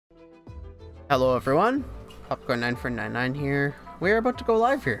Hello everyone, Popcorn9499 here. We're about to go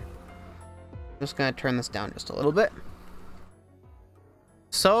live here. I'm just gonna turn this down just a little bit.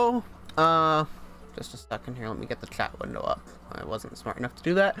 So, just a second here, let me get the chat window up. I wasn't smart enough to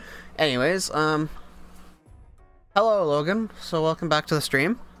do that. Anyways, hello Logan, so welcome back to the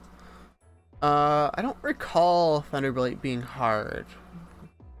stream. I don't recall Thunderblade being hard,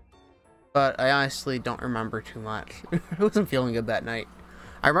 but I honestly don't remember too much. I wasn't feeling good that night.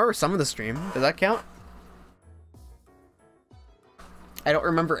 I remember some of the stream. Does that count? I don't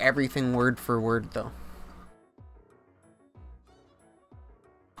remember everything word for word, though.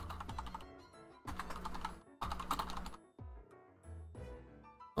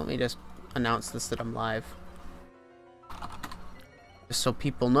 Let me just announce this that I'm live. Just so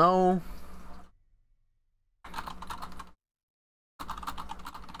people know.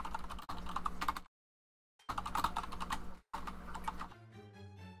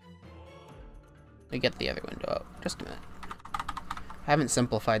 Let me get the other window out. Just a minute. I haven't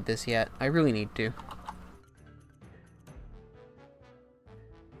simplified this yet. I really need to.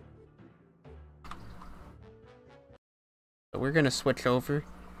 So we're gonna switch over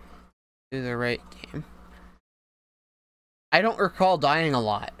to the right game. I don't recall dying a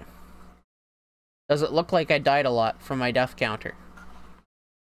lot. Does it look like I died a lot from my death counter?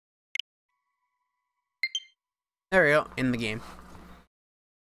 There we go, in the game.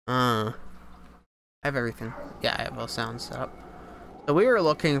 I have everything. Yeah, I have all sounds set up. So we were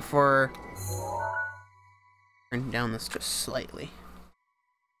looking for... Turn down this just slightly.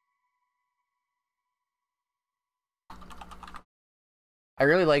 I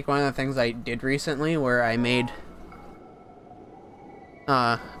really like one of the things I did recently where I made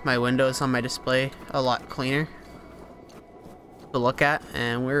my windows on my display a lot cleaner to look at,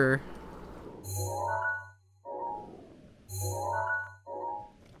 and we're...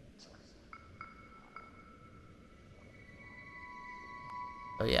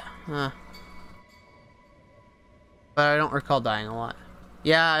 Oh yeah, but I don't recall dying a lot.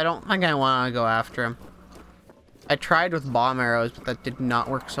 Yeah, I don't think I want to go after him. I tried with bomb arrows, but that did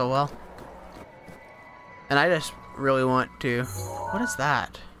not work so well. And I just really want to... What is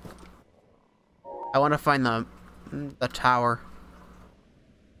that? I want to find the tower,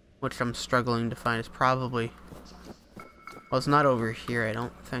 which I'm struggling to find. It's probably... Well, it's not over here, I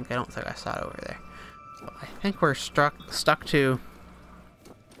don't think. I don't think I saw it over there. So I think we're stuck to...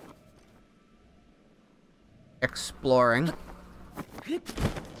 exploring.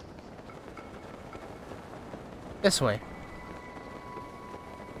 This way.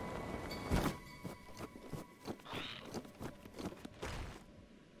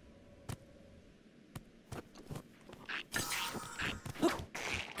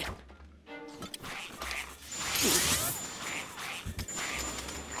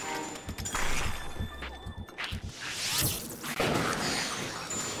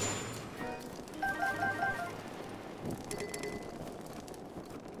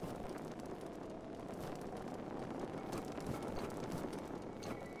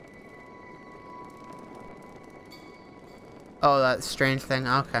 Oh, that strange thing.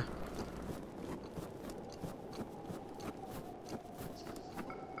 Okay.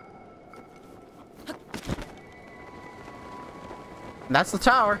 That's the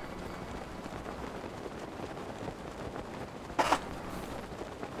tower.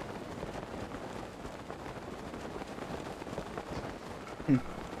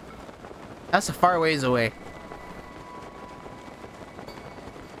 That's a far ways away.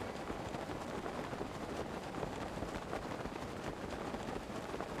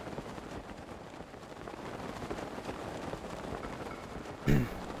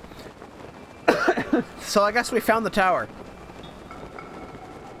 So I guess we found the tower.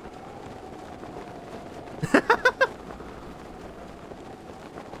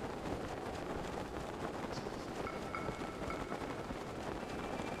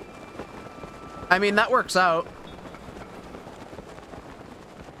 I mean, that works out.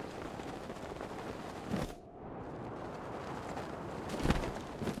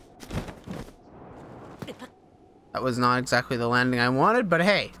 That was not exactly the landing I wanted, but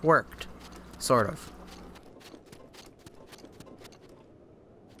hey, worked. Sort of.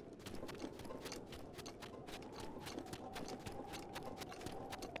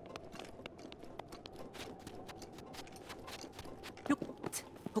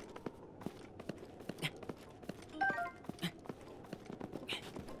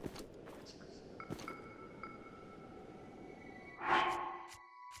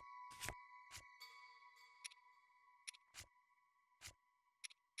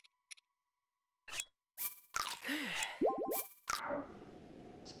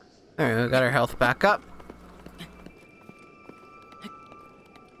 Alright, we got our health back up.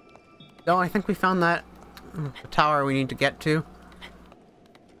 No, I think we found that tower we need to get to.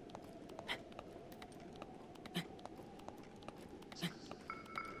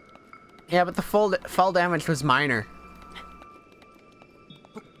 Yeah, but the fall damage was minor.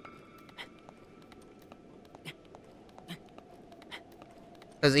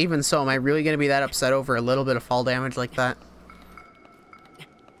 Because even so, am I really going to be that upset over a little bit of fall damage like that?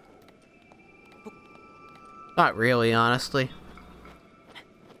 Not really, honestly.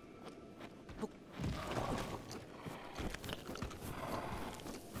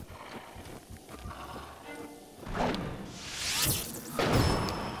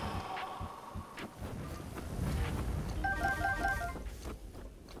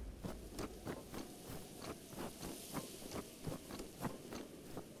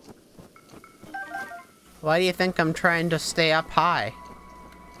 Why do you think I'm trying to stay up high?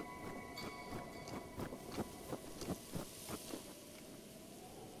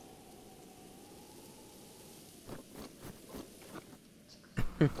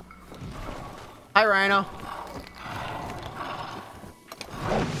 Hi, Rhino.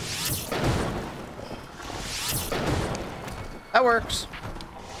 That works.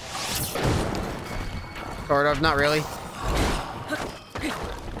 Sort of, not really.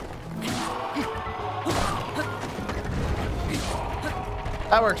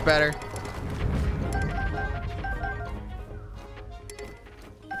 That works better.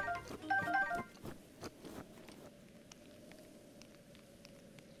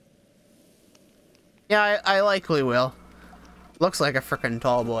 Yeah, I likely will. Looks like a frickin'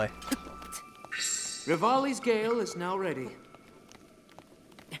 tall boy. Rivali's gale is now ready.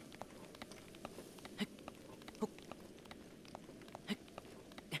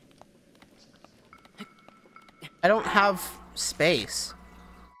 I don't have space.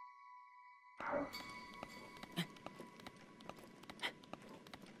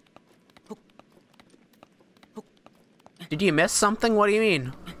 Did you miss something? What do you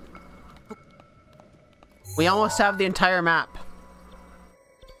mean? We almost have the entire map.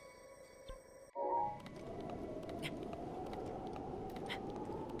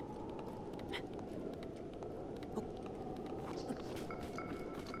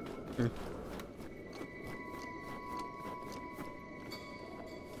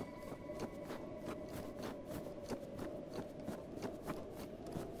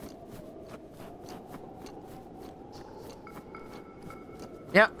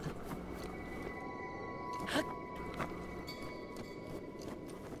 Yep.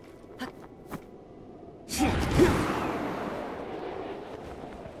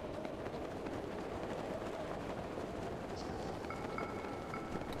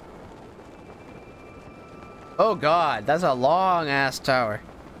 Oh god, that's a long ass tower.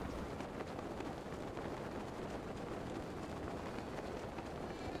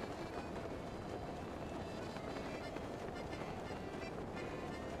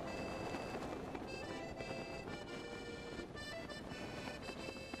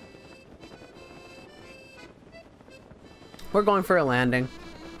 We're going for a landing.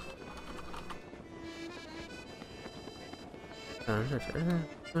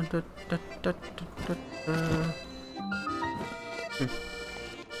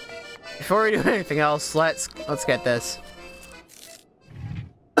 Before we do anything else, let's get this.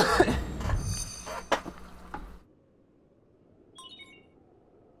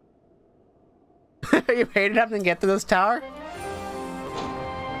 You hated having to get to this tower?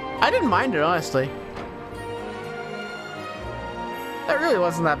 I didn't mind it, honestly. That really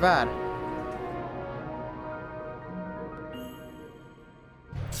wasn't that bad.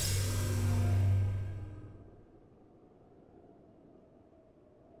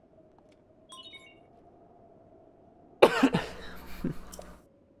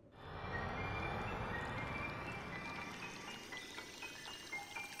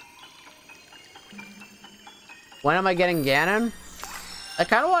 When am I getting Ganon? I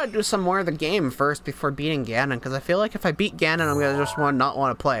kind of want to do some more of the game first before beating Ganon, because I feel like if I beat Ganon, I'm going to just not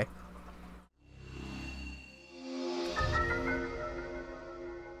want to play.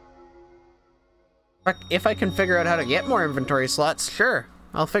 If I can figure out how to get more inventory slots, sure,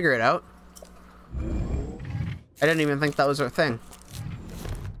 I'll figure it out. I didn't even think that was a thing.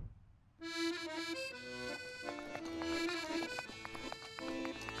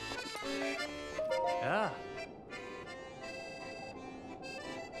 Ah.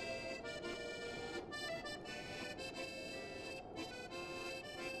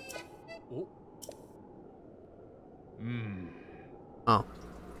 Oh.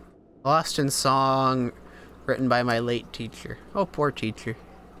 Lost in Song, written by my late teacher. Oh, poor teacher.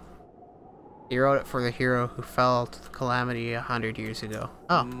 He wrote it for the hero who fell to the calamity 100 years ago.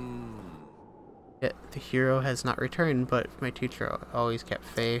 Oh. Yet the hero has not returned, but my teacher always kept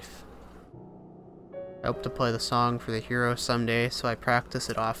faith. I hope to play the song for the hero someday, so I practice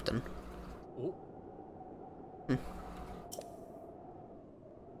it often.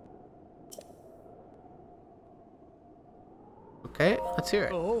 Okay, let's hear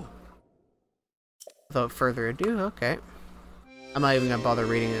it. Without further ado, okay. I'm not even gonna bother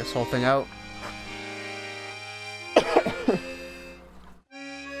reading this whole thing out.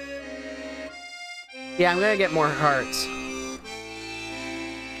 Yeah, I'm gonna get more hearts.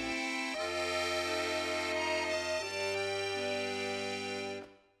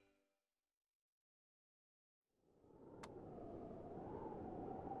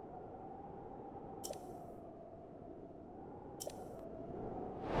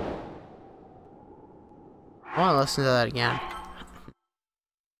 I wanna listen to that again.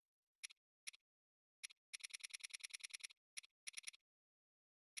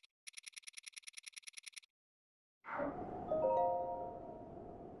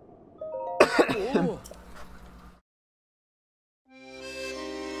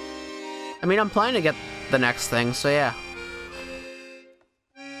 I mean, I'm planning to get the next thing, so yeah.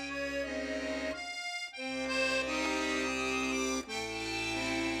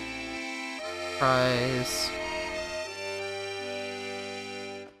 Prize.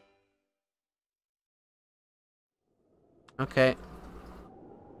 Okay.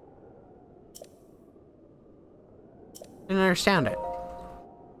 Didn't understand it.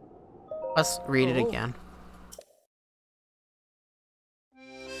 Let's read it again.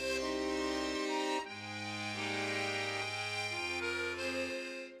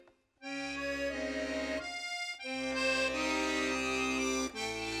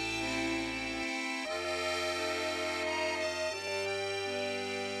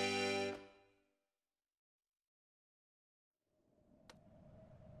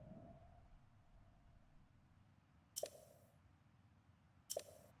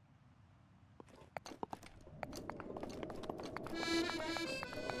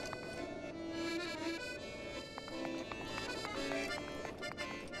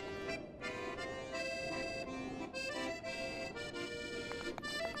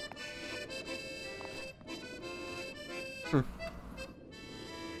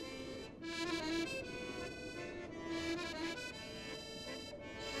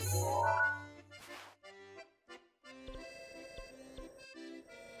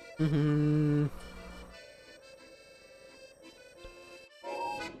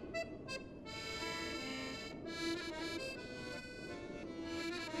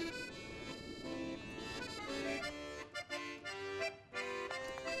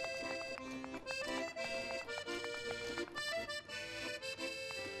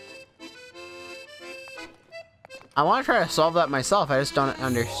 I want to try to solve that myself, I just don't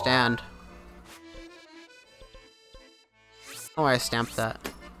understand. Oh, I stamped that.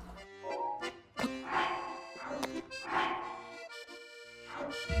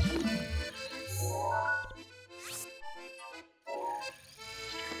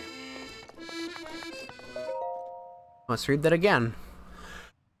 Let's read that again.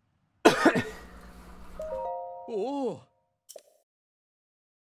 Oh.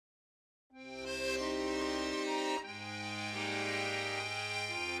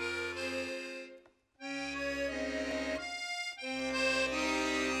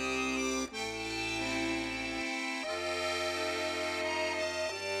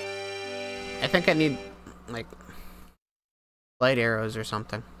 I think I need, like, light arrows or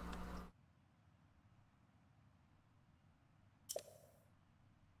something.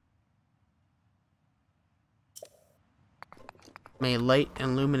 May light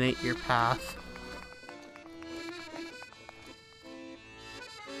illuminate your path.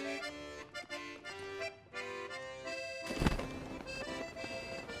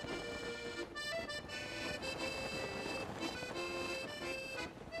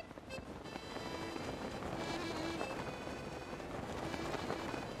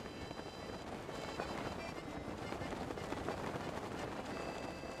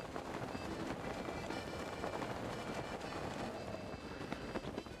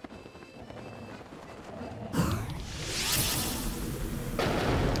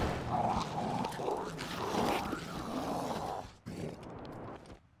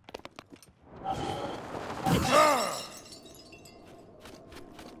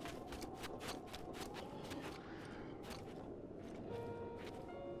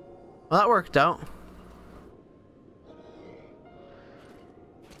 Well, that worked out.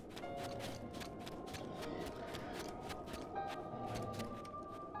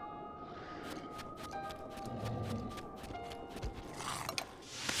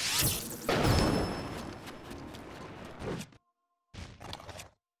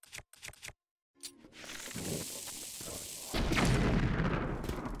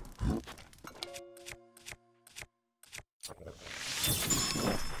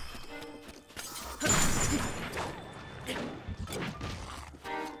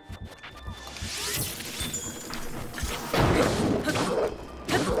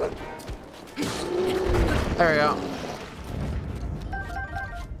 There we go.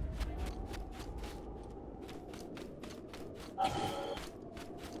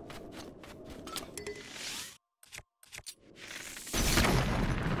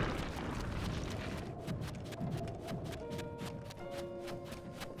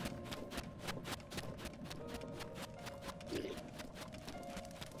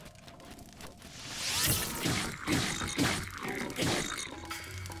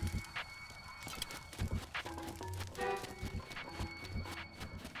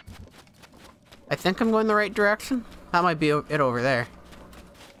 I think I'm going the right direction. That might be it over there.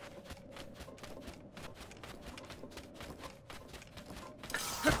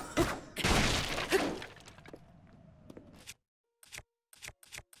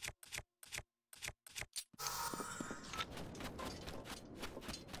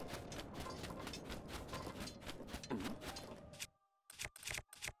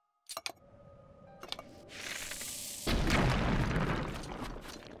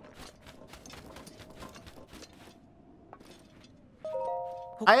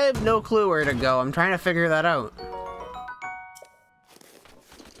 I have no clue where to go. I'm trying to figure that out.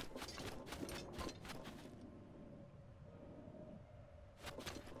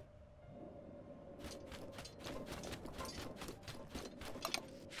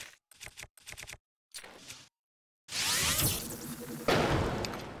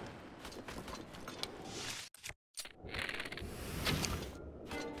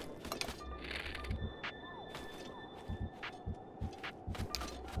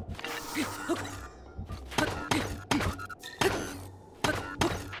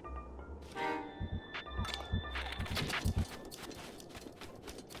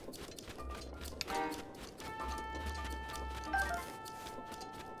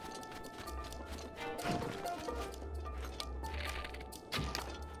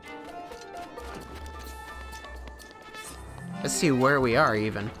 Let's see where we are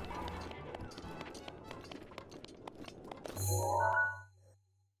even.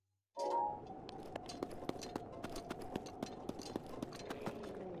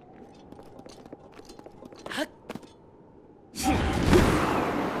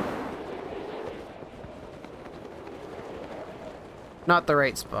 Not the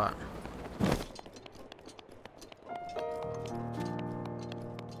right spot.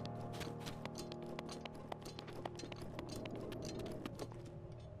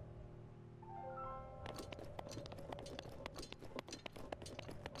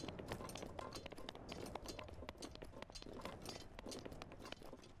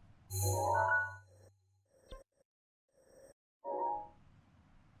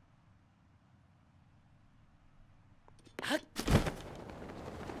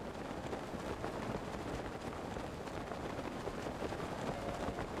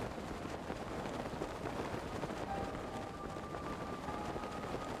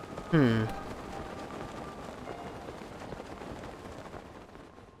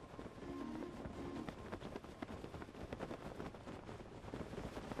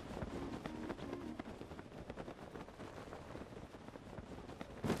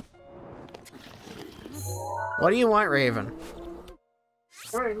 What do you want, Raven?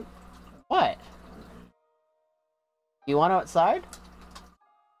 What? You want outside?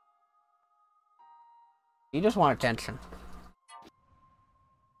 You just want attention.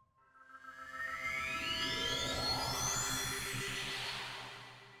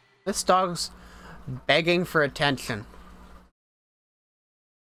 This dog's begging for attention.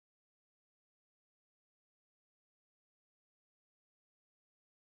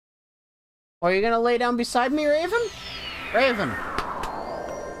 Are you gonna lay down beside me, Raven? Raven!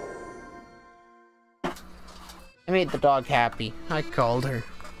 I made the dog happy. I called her.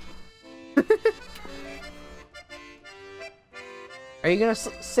 Are you gonna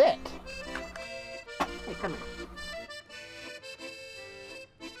sit? Hey, come here.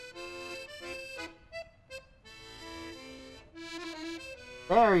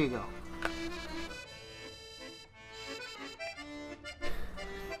 There you go.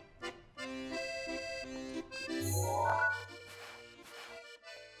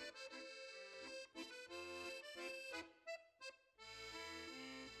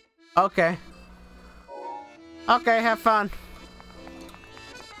 Okay. Okay, have fun.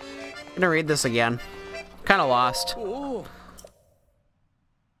 I'm gonna read this again. Kinda lost. Oh.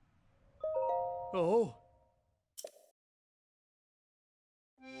 Oh.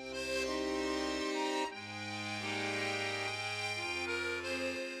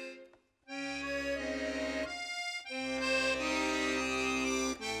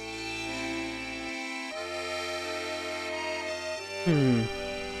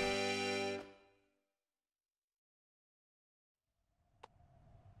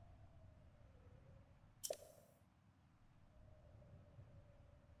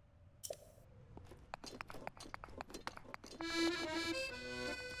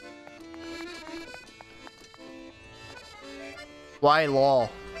 Why lol?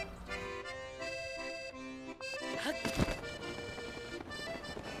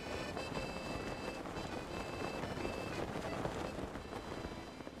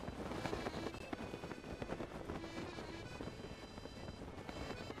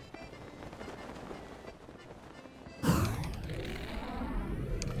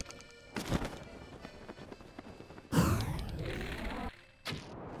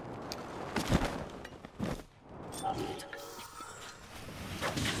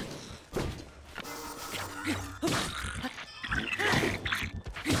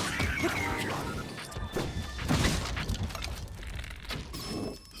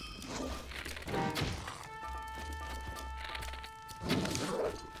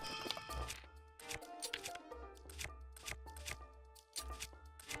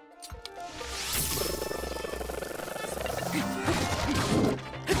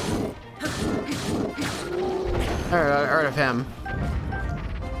 I heard of him.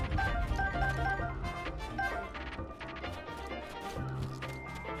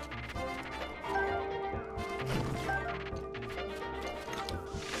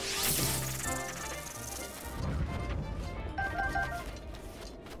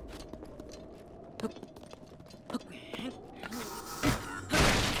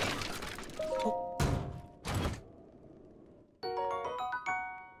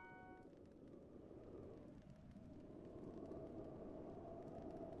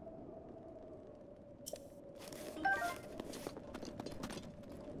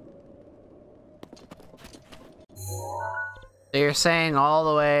 So you're saying all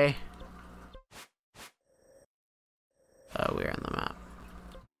the way... Oh, we're on the map.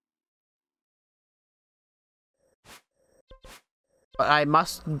 But I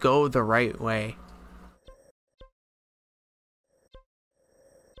must go the right way.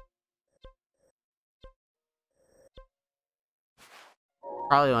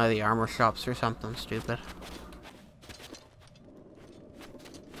 Probably one of the armor shops or something stupid.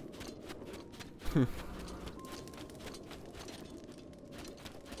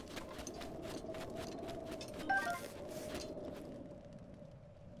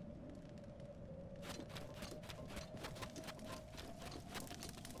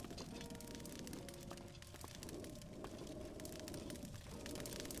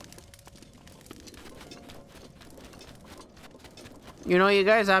 You know, you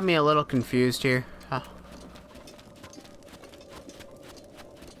guys have me a little confused here. Huh.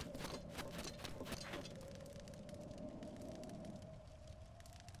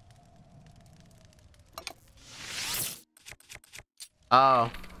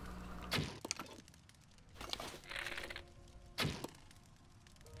 Oh.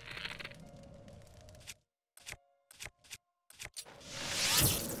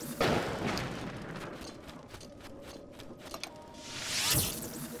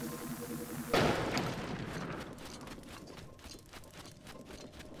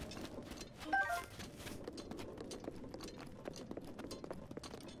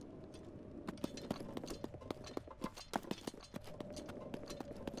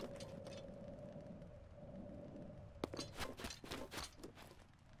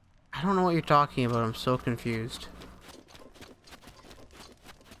 I don't know what you're talking about. I'm so confused.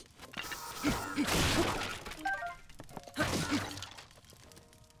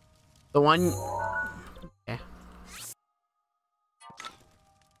 The one... Yeah.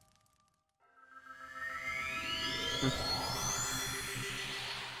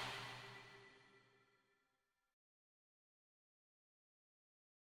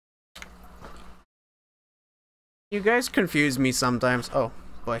 You guys confuse me sometimes. Oh,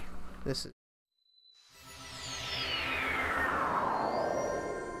 boy. This is...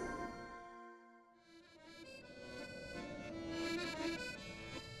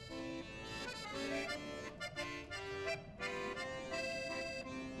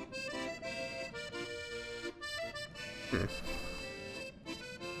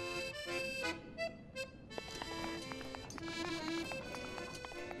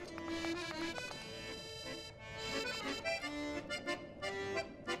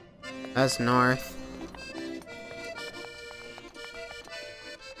 That's north.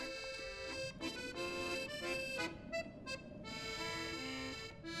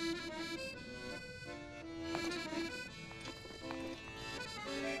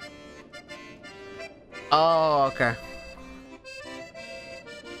 Oh, okay.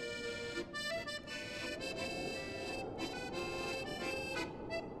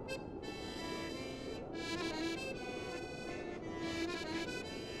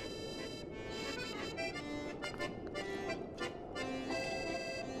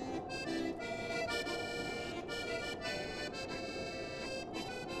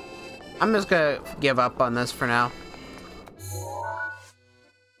 I'm just gonna give up on this for now.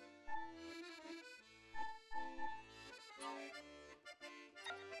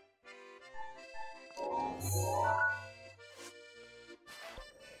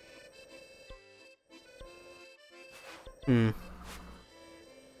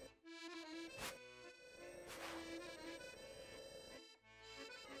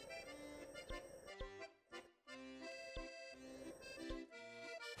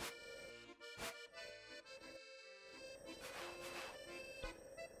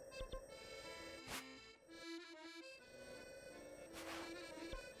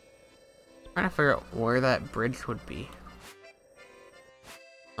 Trying to figure out where that bridge would be.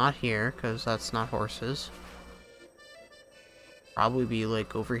 Not here, because that's not horses. Probably be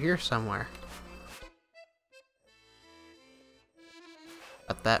like over here somewhere.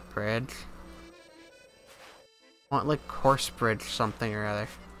 At that bridge. I want like horse bridge something or other.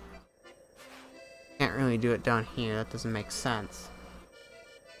 Can't really do it down here, that doesn't make sense.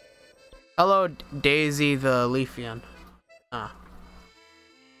 Hello, Daisy the Leafian. Ah.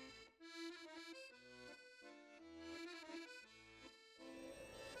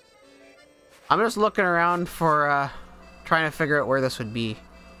 I'm just looking around for, trying to figure out where this would be.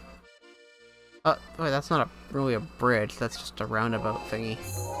 Oh, wait, that's not really a bridge, that's just a roundabout thingy.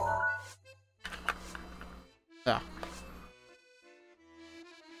 Yeah.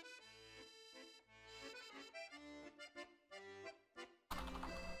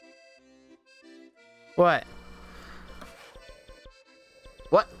 What?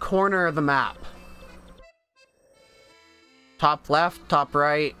 What corner of the map? Top left, top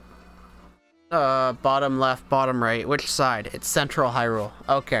right? Bottom left, bottom right. Which side? It's Central Hyrule.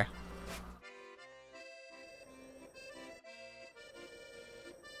 Okay.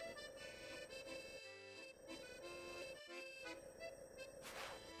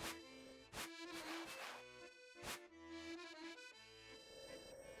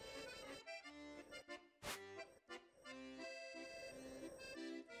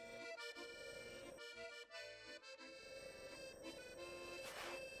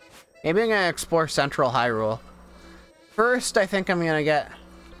 Maybe I'm gonna explore Central Hyrule. First, I think I'm gonna get...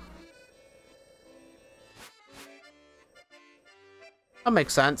 That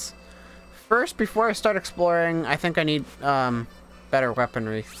makes sense. First, before I start exploring, I think I need, better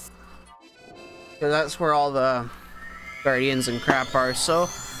weaponry. So that's where all the guardians and crap are, so...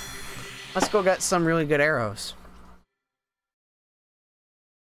 Let's go get some really good arrows.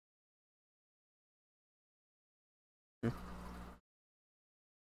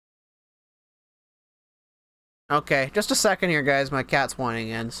 Okay, just a second here, guys. My cat's whining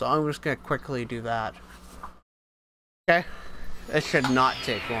in, so I'm just gonna quickly do that. Okay? It should not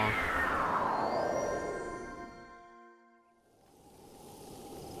take long.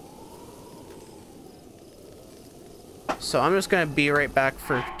 So I'm just gonna be right back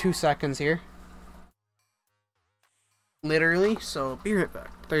for 2 seconds here. Literally, so be right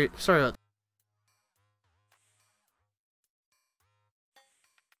back. Sorry about that.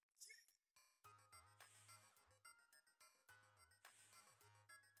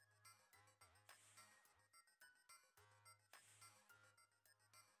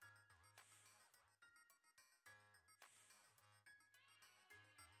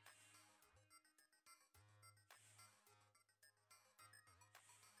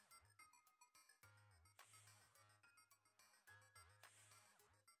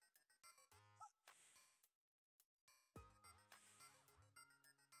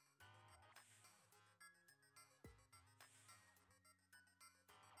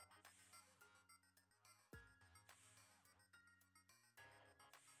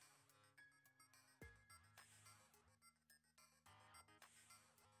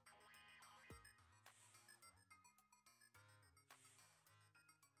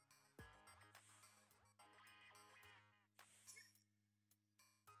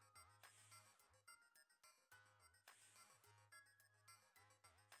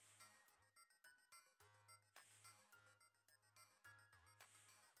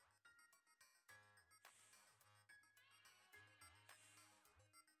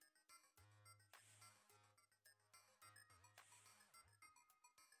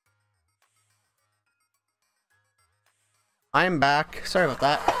 I'm back. Sorry about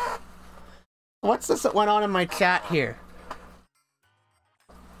that. What's this that went on in my chat here?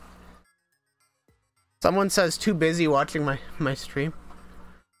 Someone says too busy watching my stream.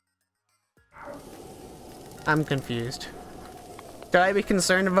 I'm confused. Should I be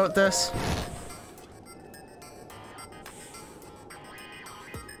concerned about this?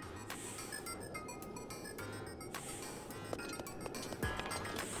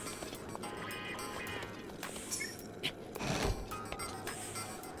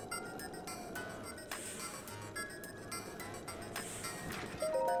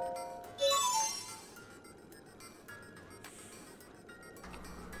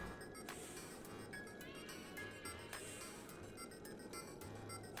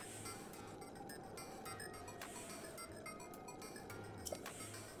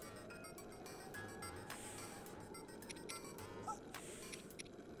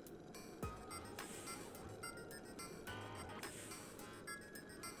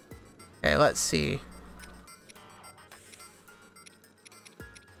 let's see.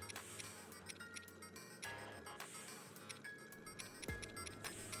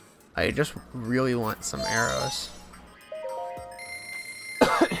 I just really want some arrows.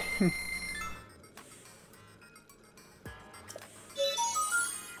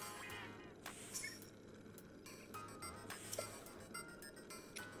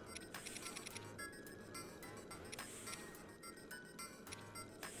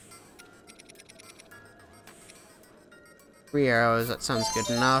 3 arrows, that sounds good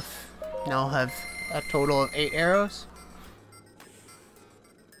enough. Now I'll have a total of 8 arrows.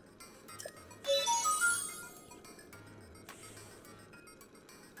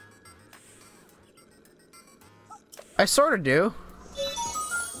 I sort of do.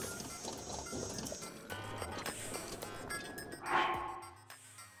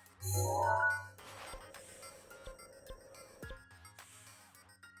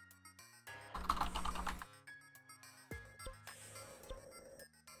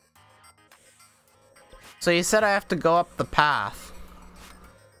 So you said I have to go up the path.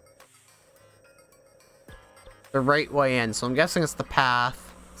 The right way in, so I'm guessing it's the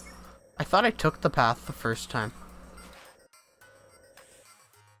path. I thought I took the path the first time.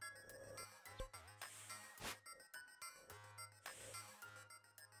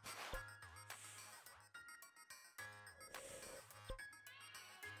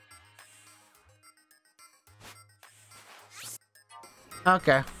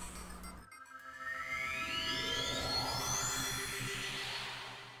 Okay.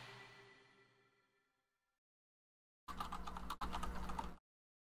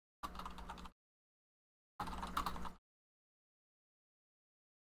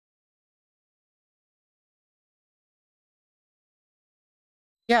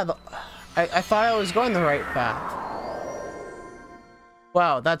 Yeah, I thought I was going the right path.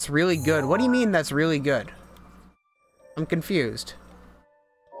 Wow, that's really good. What do you mean that's really good? I'm confused.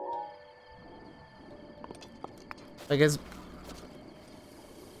 Like, is...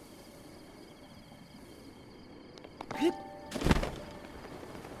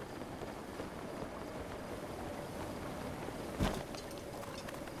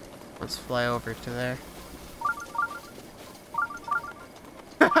 Let's fly over to there.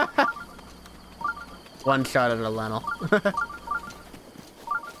 One shot at a Lennel.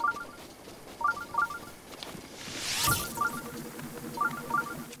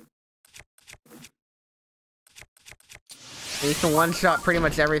 You can one-shot pretty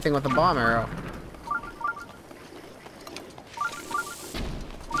much everything with a bomb arrow.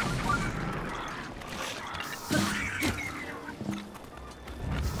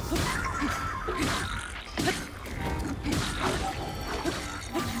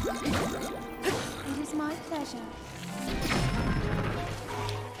 It is my pleasure.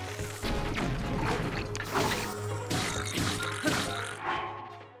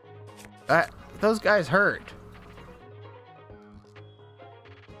 Those guys hurt.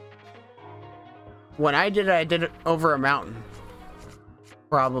 When I did it over a mountain.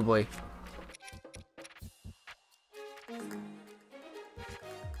 Probably.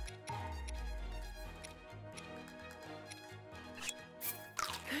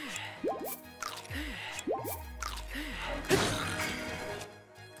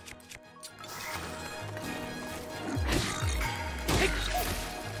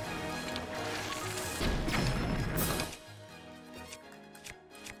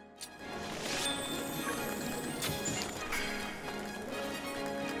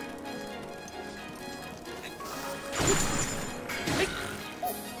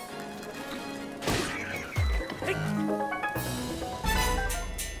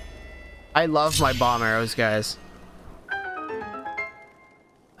 I love my bomb arrows, guys.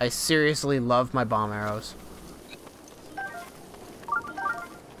 I seriously love my bomb arrows.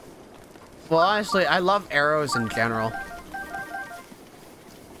 Well, honestly, I love arrows in general.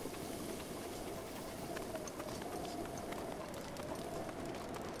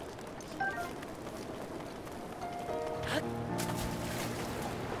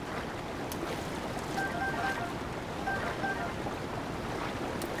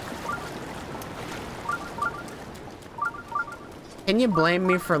 Can you blame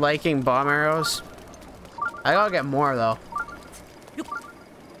me for liking bomb arrows? I gotta get more, though.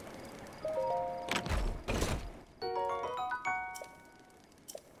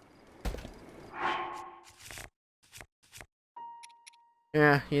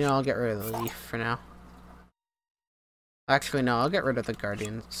 Yeah, you know, I'll get rid of the leaf for now. Actually, no, I'll get rid of the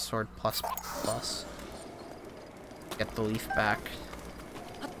Guardian Sword plus. Get the leaf back.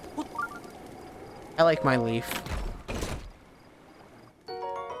 I like my leaf.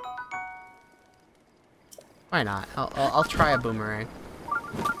 Why not? I'll try a boomerang.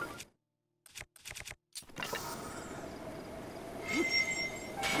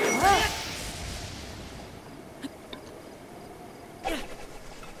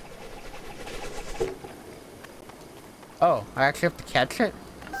 Oh, I actually have to catch it?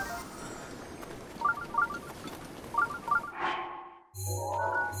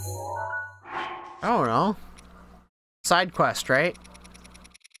 I don't know. Side quest, right?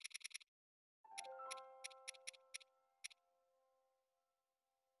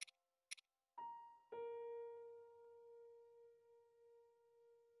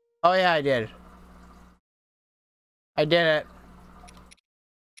 Oh yeah, I did. I did it.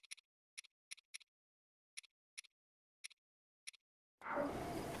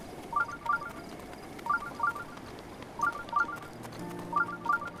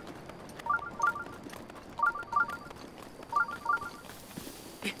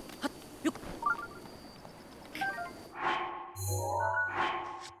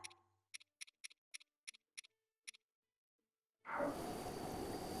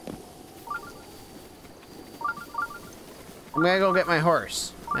 I'm gonna go get my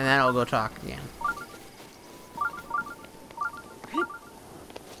horse, and then I'll go talk again.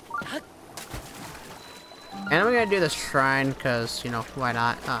 And I'm gonna do this shrine, because, you know, why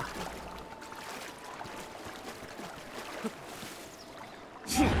not?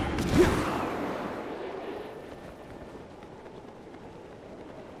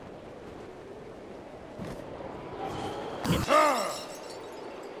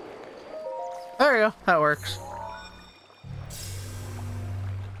 There we go, that works.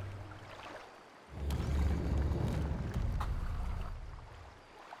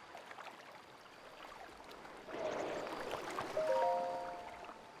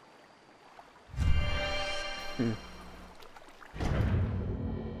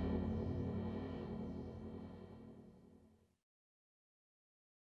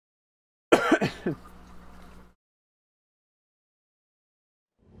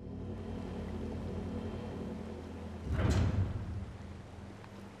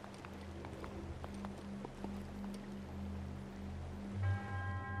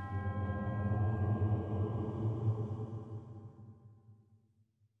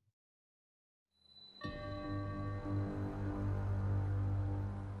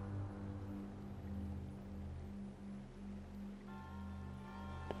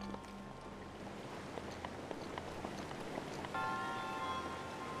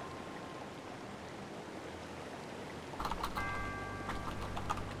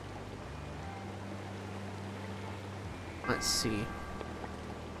 Let's see.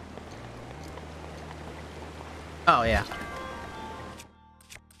 Oh, yeah.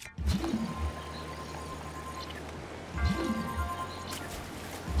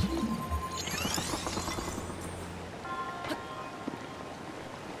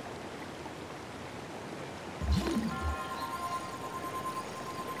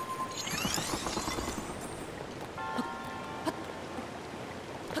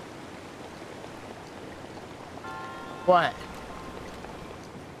 What?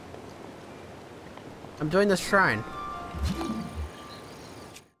 I'm doing this shrine.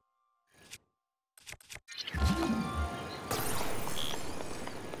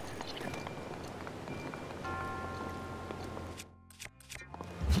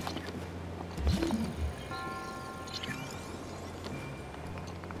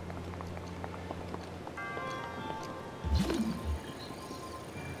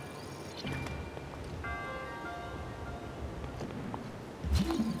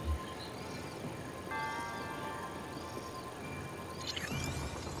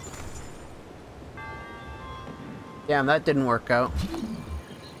 Damn, that didn't work out.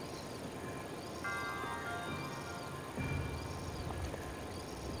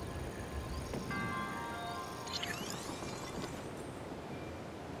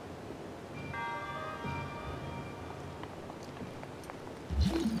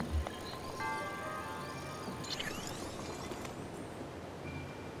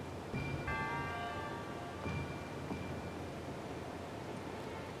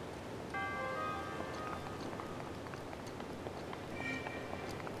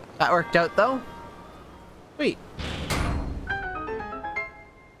 That worked out though. Sweet.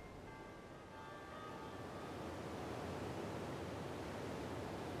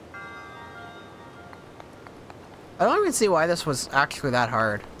 I don't even see why this was actually that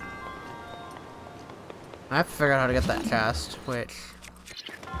hard. I have to figure out how to get that chest, which...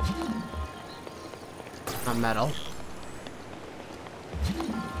 not metal.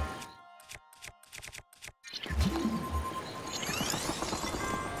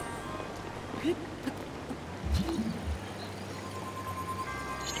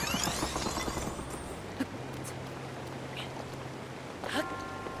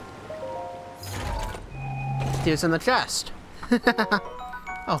 50 is in the chest.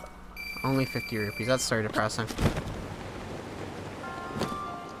 Oh, only 50 rupees. That's so depressing.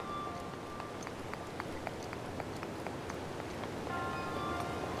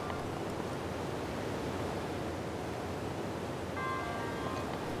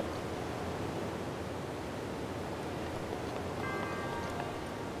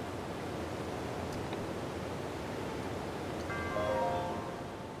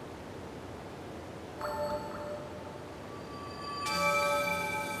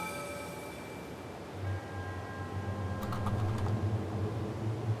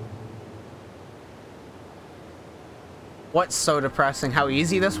 What's so depressing? How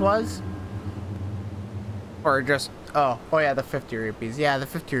easy this was? Or just, oh yeah, the 50 rupees. Yeah, the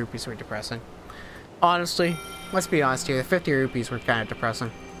 50 rupees were depressing. Honestly, let's be honest here, the 50 rupees were kind of depressing.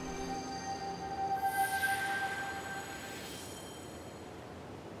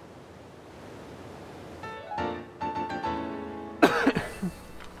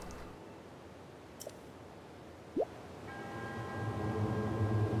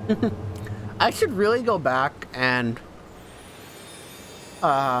 I should really go back and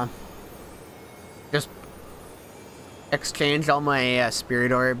just exchange all my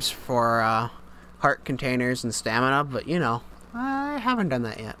spirit orbs for heart containers and stamina, but you know, I haven't done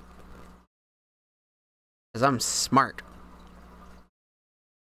that yet. Because I'm smart.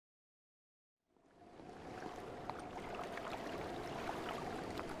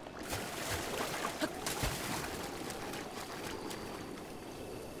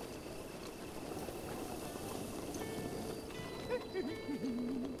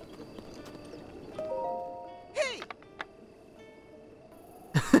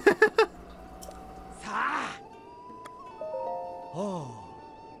 Oh.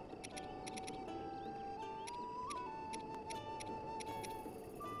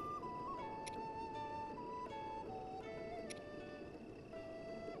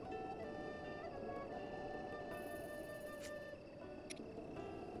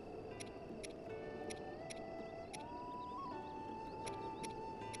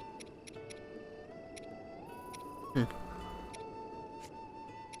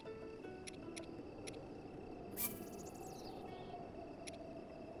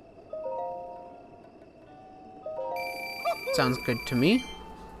 Sounds good to me.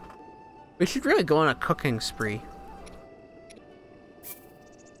 We should really go on a cooking spree.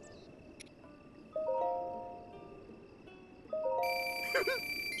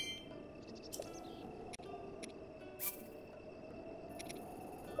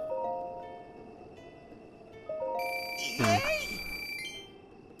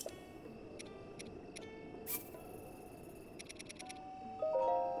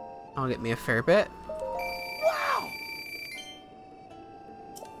 I'll get me a fair bit. Wow.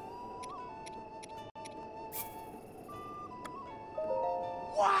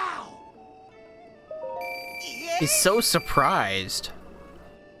 Wow. He's so surprised.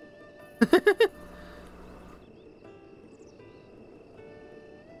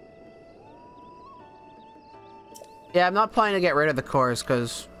 Yeah, I'm not planning to get rid of the cores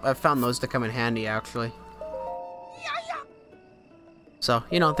because I've found those to come in handy actually. So,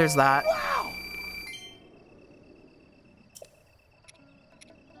 you know, there's that. Wow.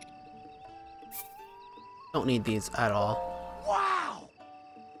 Don't need these at all. Wow.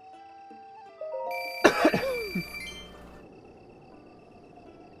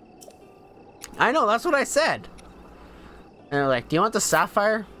 I know, that's what I said. And they're like, do you want the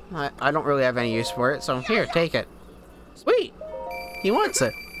sapphire? I don't really have any use for it, so here, take it. Sweet. He wants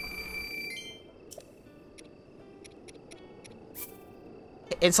it.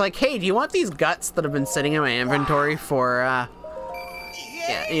 It's like, hey, do you want these guts that have been sitting in my inventory for,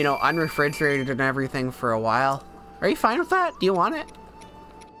 yeah, you know, unrefrigerated and everything for a while? Are you fine with that? Do you want it?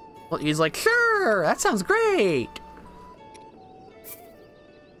 Well, he's like, sure, that sounds great.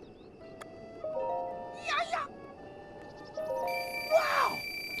 Wow.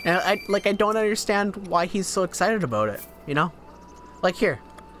 And I don't understand why he's so excited about it, you know? Like, here,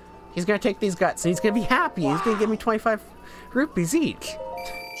 he's gonna take these guts and he's gonna be happy. He's gonna give me 25 rupees each.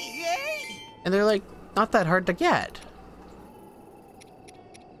 And they're like, not that hard to get.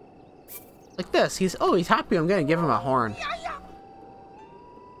 Like this, he's happy I'm gonna give him a horn.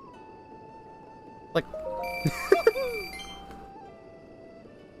 Like,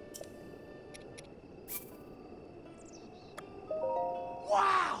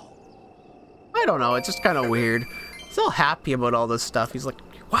 Wow. I don't know, it's just kind of weird. He's all happy about all this stuff. He's like,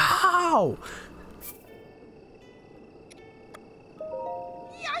 wow!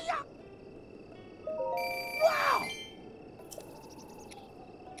 Wow.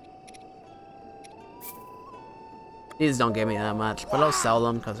 These don't give me that much, but I'll sell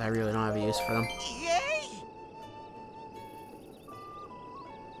them because I really don't have a use for them. Yay!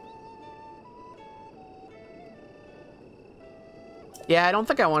 Yeah, I don't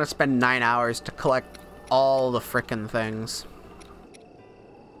think I want to spend 9 hours to collect all the frickin' things.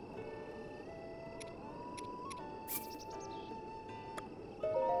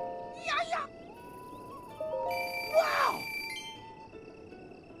 Yeah. Wow!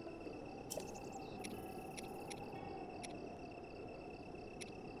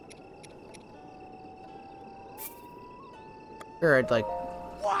 Sure, I'd like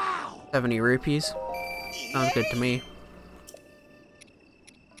Wow! 70 rupees. Sounds good to me.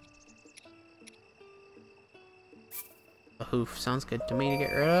 A hoof sounds good to me to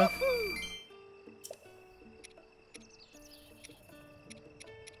get rid of.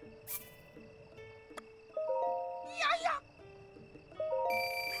 Yeah.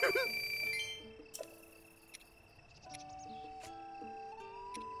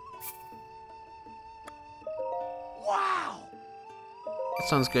 Wow! That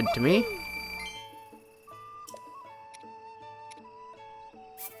sounds good to me.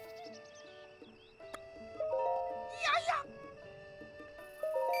 Yeah.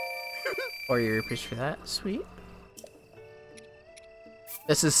 40 rupees for that. Sweet.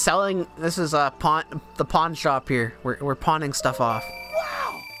 This is selling. This is the pawn shop here. We're pawning stuff off.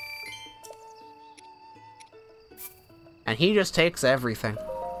 Wow! And he just takes everything.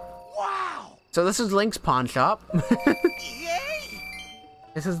 Wow! So this is Link's pawn shop. Yay!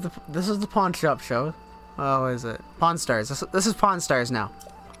 This is the pawn shop show. Oh, is it? Pawn Stars. This is Pawn Stars now.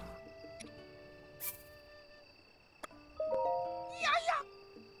 Yeah.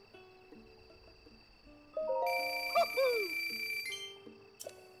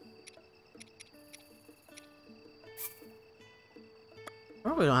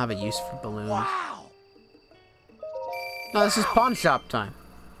 Probably don't have a use for balloons. Wow! No, this is pawn shop time.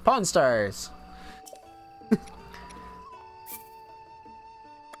 Pawn Stars. Yeah.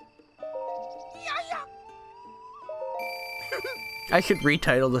 I should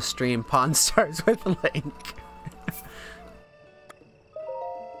retitle the stream Pawn Stars with Link.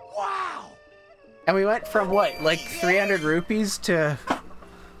 Wow! And we went from what, like 300 rupees to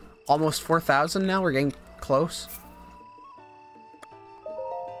almost 4,000 now? We're getting close.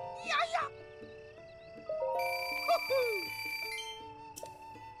 Yeah.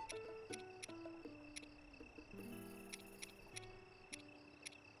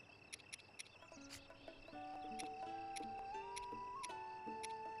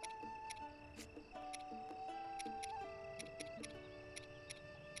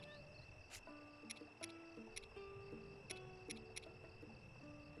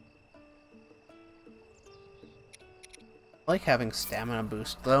 I like having stamina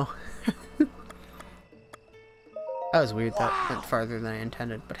boost though. That was weird. That went farther than I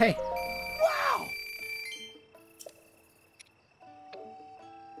intended, but hey. Wow!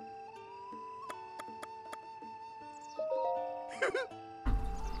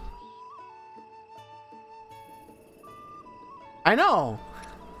 I know.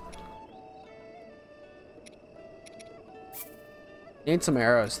 Need some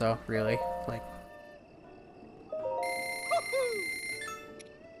arrows though, really. Like,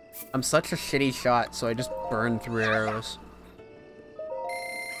 I'm such a shitty shot, so I just burn through arrows.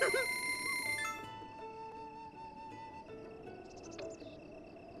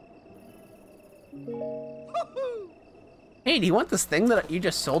 Hey, do you want this thing that you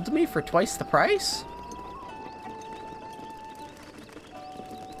just sold to me for twice the price?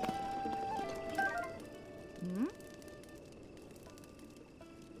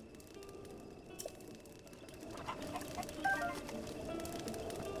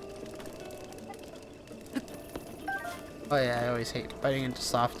 Oh yeah, I always hate biting into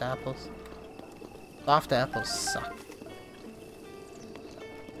soft apples. Soft apples suck.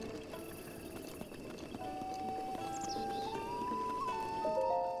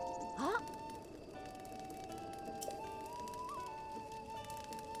 Huh?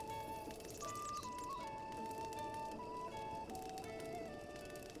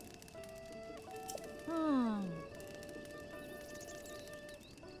 Hmm.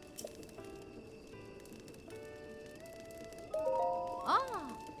 Ah.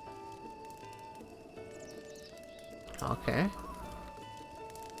 Okay.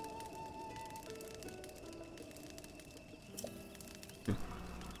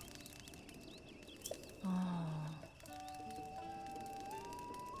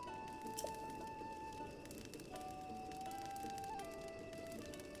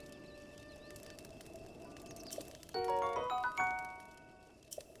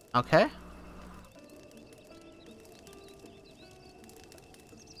 Okay.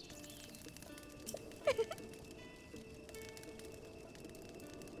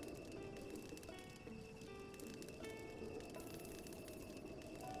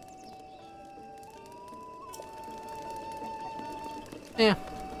 Yeah.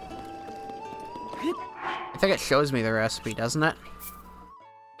 I think it shows me the recipe, doesn't it?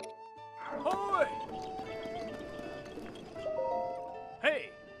 Hoy!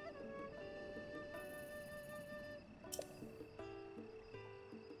 Hey!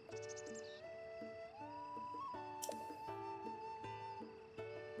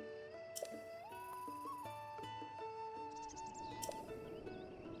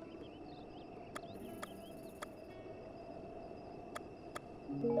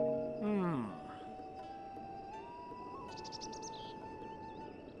 Hmm.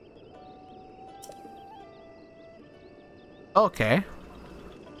 Okay.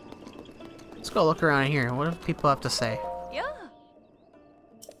 Let's go look around here. What do people have to say? Yeah.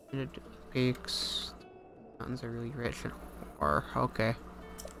 Peaks. Mountains are really rich in ore. Okay.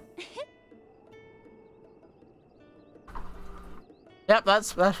 Yep,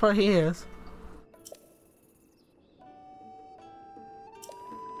 that's what he is.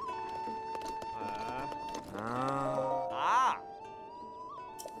 Ah!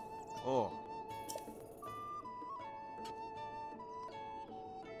 Oh.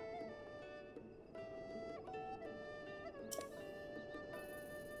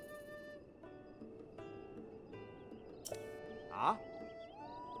 Ah?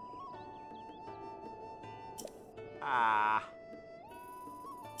 Ah.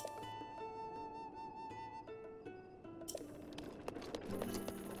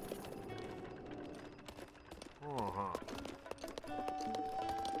 Uh-huh.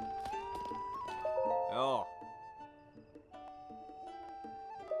 Oh.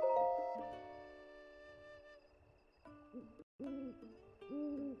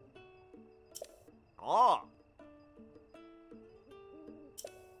 Oh.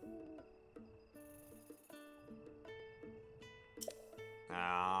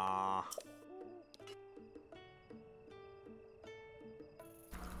 Ah.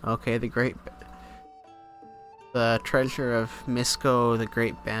 Okay, the treasure of Misko, the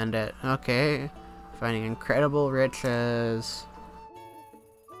Great Bandit. Okay. Finding incredible riches.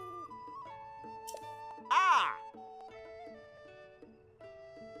 Ah!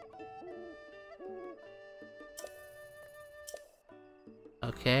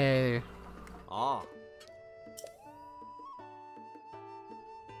 Okay. Oh.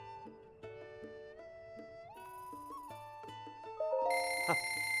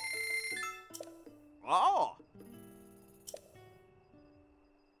 Oh.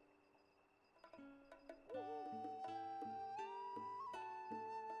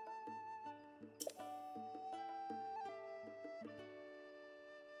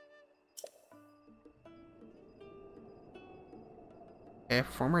 Okay,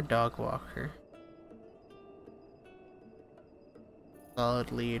 former dog walker.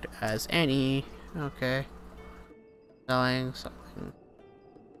 Solid lead as any. Okay. Selling something.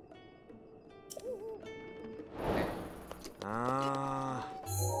 Okay. Ah.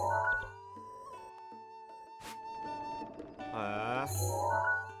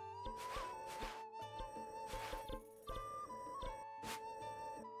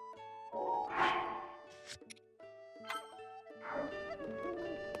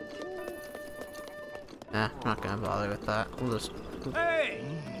 Nah, not gonna bother with that. We'll just. Hey!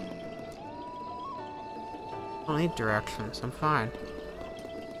 I don't need directions. I'm fine.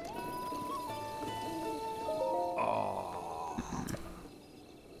 Oh.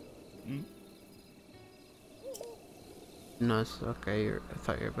 No, it's okay. I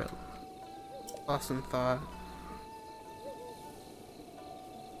thought you were a bit lost in thought.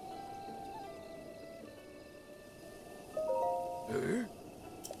 Eh?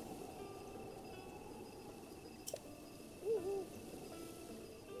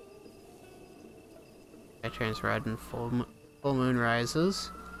 I turns red and full moon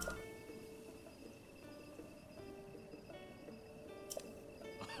rises.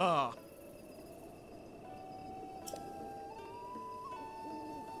 Ha.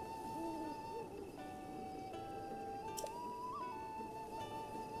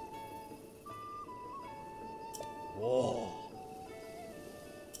 Whoa.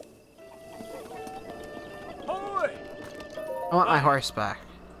 Hoy! I want my horse back.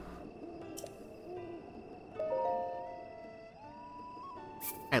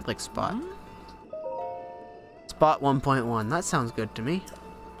 I'd like spot. Spot 1.1. That sounds good to me.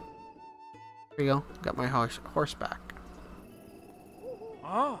 Here we go. Got my horse back.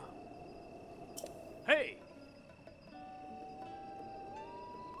 Ah. Hey!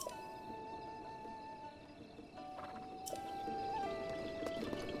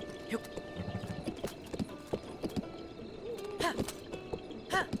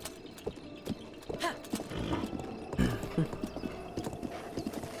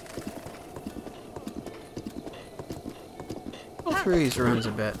 through these ruins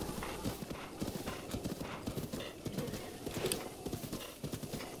a bit.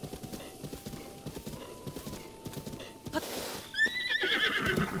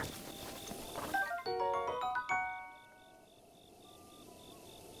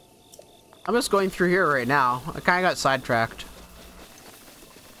 I'm just going through here right now. I kind of got sidetracked.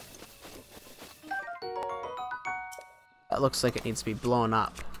 That looks like it needs to be blown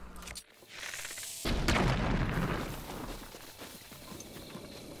up.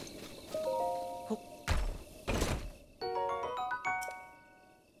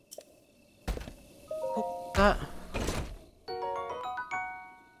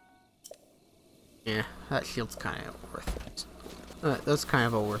 Yeah, that shield's kind of worthless. That's kind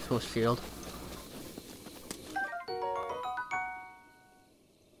of a worthless shield.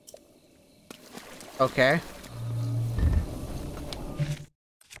 Okay.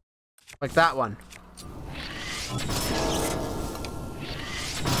 Like that one.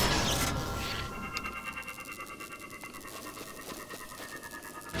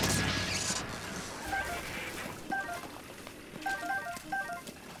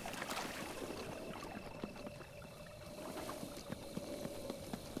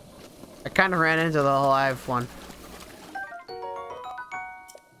 I kind of ran into the live one.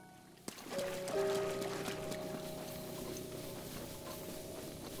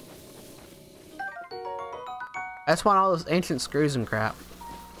 I just want all those ancient screws and crap.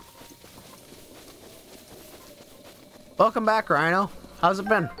 Welcome back, Rhino. How's it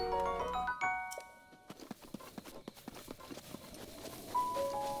been?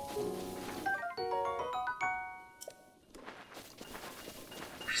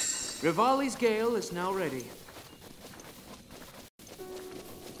 Rivali's gale is now ready.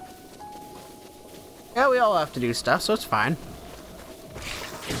 Yeah, we all have to do stuff, so it's fine.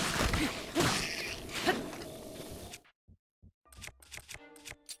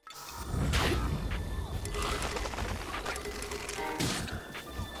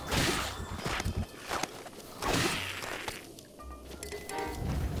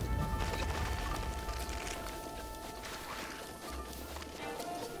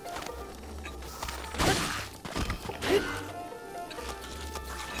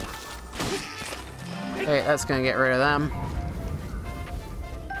 Okay, that's gonna get rid of them.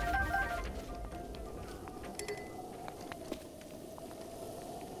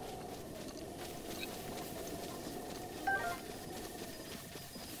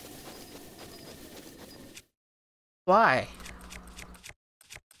 Why?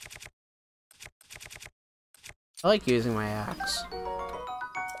 I like using my axe.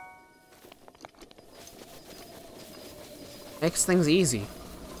 Makes things easy.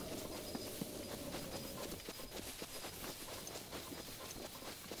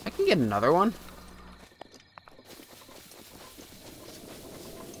 I can get another one.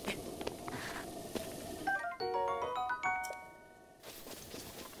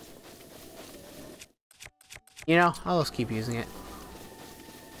 You know, I'll just keep using it.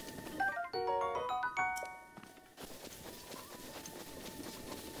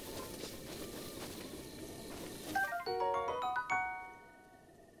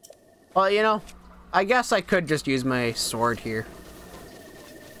 Well, you know, I guess I could just use my sword here.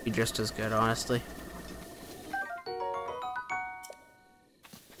 Be just as good, honestly.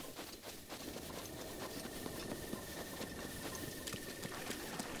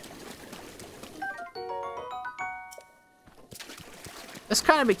 This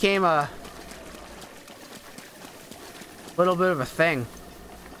kind of became a little bit of a thing.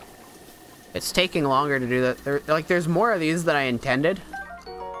 It's taking longer to do that. There's more of these than I intended.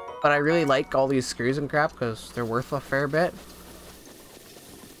 But I really like all these screws and crap because they're worth a fair bit.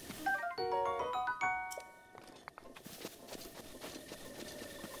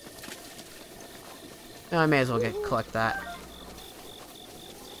 I may as well collect that.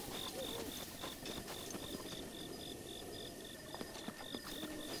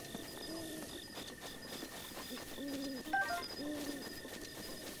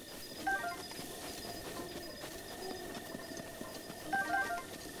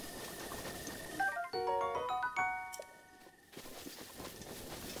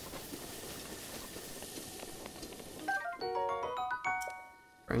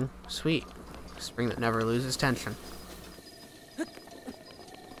 Spring, sweet. Spring that never loses tension.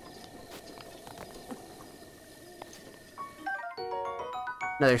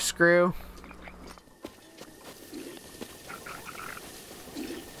 Another screw.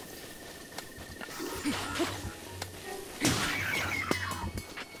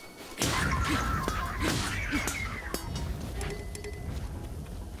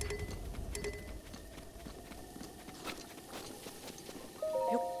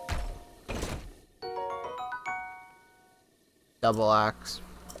 Double axe.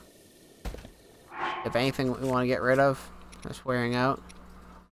 If anything we want to get rid of, that's wearing out.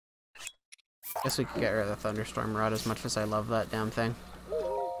 Guess we could get rid of the thunderstorm rod as much as I love that damn thing.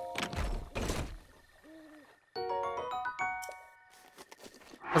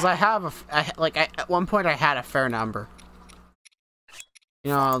 Because I have at one point I had a fair number.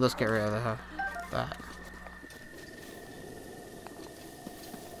 You know, I'll just get rid of that.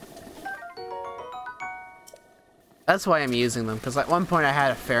 That's why I'm using them, because at one point I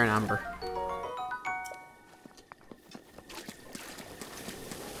had a fair number.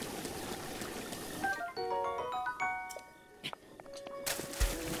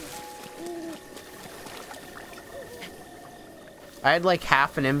 I had like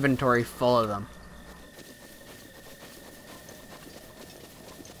half an inventory full of them.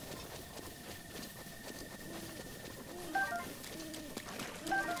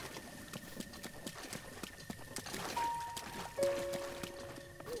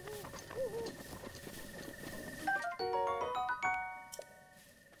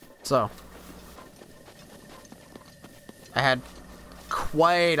 So, I had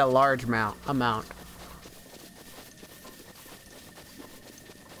quite a large amount.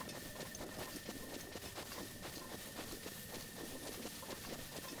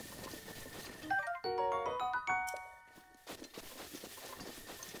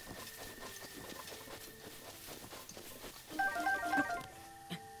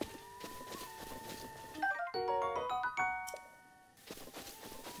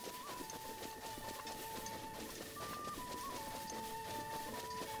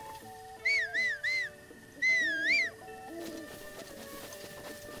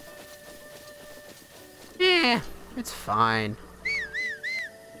 It's fine.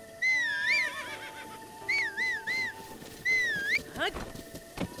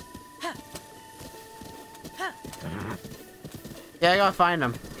 Yeah, I gotta find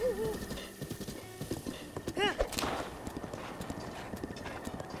him.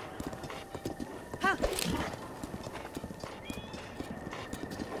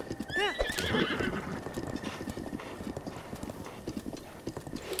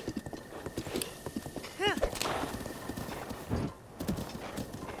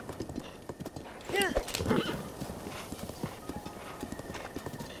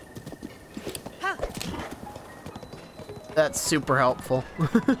 That's super helpful.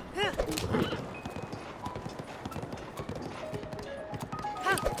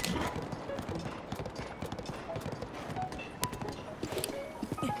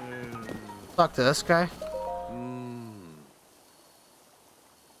 Talk to this guy.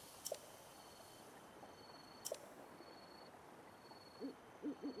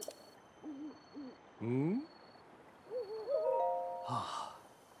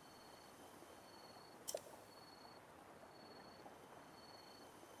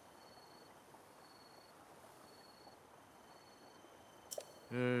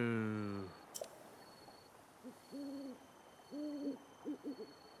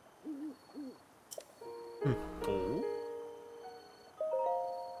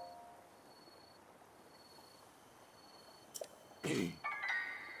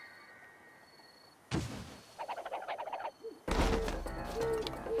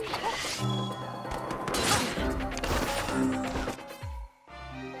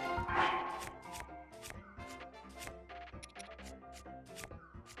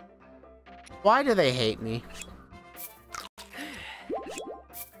 Why do they hate me?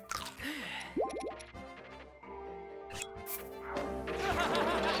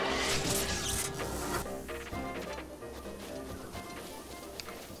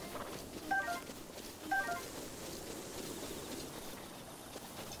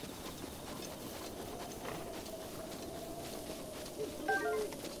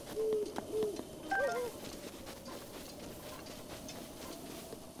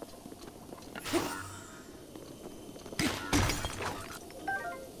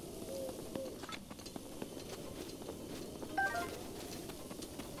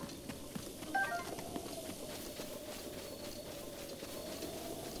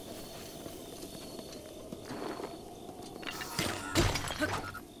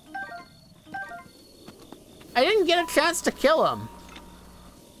 I didn't get a chance to kill him.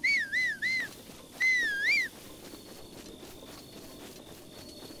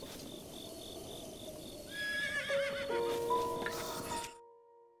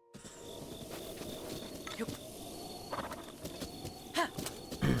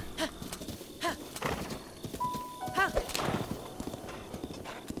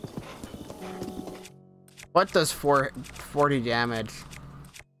 What does 40 damage?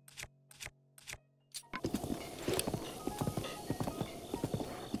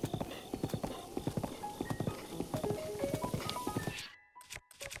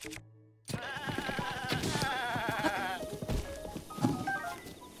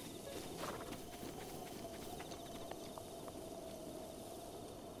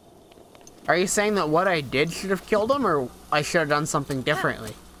 Are you saying that what I did should have killed him, or I should have done something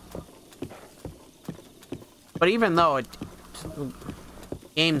differently? But even though it...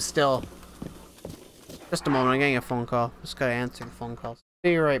 game's still... Just a moment, I'm getting a phone call. Just gotta answer the phone call.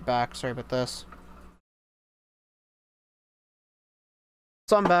 See you right back, sorry about this.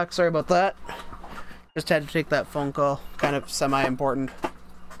 So I'm back, sorry about that. Just had to take that phone call. Kind of semi-important.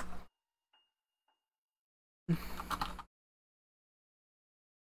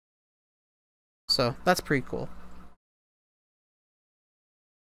 So, that's pretty cool.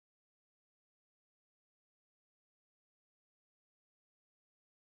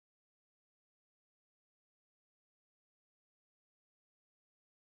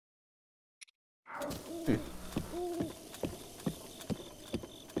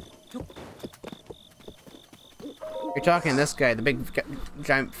 You're talking to this guy, the big,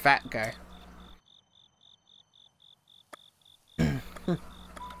 giant, fat guy.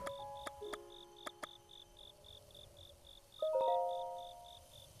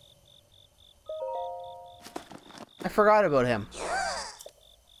 I forgot about him.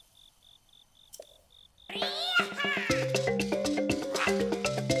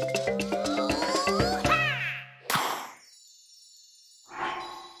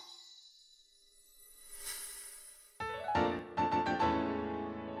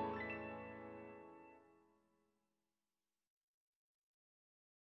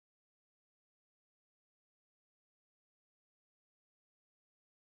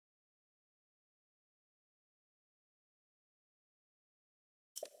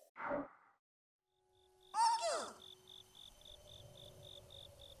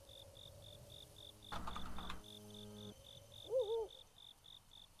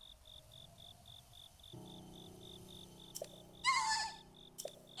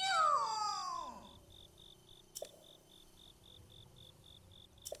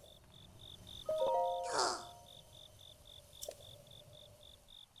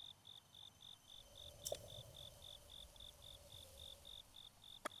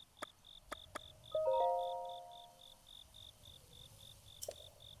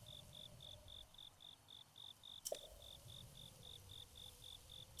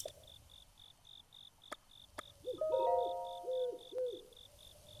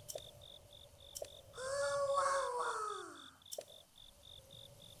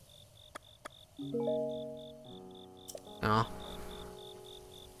 Oh.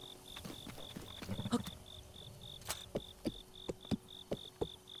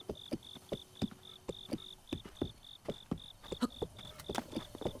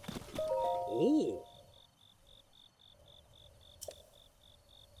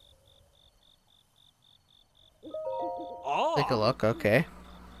 Oh. Take a Ah. look, okay.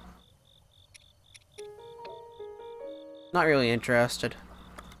 Not really interested.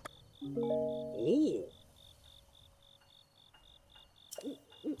 Oh.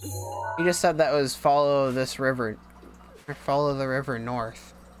 You just said that was follow this river. Or follow the river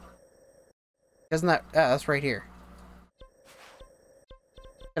north. Isn't that... Yeah, that's right here.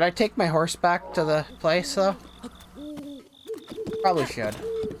 Did I take my horse back to the place, though? Probably should.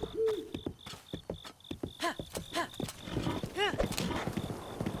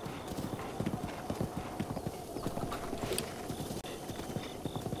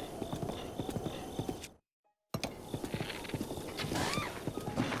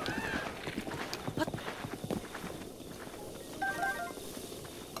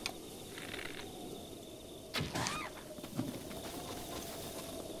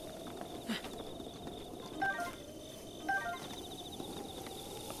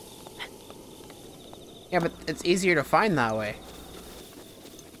 Yeah, but it's easier to find that way.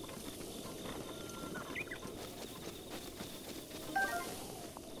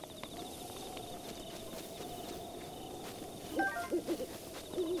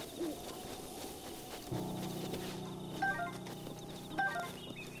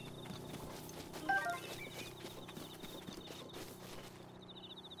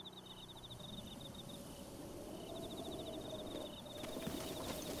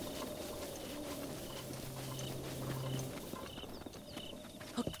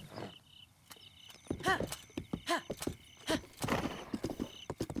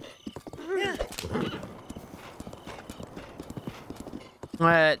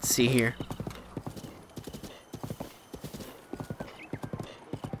 Let's see here.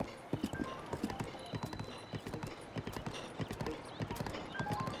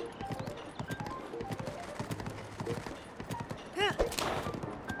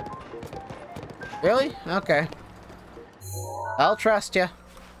 Really? Okay. I'll trust you.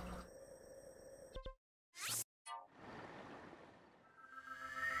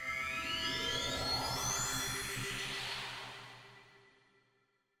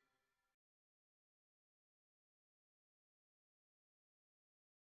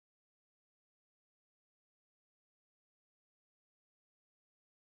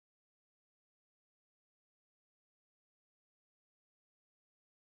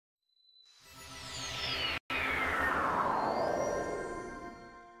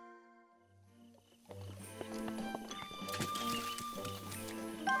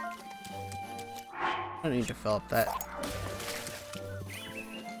 I don't need to fill up that.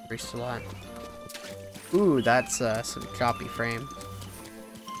 Increased a lot. Ooh, that's some choppy frame.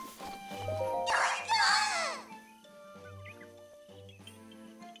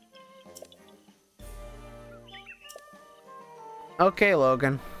 Okay,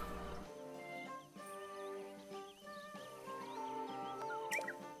 Logan.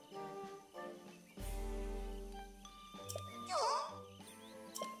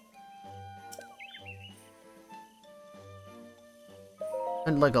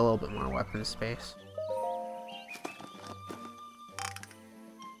 I'd like a little bit more weapon space.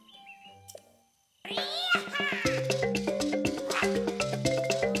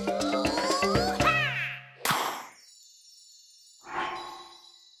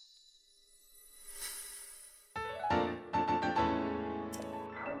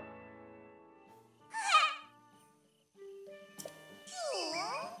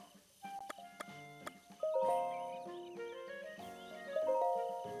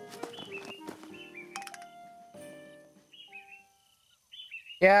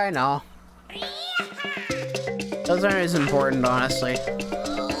 Yeah, I know. Those aren't as important, honestly.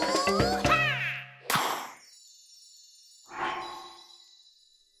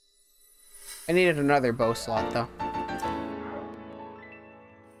 I needed another bow slot, though.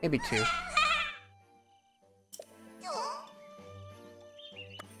 Maybe two.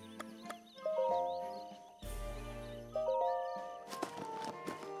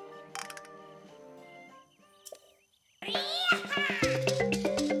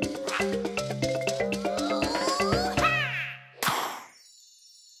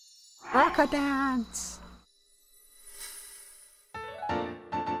 Rock dance.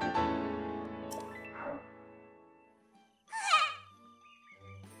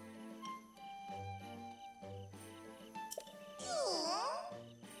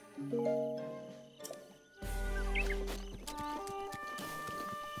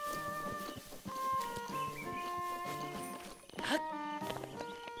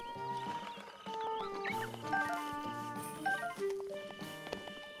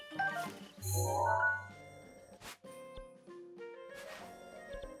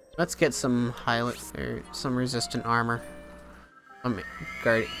 Let's get some some resistant armor.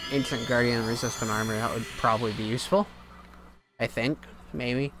 Ancient Guardian resistant armor. That would probably be useful. I think,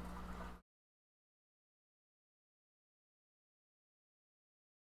 maybe.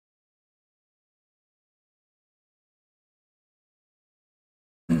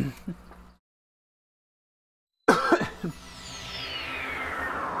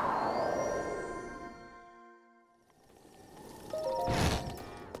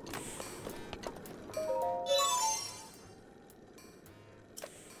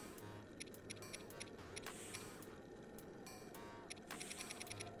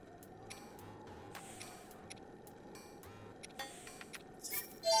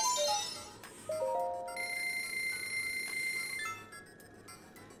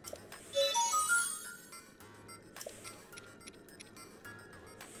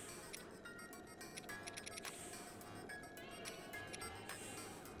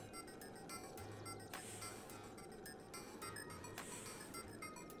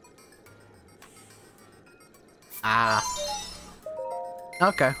 Ah.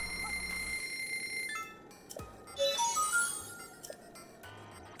 Okay.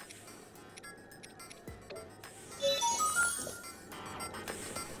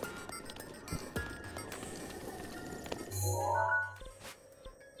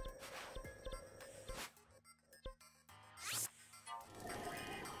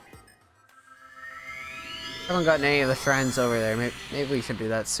 Haven't gotten any of the shrines over there. Maybe we should do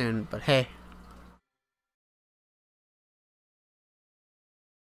that soon, but hey.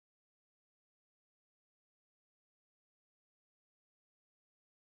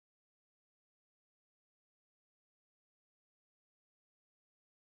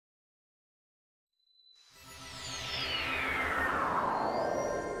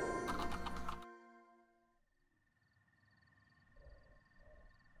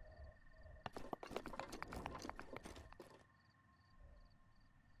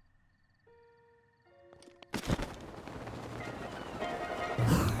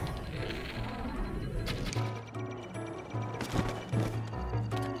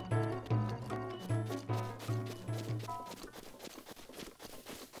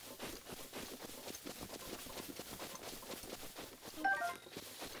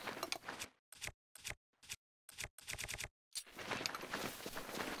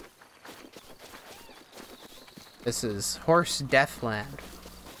 This is Horse Deathland.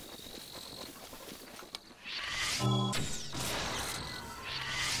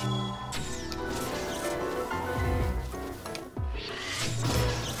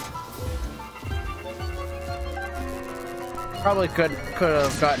 Probably could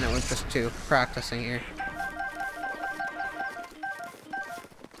have gotten it with just 2 practicing here.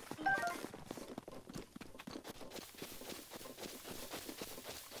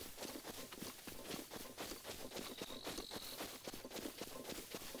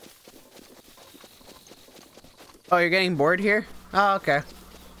 Oh, you're getting bored here? Oh, okay.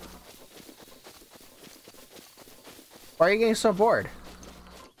 Why are you getting so bored?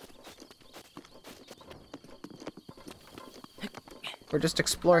 We're just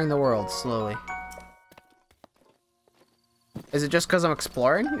exploring the world slowly. Is it just because I'm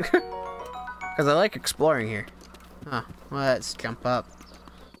exploring? Because I like exploring here. Huh. Let's jump up.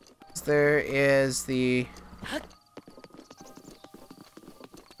 There is the...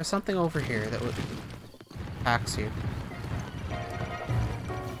 There's something over here that would attacks you.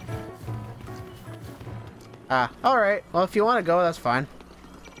 Ah, alright. Well, if you want to go, that's fine.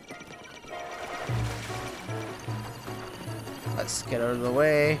 Let's get out of the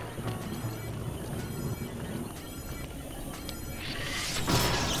way.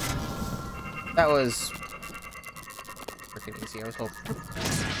 That was freaking easy. I was hoping.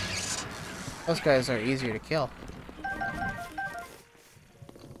 Those guys are easier to kill.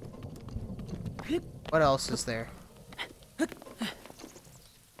 What else is there?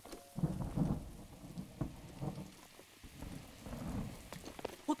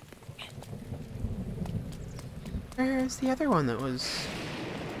 Where's the other one that was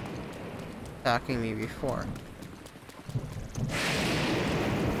attacking me before?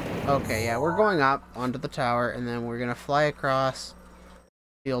 Okay, yeah, we're going up onto the tower, and then we're gonna fly across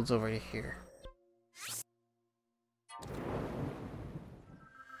fields over to here.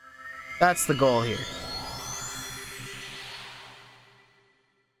 That's the goal here.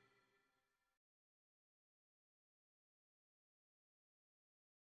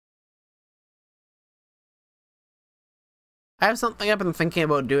 I have something I've been thinking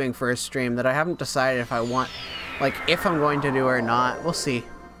about doing for a stream that I haven't decided if I want, like, if I'm going to do or not. We'll see.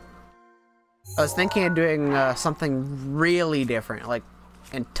 I was thinking of doing something really different, like,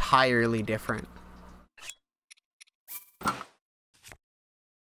 entirely different.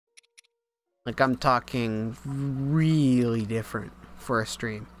 Like, I'm talking really different for a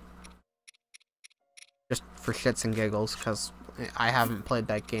stream. Just for shits and giggles, because I haven't played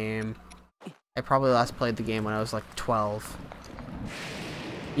that game. I probably last played the game when I was like 12.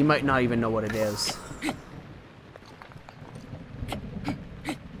 You might not even know what it is.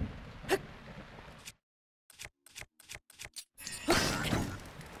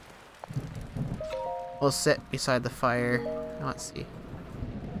 We'll sit beside the fire. Let's see.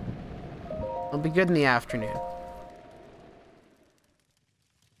 It'll be good in the afternoon.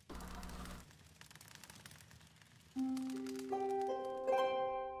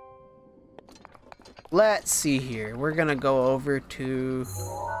 Let's see here. We're gonna go over to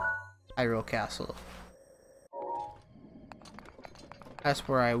Hyrule Castle. That's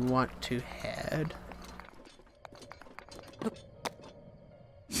where I want to head.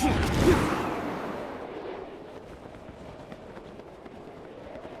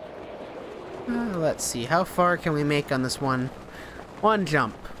 Let's see. How far can we make on this one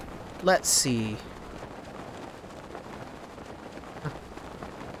jump? Let's see.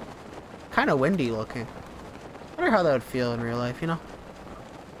 Kind of windy looking. I wonder how that would feel in real life, you know?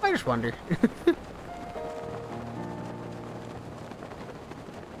 I just wonder.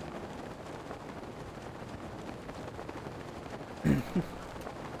 At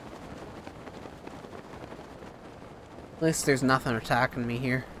least there's nothing attacking me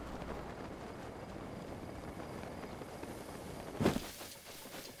here.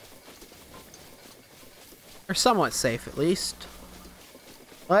 We're somewhat safe, at least.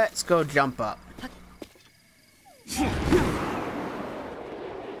 Let's go jump up.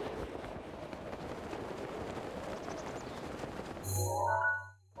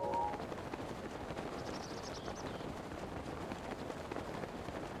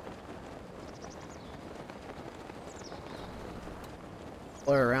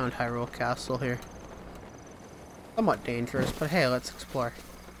 Explore around Hyrule Castle here. Somewhat dangerous, but hey, let's explore.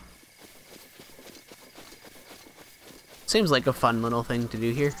 Seems like a fun little thing to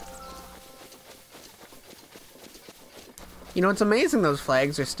do here. You know, it's amazing those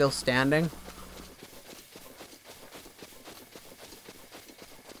flags are still standing.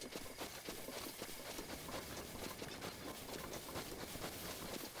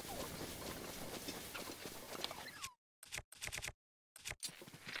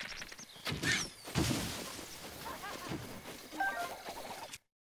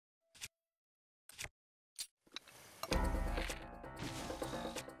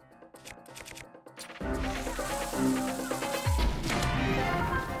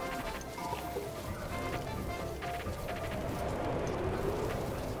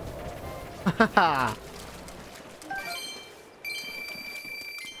 Haha.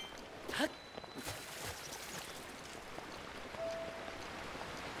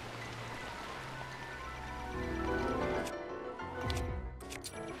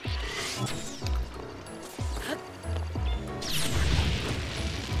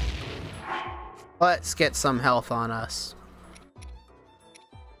 Let's get some health on us.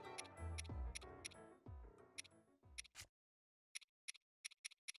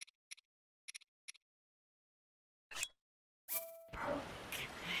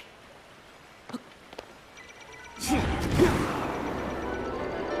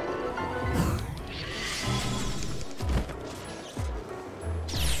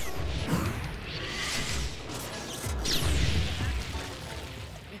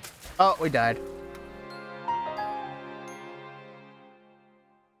 Oh, we died.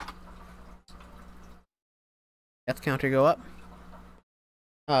 Death counter go up.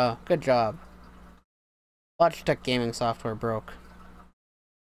 Oh, good job. Logitech gaming software broke.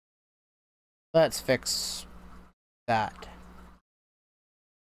 Let's fix that.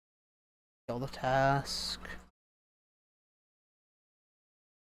 Kill the task.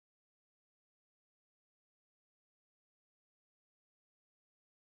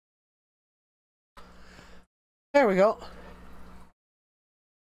 There we go.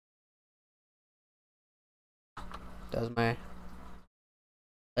 Does my...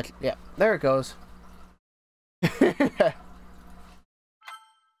 yeah, there it goes.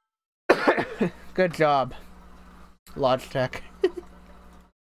 Good job, Logitech.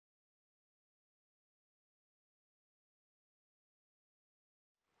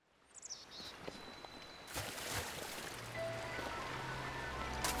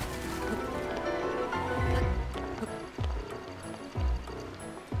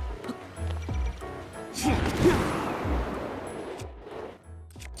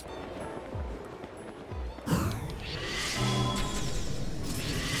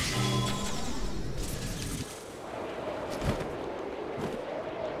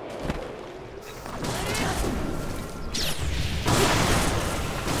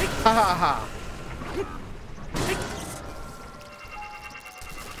 Ha ha ha.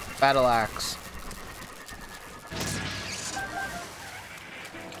 Battle axe.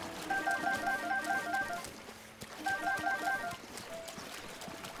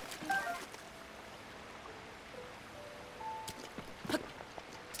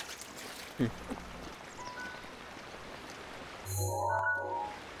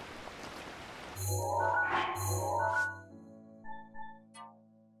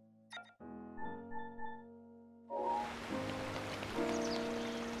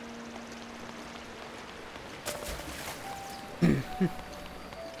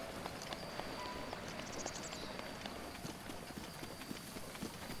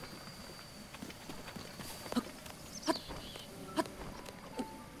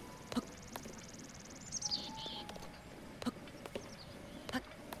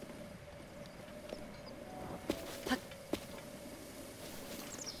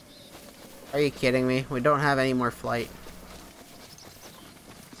 Are you kidding me? We don't have any more flight.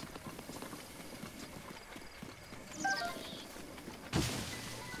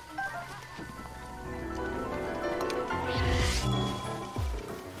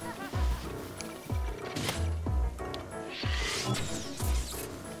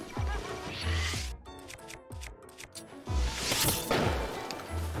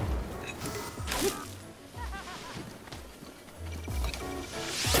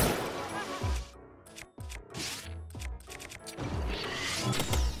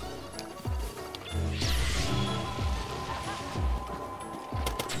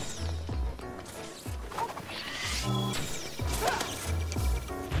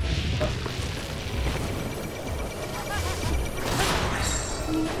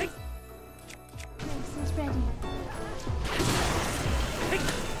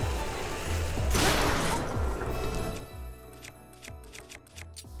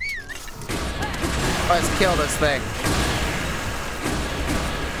 Let's kill this thing.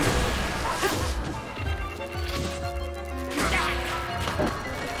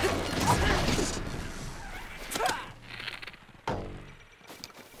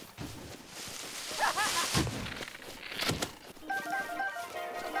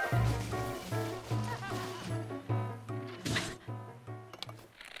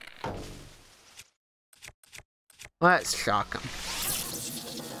 Let's shock him.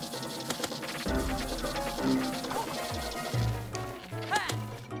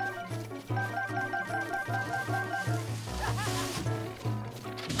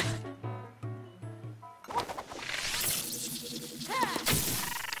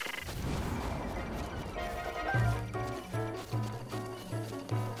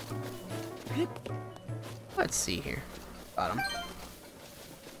 Let's see here. Got him.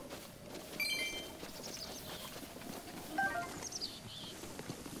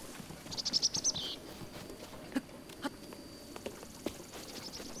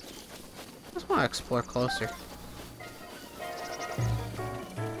 Just want to explore closer.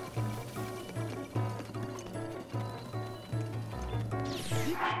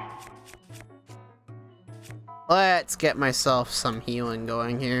 Let's get myself some healing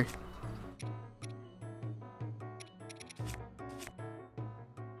going here.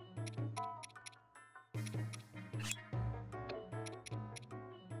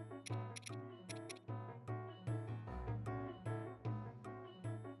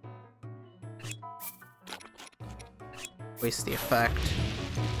 Waste the effect.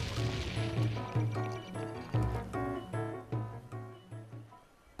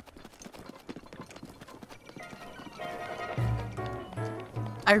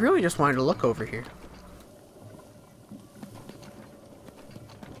 I really just wanted to look over here.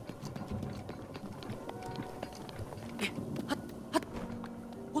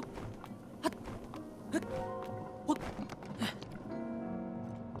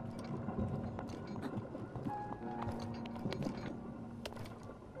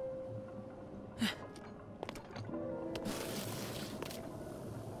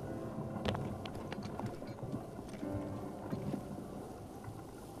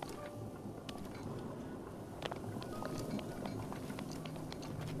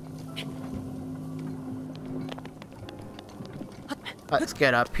 Let's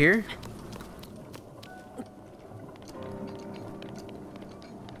get up here.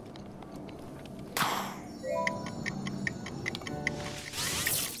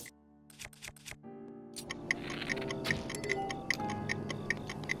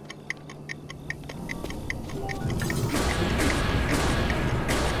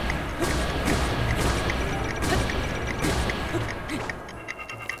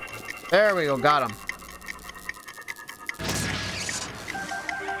 There we go, got him.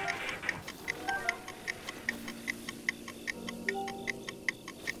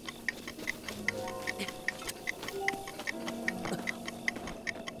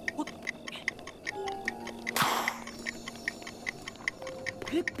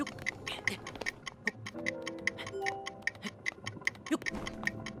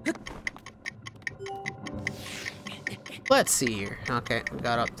 Let's see here. Okay, we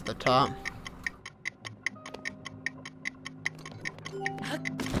got up to the top.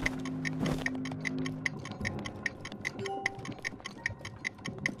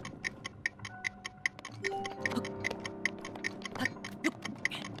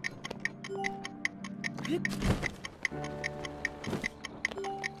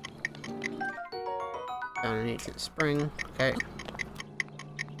 Down an ancient spring. Okay.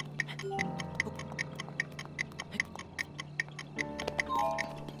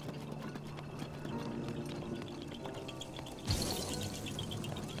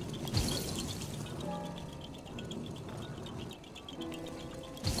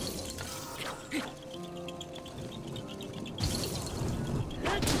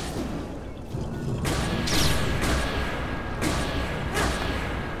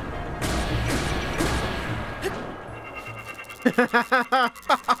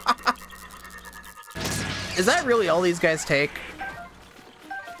 Is that really all these guys take?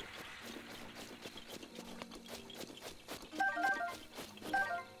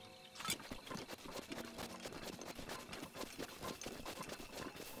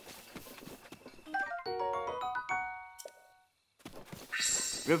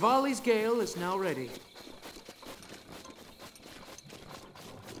 Rivali's Gale is now ready.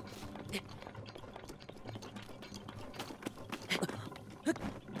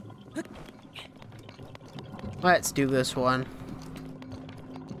 Let's do this one.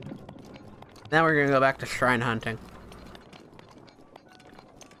 Now we're gonna go back to shrine hunting.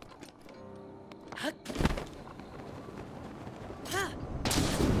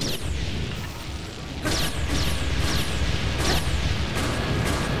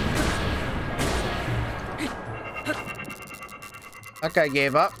 That guy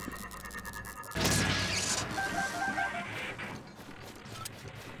gave up.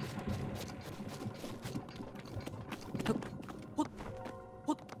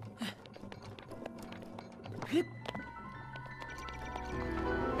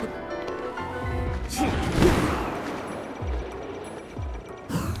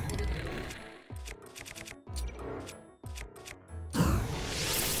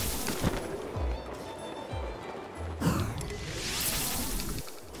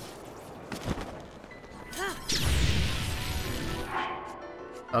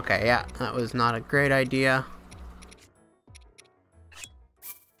 Okay, yeah, that was not a great idea.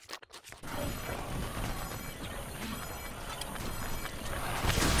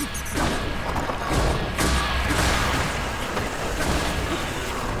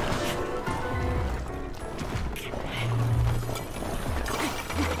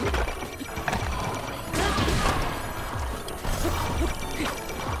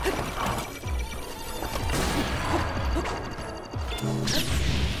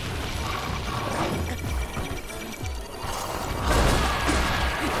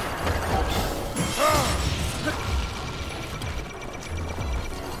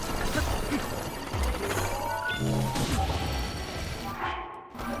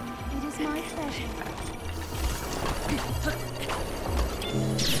 It is my pleasure.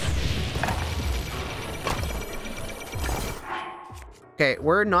 Okay,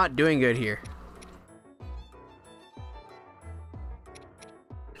 we're not doing good here.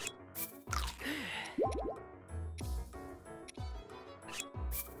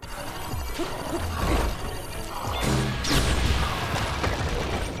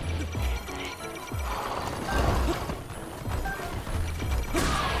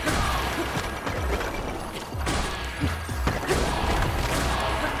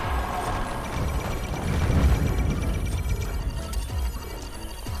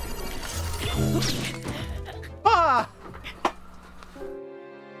 Ah!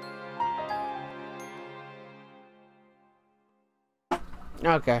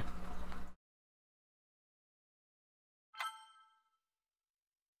 Okay.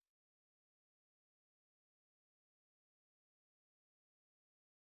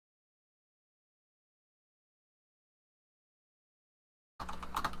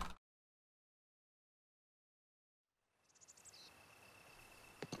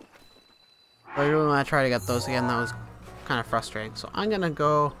 I really want to try to get those again. That was kind of frustrating. So I'm gonna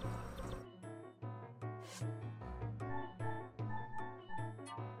go.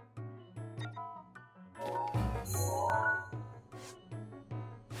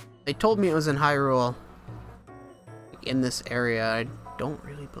 They told me it was in Hyrule, in this area. I don't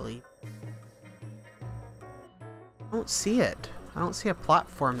really believe. I don't see it. I don't see a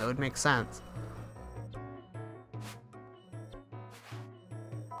platform that would make sense.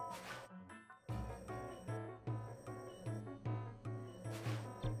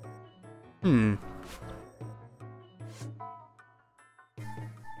 Hmm.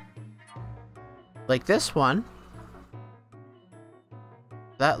 Like this one.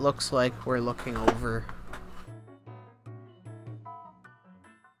 That looks like we're looking over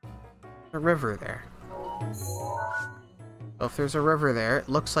a river there. So if there's a river there, it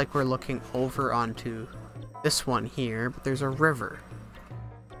looks like we're looking over onto this one here, but there's a river.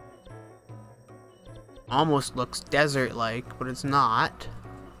 Almost looks desert-like, but it's not.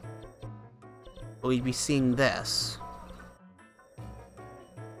 But we'd be seeing this.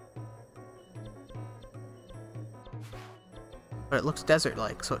 But it looks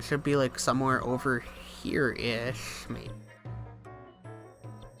desert-like, so it should be like somewhere over here-ish, maybe.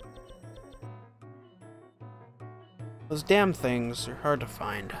 Those damn things are hard to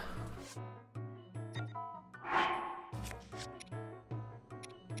find.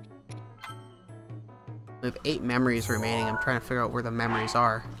 We have 8 memories remaining. I'm trying to figure out where the memories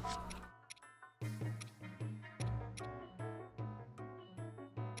are.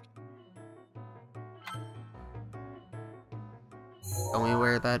 Tell me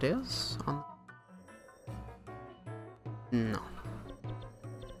where that is? No.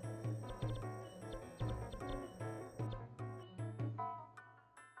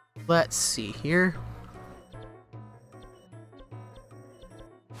 Let's see here.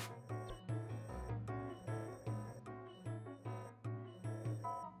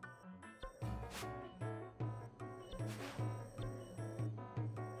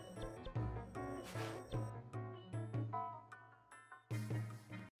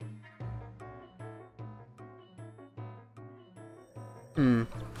 Hmm.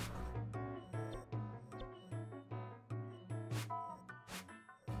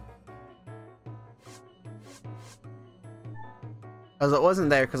 Because it wasn't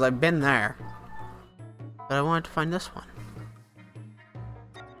there, because I've been there. But I wanted to find this one.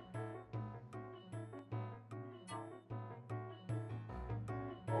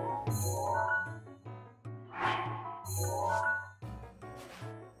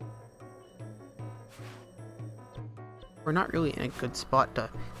 We're not really in a good spot to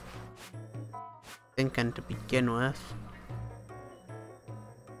think in to begin with.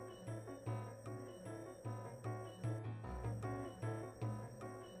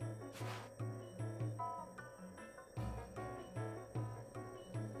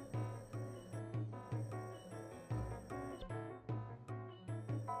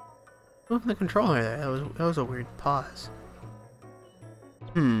 Move the controller there. That was a weird pause.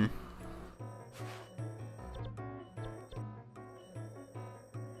 Hmm.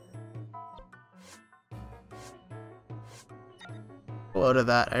 Go out of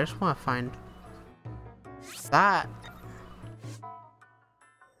that. I just want to find that.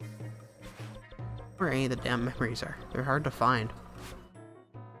 Where any of the damn memories are. They're hard to find.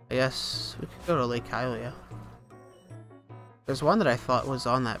 I guess we could go to Lake Hylia. There's one that I thought was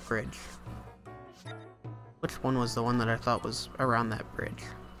on that bridge. Which one was the one that I thought was around that bridge?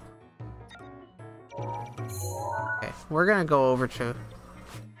 Okay, we're gonna go over to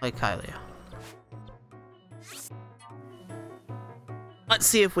Lake Hylia. Let's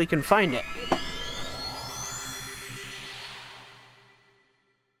see if we can find it.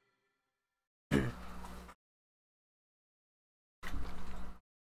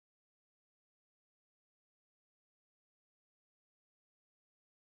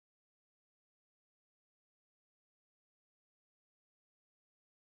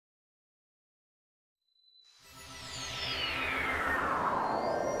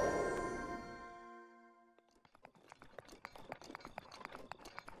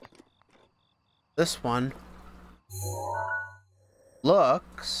 This one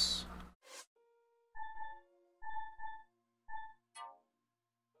looks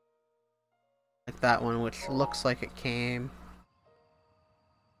like that one, which looks like it came.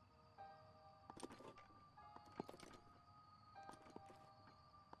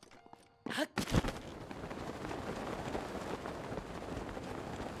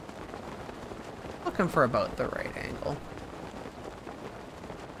 Looking for about the right angle.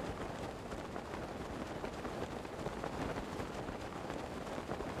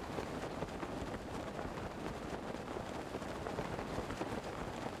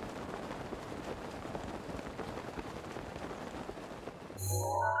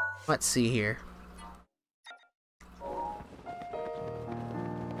 Let's see here.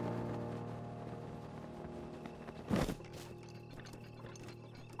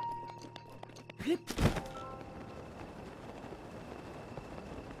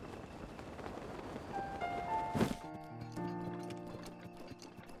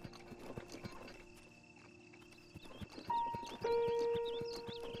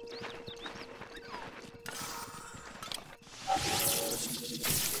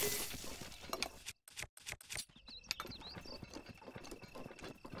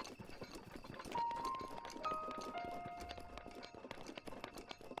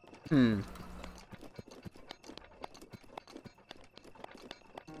 Hmm.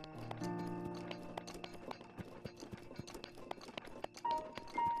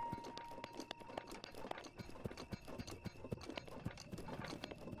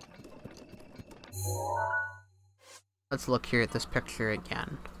 Let's look here at this picture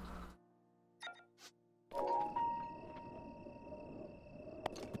again.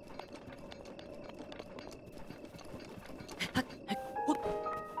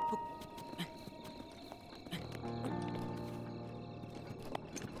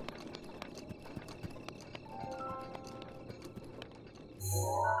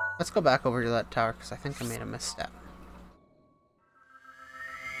 Let's go back over to that tower because I think I made a misstep.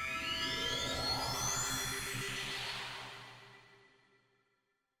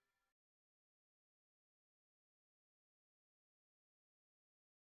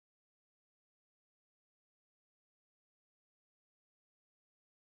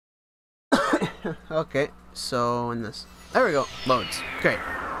 Okay, so in this, there we go, loads, great,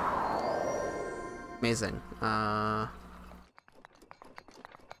 amazing.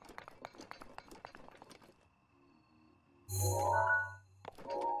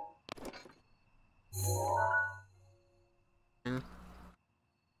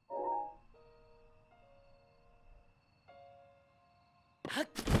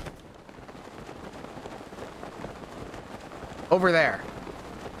 Over there,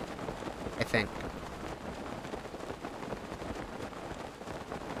 I think.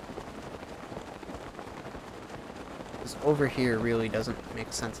 Because over here really doesn't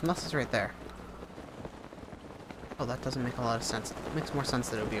make sense, unless it's right there. Oh, that doesn't make a lot of sense. It makes more sense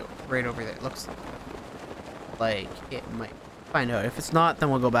that it would be right over there. It looks like it might. Find out. If it's not, then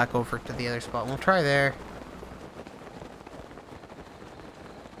we'll go back over to the other spot. We'll try there.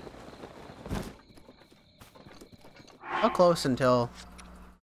 How close until,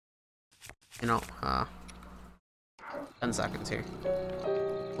 you know, 10 seconds here.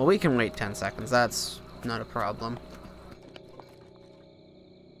 Well, we can wait 10 seconds. That's not a problem.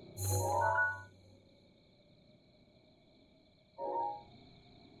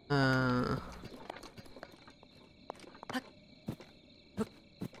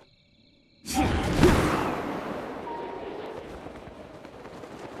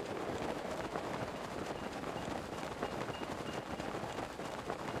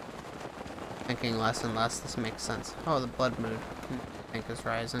 thinking less and less. This makes sense. Oh, the blood moon, I think, is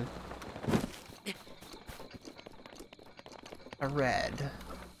rising. A red.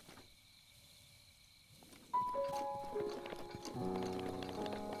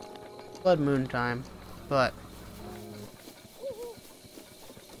 Blood moon time, but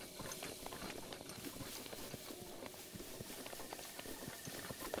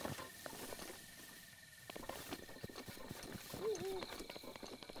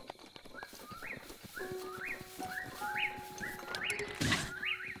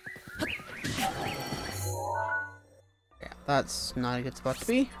yeah, that's not a good spot to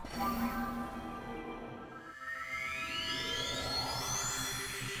be.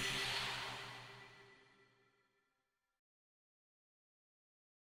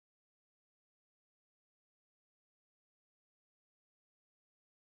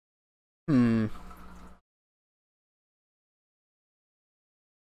 Hmm.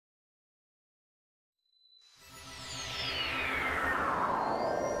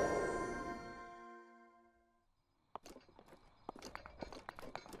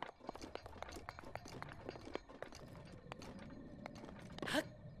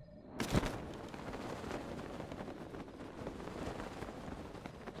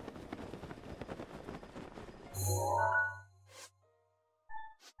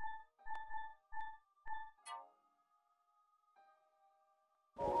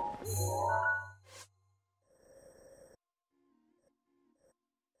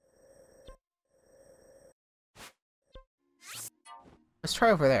 Let's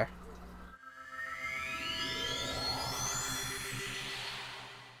try over there.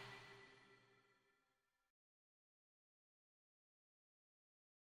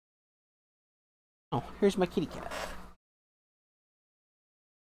 Oh, here's my kitty cat.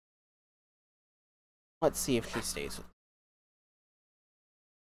 Let's see if she stays with me.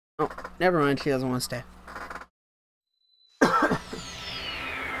 Oh, never mind, she doesn't want to stay.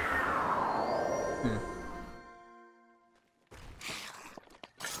 Hmm.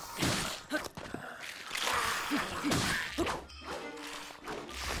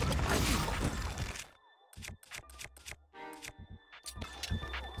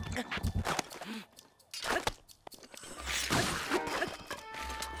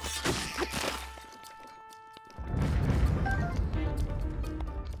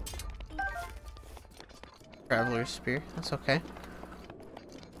 Traveler's spear, that's okay.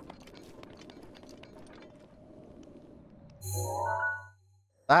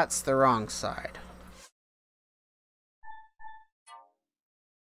 That's the wrong side.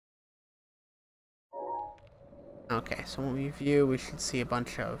 Okay, so when we view, we should see a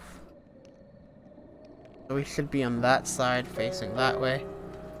bunch of... So we should be on that side, facing that way.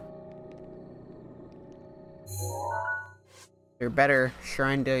 Your better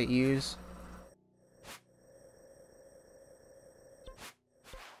shrine to use.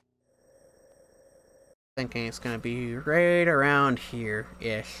 Thinking it's gonna be right around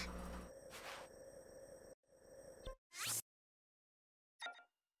here-ish.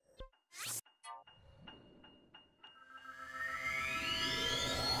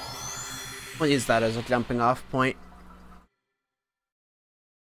 We'll use that as a jumping off point.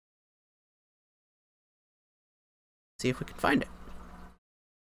 See if we can find it.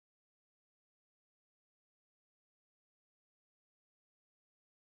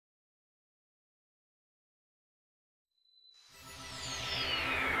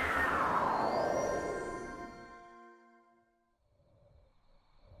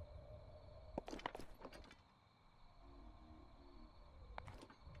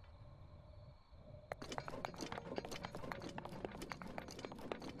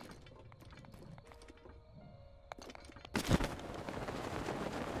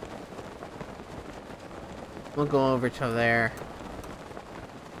 We'll go over to there.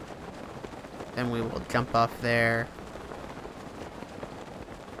 Then we will jump off there.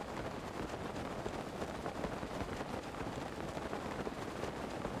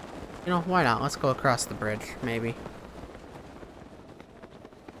 You know, why not? Let's go across the bridge, maybe.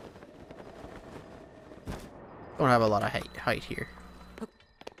 Don't have a lot of height here.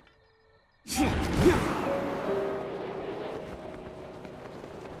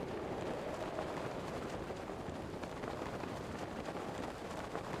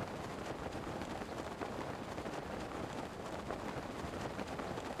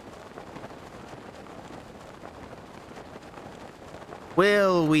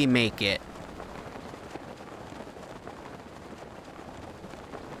 Will we make it?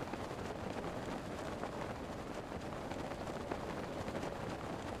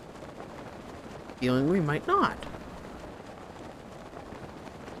 Feeling we might not.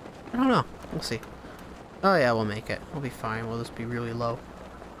 I don't know. We'll see. Oh yeah, we'll make it. We'll be fine. We'll just be really low.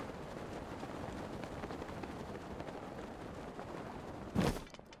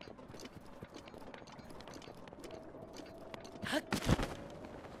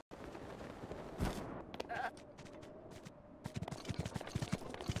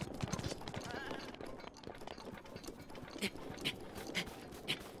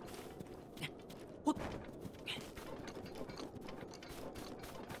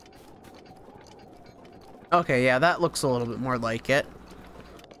 Okay, yeah, that looks a little bit more like it.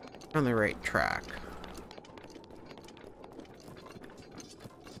 On the right track.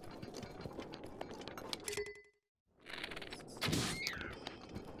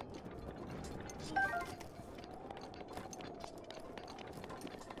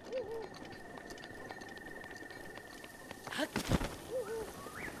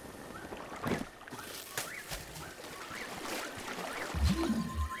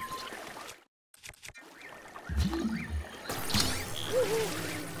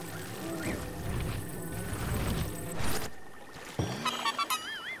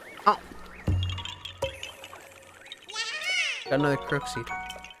 Oh! Got another crook seed.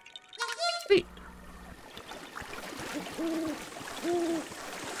 Sweet.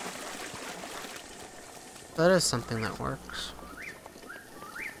 That is something that works.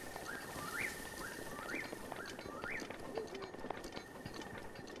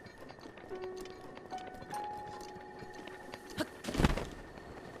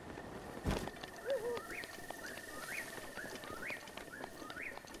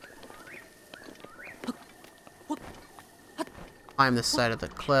 Climb this side of the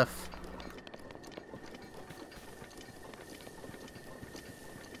cliff.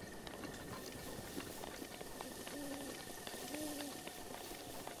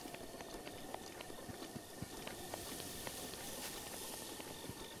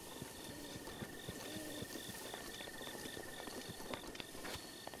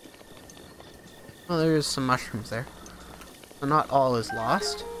 Well, there's some mushrooms there. So not all is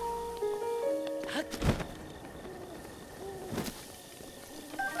lost.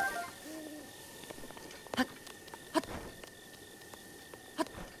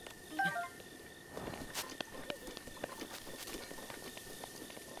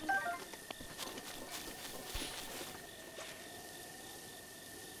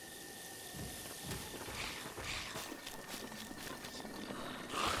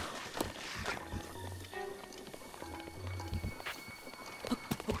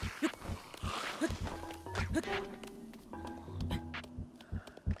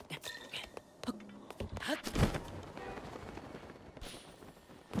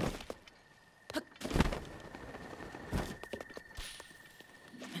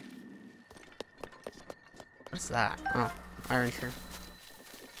 What's that? Oh, iron shrimp.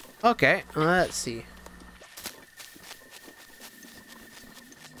 Okay, let's see.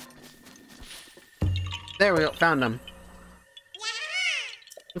 There we go, found him.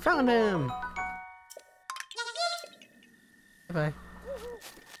 We found him! Bye-bye.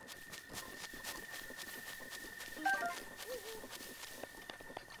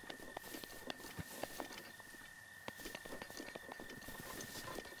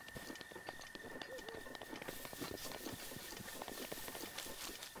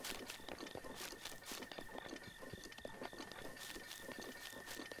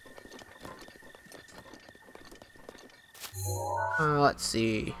 Let's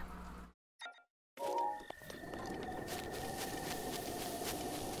see.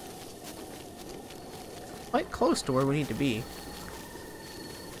 Quite close to where we need to be.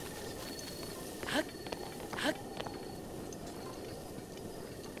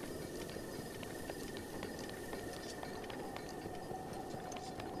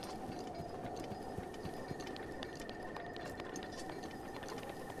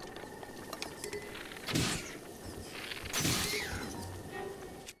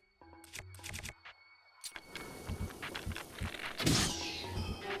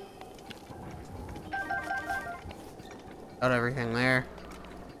 Got everything there.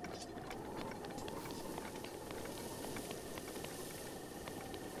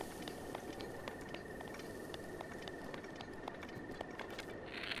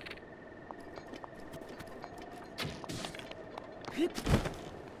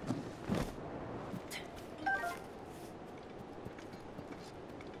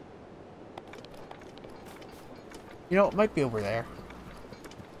 You know, it might be over there.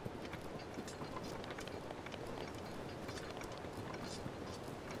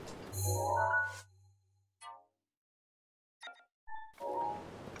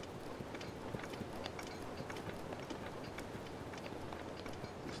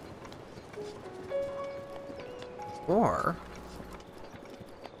 Or...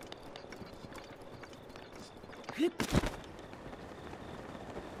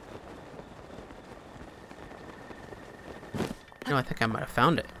 No, I think I might have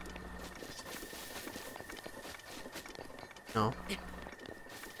found it. No.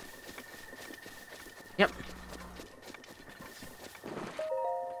 Yep.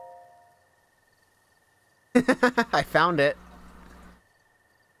 I found it.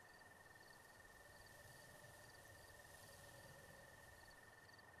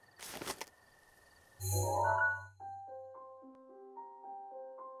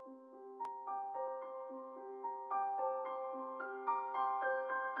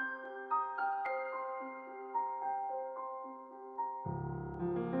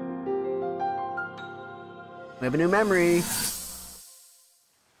 We have a new memory.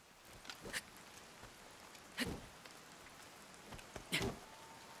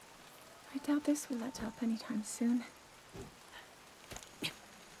 I doubt this will let up anytime soon.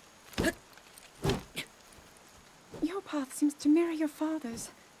 Your path seems to mirror your father's.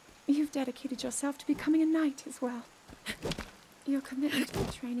 You've dedicated yourself to becoming a knight as well. Your commitment to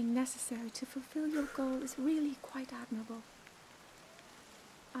the training necessary to fulfill your goal is really quite admirable.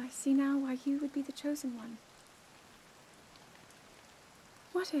 I see now why you would be the chosen one.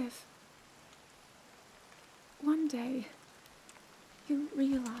 What if one day you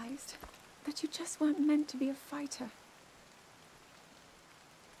realized that you just weren't meant to be a fighter?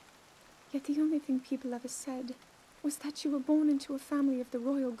 Yet the only thing people ever said was that you were born into a family of the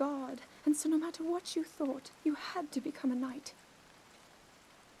royal guard, and so no matter what you thought, you had to become a knight.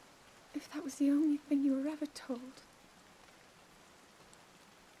 If that was the only thing you were ever told,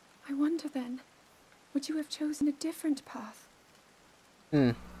 I wonder then, would you have chosen a different path?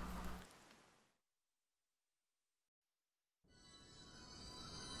 Hmm.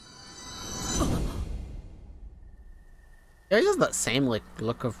 Yeah, he has that same like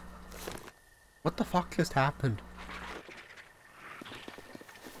look of what the fuck just happened.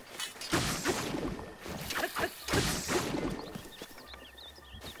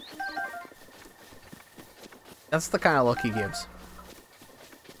 That's the kind of look he gives.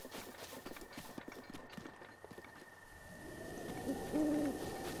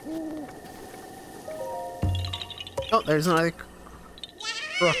 Oh, there's another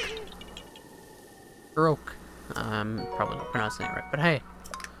crook. Croak. Probably not pronouncing it right, but hey.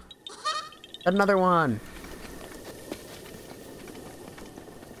 Another one.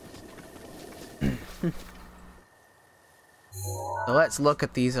 So let's look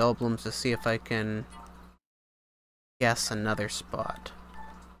at these emblems to see if I can guess another spot.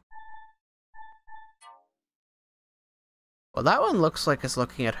 Well, that one looks like it's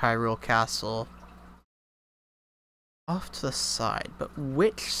looking at Hyrule Castle. Off to the side, but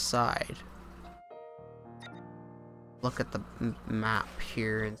which side? Look at the map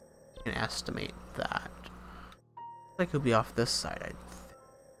here and can estimate that. Looks like it'll be off this side, I think.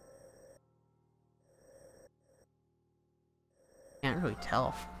 Can't really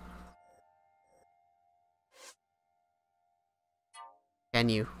tell. Can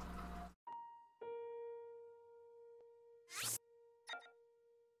you?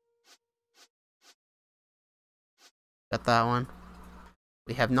 Got that one?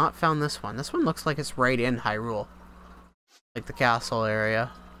 We have not found this one. This one looks like it's right in Hyrule. Like the castle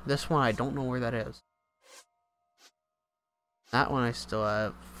area. This one, I don't know where that is. That one I still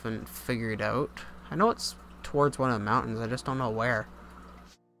haven't figured out. I know it's towards one of the mountains, I just don't know where.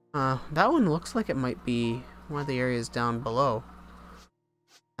 That one looks like it might be one of the areas down below.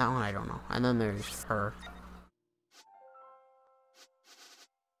 That one I don't know. And then there's her.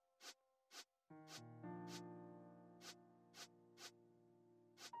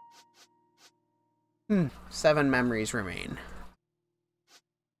 Hmm, 7 memories remain.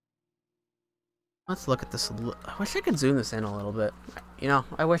 Let's look at this. I wish I could zoom this in a little bit. You know,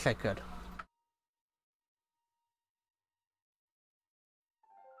 I wish I could.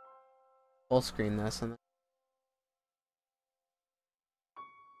 Full screen this and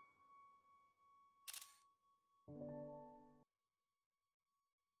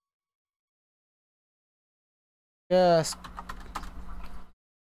just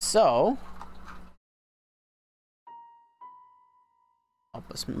so help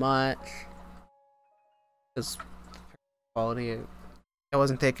us much. Because quality, I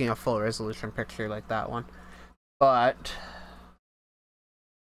wasn't taking a full resolution picture like that one, but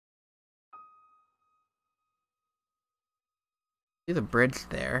see the bridge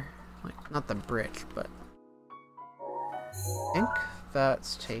there, like not the bridge, but I think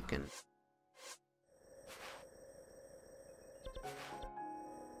that's taken.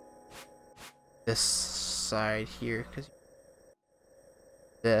 This side here, because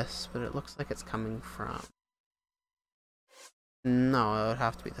this, but it looks like it's coming from... No, it would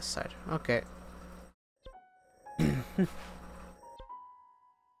have to be this side. Okay.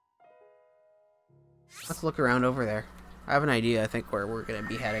 Let's look around over there. I have an idea, I think, where we're gonna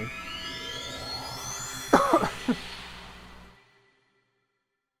be heading.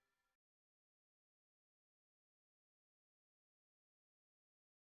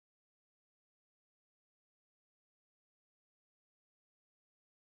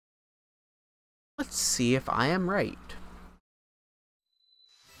 Let's see if I am right.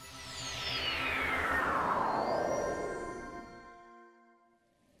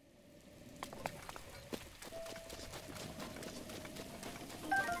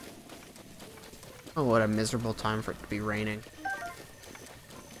 Oh, what a miserable time for it to be raining.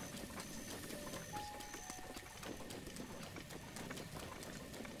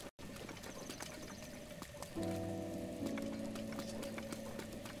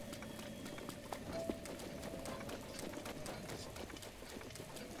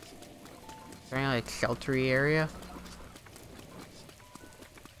 Is there any, like, sheltery area?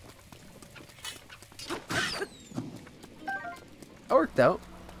 That worked out.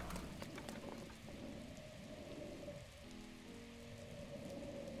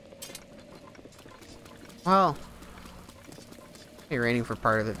 Well, it's raining for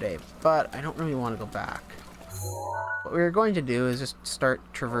part of the day, but I don't really want to go back. What we're going to do is just start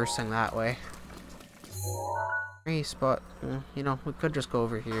traversing that way. Any spot, you know, we could just go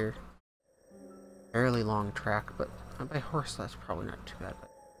over here. Fairly long track, but by horse that's probably not too bad. But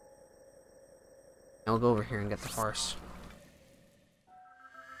I'll go over here and get the horse.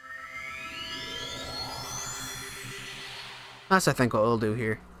 That's, I think, what we'll do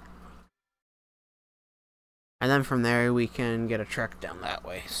here. And then from there, we can get a trek down that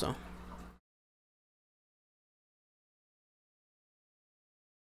way, so.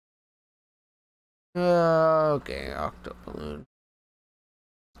 Okay, octo balloon.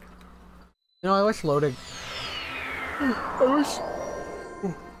 You know, I wish loading.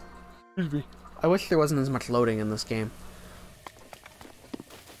 Excuse me. I wish there wasn't as much loading in this game.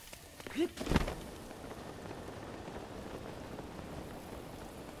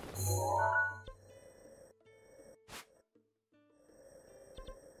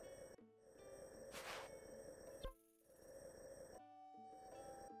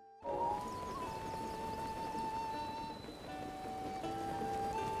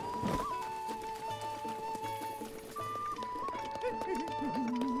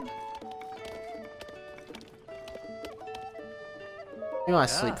 You want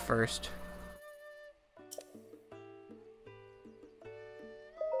to sleep first.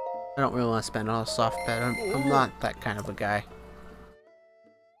 I don't really want to spend on a soft bed. I'm not that kind of a guy.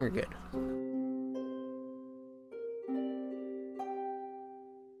 You're good.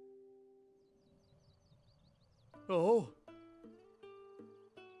 Oh.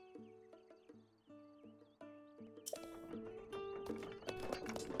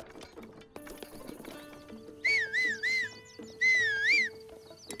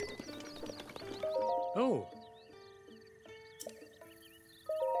 Oh.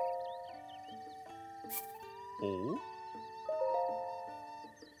 Oh.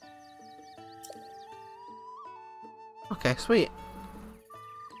 Okay, sweet.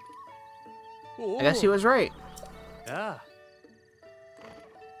 Oh. I guess he was right. Yeah.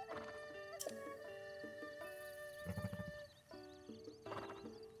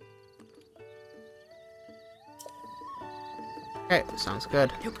 Okay, sounds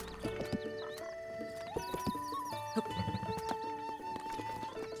good.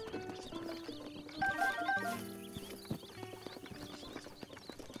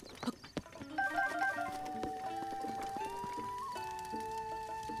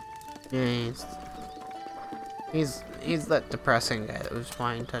 Yeah, he's that depressing guy that was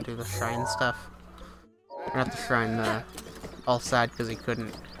trying to do the shrine stuff. Or not the shrine, all sad because he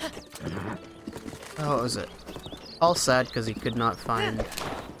couldn't. Oh, what was it? All sad because he could not find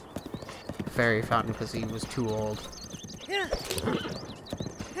the fairy fountain because he was too old.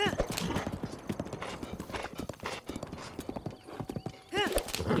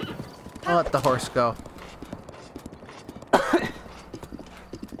 I'll let the horse go.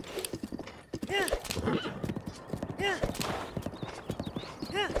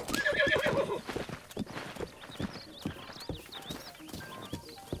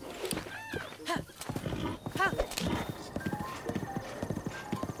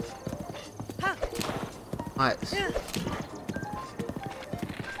 Nice.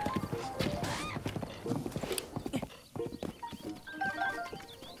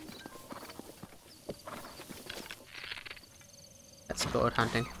 go out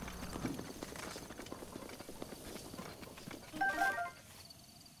hunting.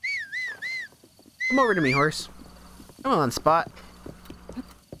 Come over to me, horse. Come on, Spot.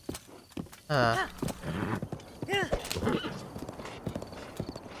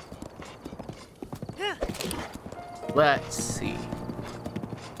 Let's see.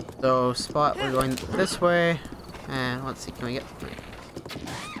 So, Spot, we're going this way. And let's see, can we get...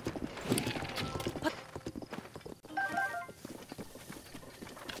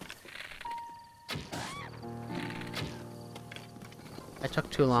 I took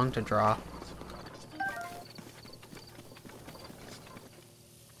too long to draw.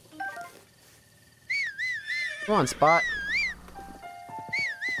 Come on, Spot.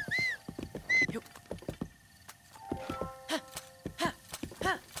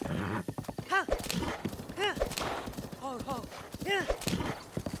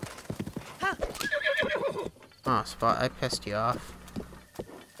 Oh, Spot, I pissed you off.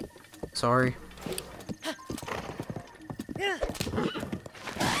 Sorry.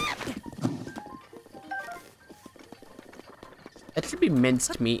 It should be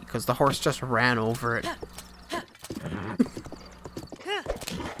minced meat because the horse just ran over it.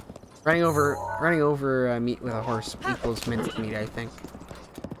 running over meat with a horse equals minced meat, I think.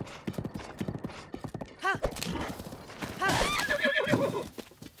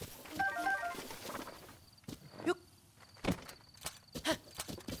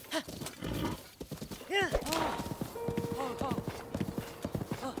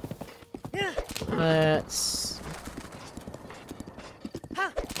 Let's...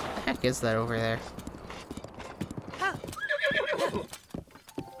 What the heck is that over there?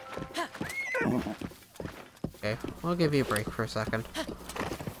 Okay, we'll give you a break for a second.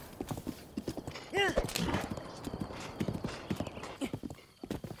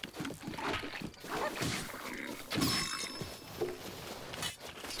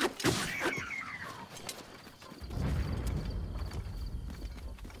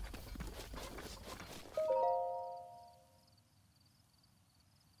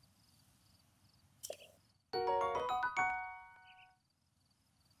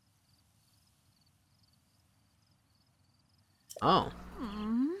 Oh.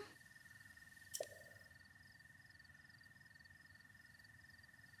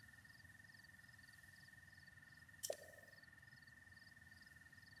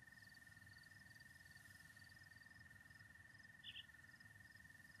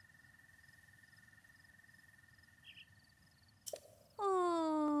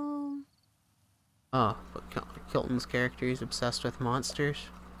 Oh, but Kilton's character is obsessed with monsters.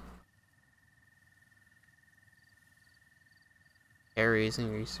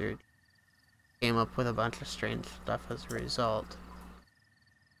 Hair-raising research. Came up with a bunch of strange stuff as a result.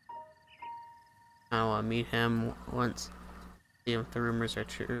 I want to meet him once. See if the rumors are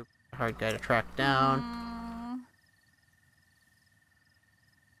true. Hard guy to track down.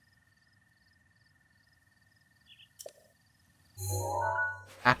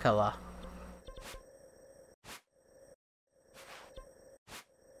 Akala.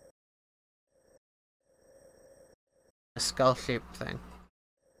 A skull-shaped thing.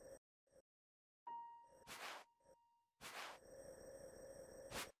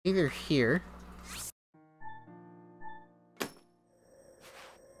 Either here.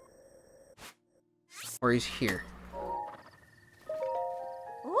 Or he's here.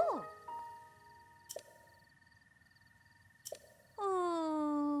 Oh.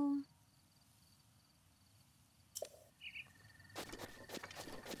 Oh.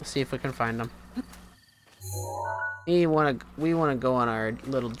 Let's see if we can find him. We wanna go on our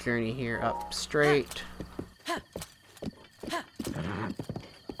little journey here up straight.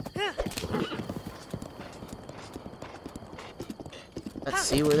 Let's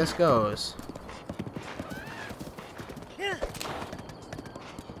see where this goes.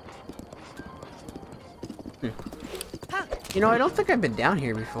 You know, I don't think I've been down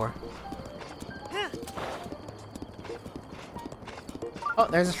here before. Oh,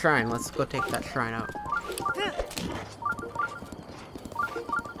 there's a shrine. Let's go take that shrine out.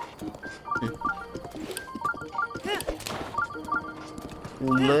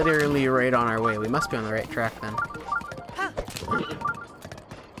 Literally right on our way. We must be on the right track then.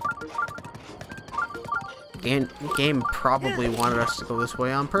 Game probably wanted us to go this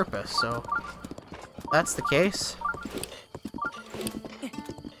way on purpose, so if that's the case.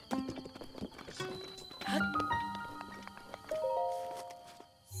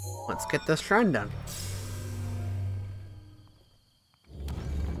 Let's get this shrine done.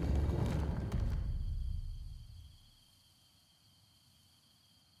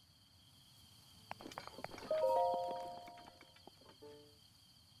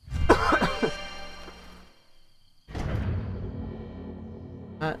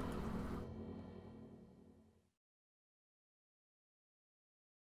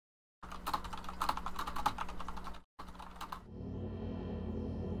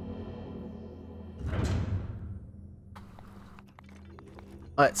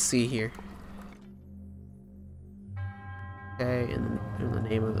 Let's see here. Okay, in the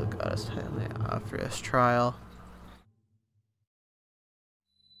name of the goddess, after this trial.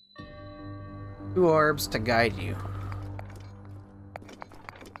 2 orbs to guide you.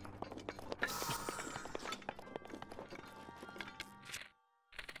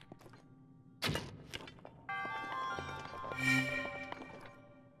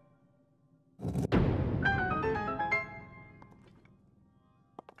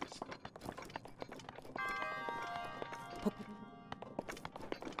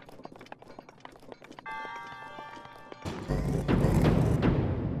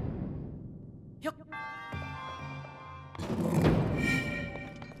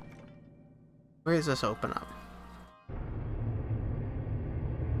 Where does this open up?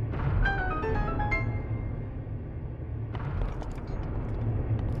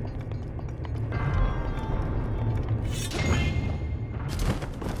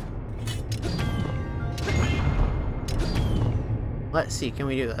 Let's see, can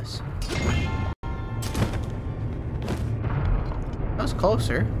we do this? That was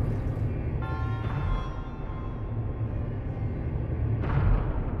closer.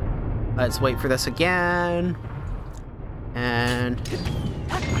 Let's wait for this again. And...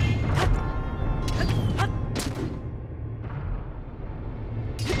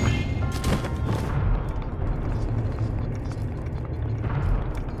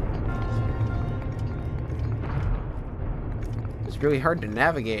 it's really hard to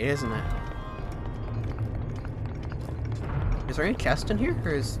navigate, isn't it? Is there any chest in here?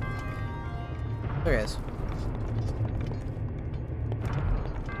 Or is... There is.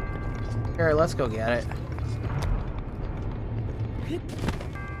 Alright, let's go get it.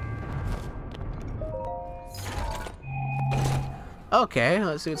 Okay,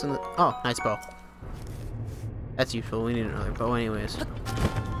 let's see what's in the... Oh, nice bow. That's useful, we need another bow anyways.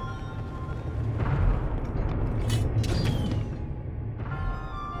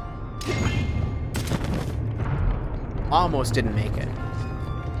 Almost didn't make it.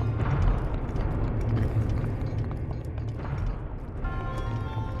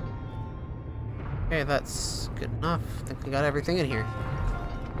 Okay, that's good enough. I think we got everything in here.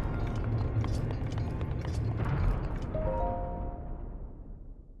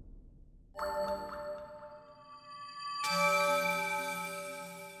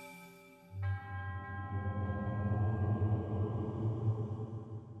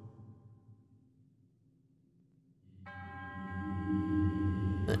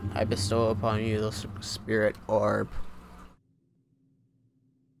 I bestow upon you the spirit orb.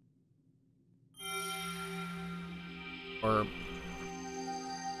 Orb.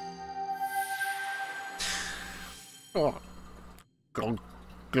 Oh. Glug,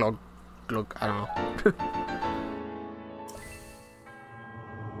 glug, glug. I don't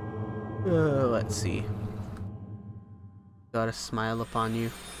know. Let's see. Got a smile upon you.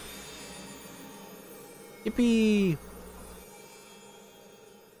 Yippee!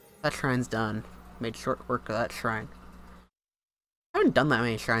 That shrine's done. Made short work of that shrine. I haven't done that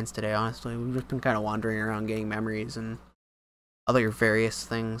many shrines today, honestly. We've just been kind of wandering around getting memories and other various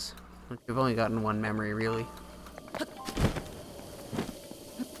things. We've only gotten one memory, really.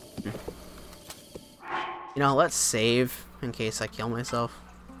 You know, let's save in case I kill myself.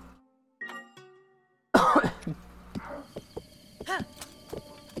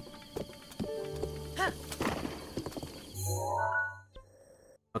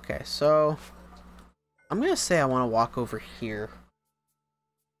 Okay, so I'm gonna say I want to walk over here.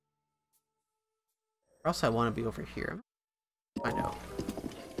 Or else I want to be over here. Find out.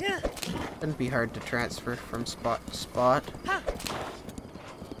 Shouldn't be hard to transfer from spot to spot.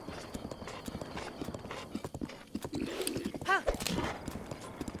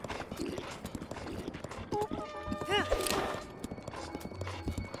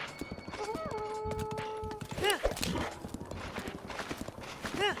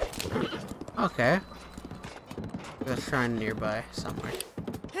 Okay. There's a shrine nearby somewhere.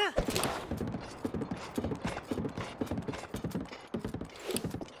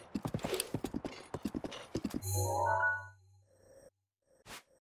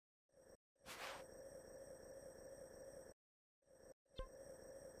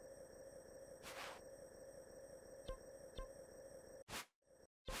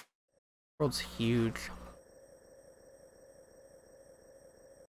 World's huge.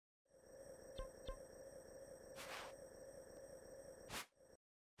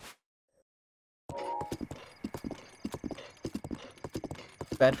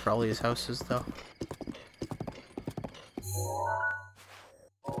 Bad for all these houses, though.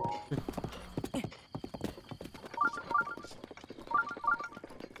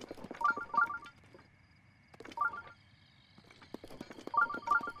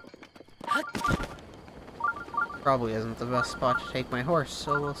 probably isn't the best spot to take my horse,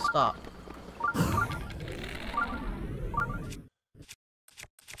 so we'll stop.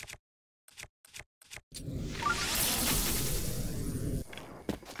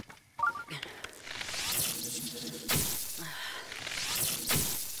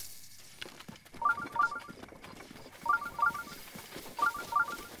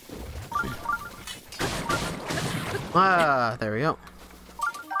 Ah, there we go.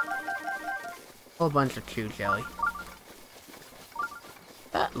 Whole bunch of chew jelly.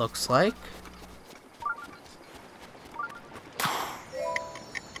 That looks like...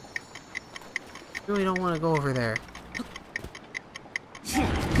 Really don't want to go over there.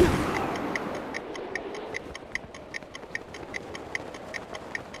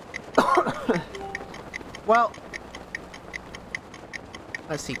 Well,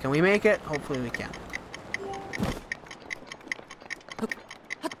 let's see, can we make it? Hopefully we can.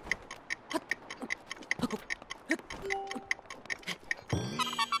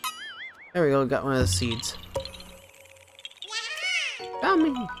 There we go, got one of the seeds.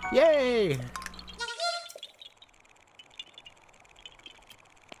 Yummy! Yay!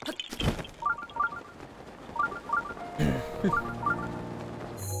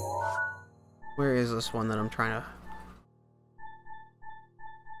 Where is this one that I'm trying to...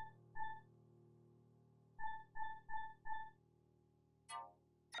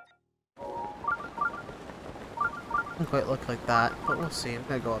 Doesn't quite look like that, but we'll see. I'm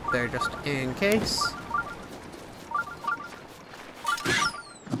gonna go up there just in case.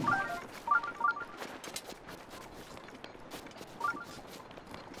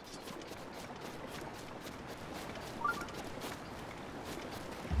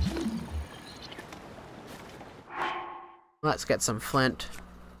 Let's get some flint.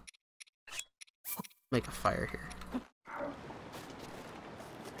 Make a fire here.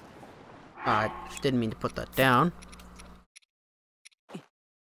 I didn't mean to put that down.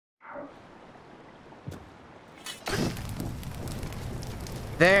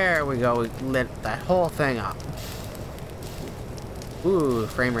 There we go, we lit that whole thing up. Ooh,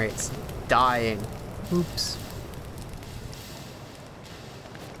 frame rate's dying. Oops.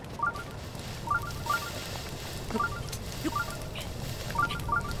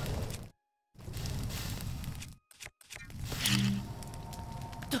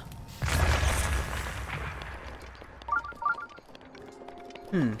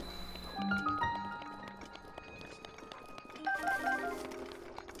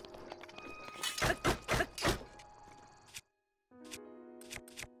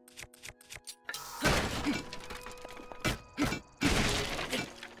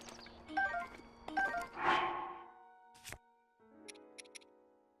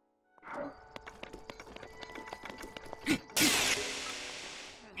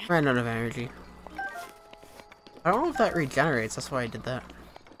 Ran out of energy. I don't know if that regenerates, that's why I did that.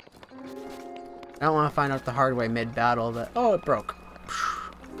 I don't want to find out the hard way mid-battle that... Oh, it broke.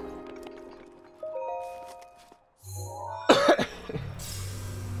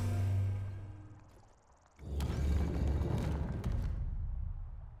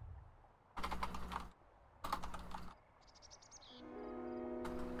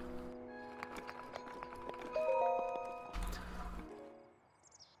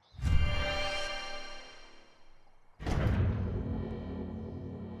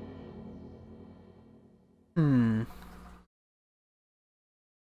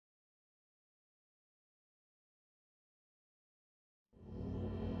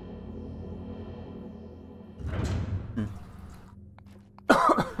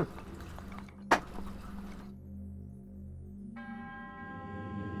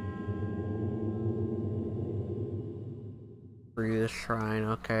 Free this shrine,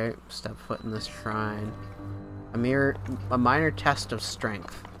 okay. Step foot in this shrine. A minor test of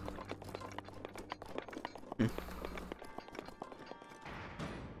strength. I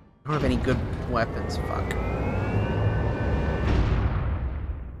don't have any good weapons, fuck.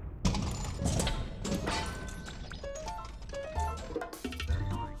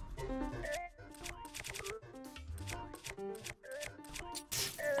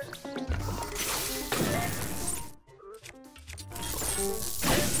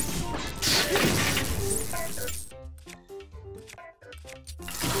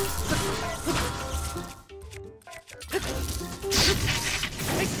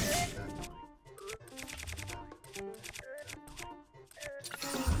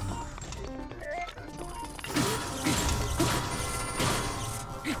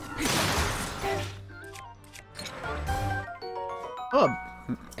 Oh,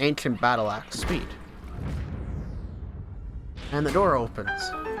 ancient battle axe. Sweet. And the door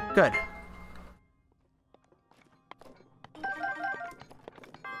opens. Good.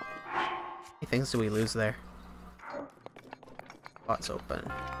 many things do we lose there? Spot's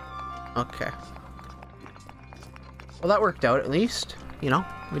open. Okay. Well, that worked out at least. You know,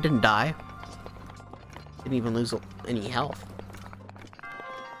 we didn't die. Didn't even lose any health.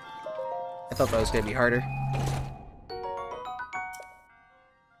 I thought that was gonna be harder.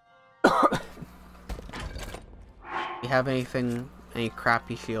 We have anything, any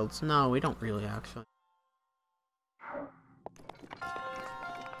crappy shields? No, we don't really actually.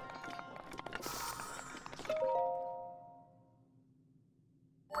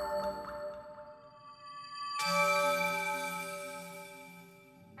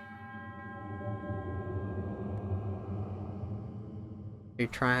 You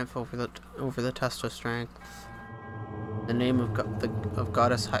triumph over the test of strength. In the name of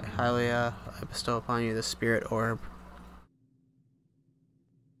Goddess Hylia, I bestow upon you the spirit orb.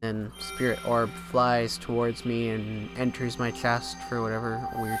 And spirit orb flies towards me and enters my chest for whatever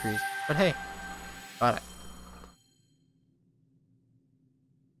weird reason. But hey, got it.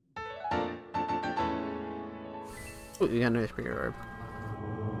 Ooh, we got another spirit orb.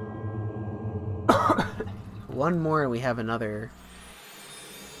 One more, and we have another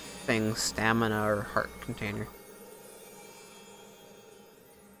thing, stamina or heart container.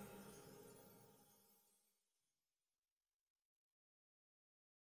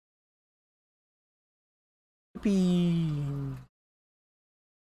 Yippee!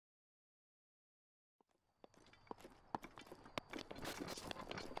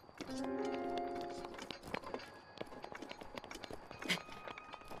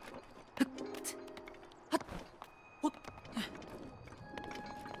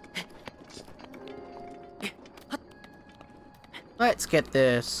 Let's get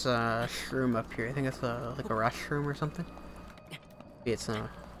this shroom up here. I think it's like a rush shroom or something. Maybe it's a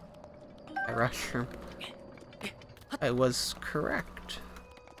rush shroom. I was correct.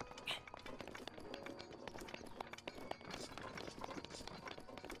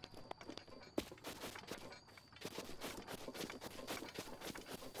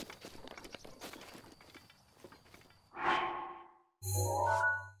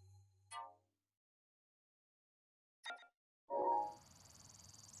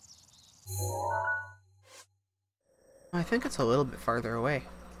 I think it's a little bit farther away.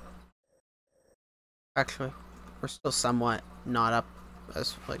 Actually, we're still somewhat not up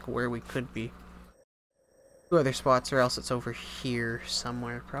as like where we could be. Two other spots, or else it's over here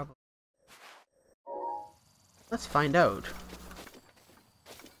somewhere, probably. Let's find out.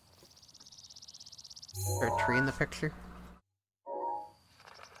 Is there a tree in the picture?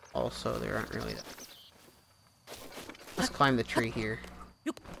 Also, there aren't really that. Let's climb the tree here.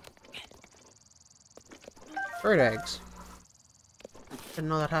 Bird eggs. Didn't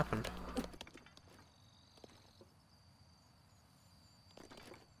know that happened.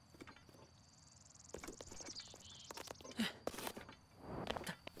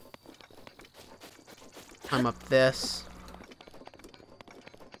 Climb up this.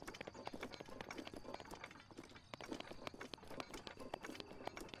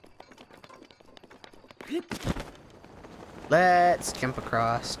 Let's jump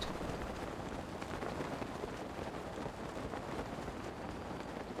across.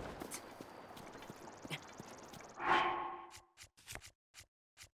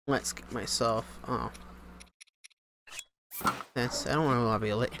 Let's get myself. Oh. That's. I don't want to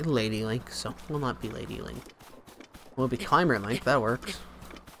be a Lady Link, so we'll not be Lady Link. We'll be Climber Link, that works.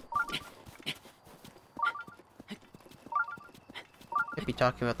 I'd be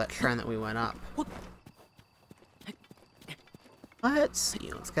talking about that shrine that we went up. Let's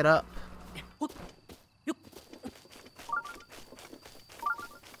see, let's get up.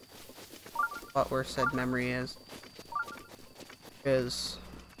 What where said memory is.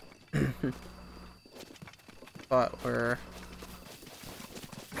 But we're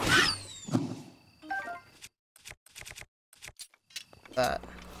that.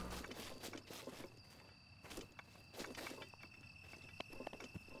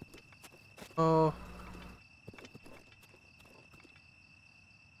 Oh,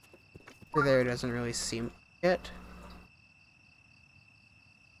 there doesn't really seem it.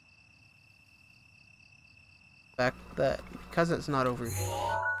 Fact that because it's not over here.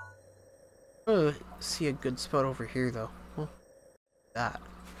 Oh, see a good spot over here though. Well, that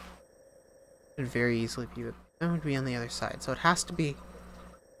could very easily be. That would be on the other side, so it has to be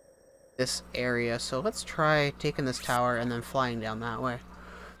this area. So let's try taking this tower and then flying down that way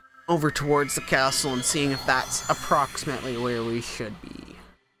over towards the castle and seeing if that's approximately where we should be.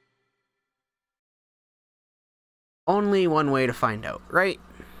 Only one way to find out, right?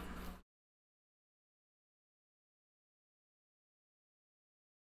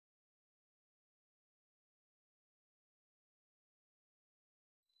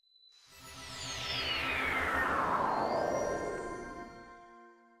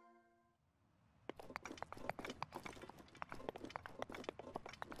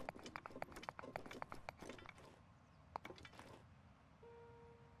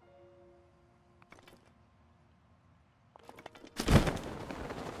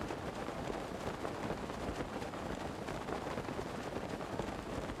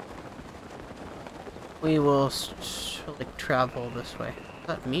 We will like travel this way. Is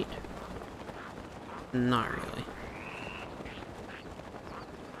that meat? Not really.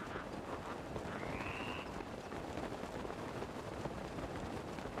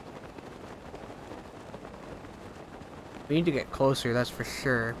 We need to get closer, that's for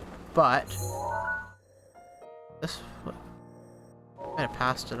sure. But this, I might have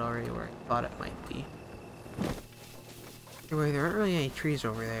passed it already where I thought it might be. Anyway, there aren't really any trees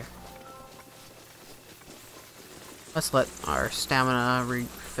over there. Let's let our stamina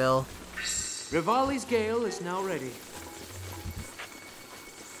refill. Rivali's Gale is now ready.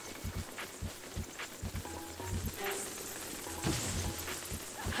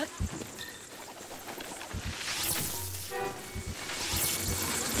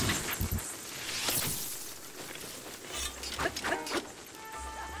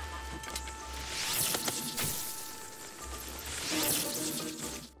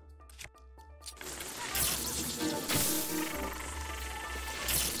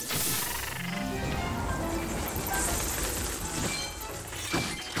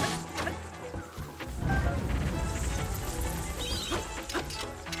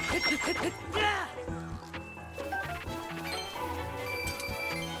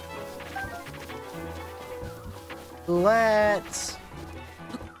 Let's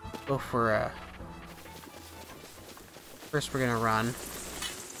go for a... First we're gonna run.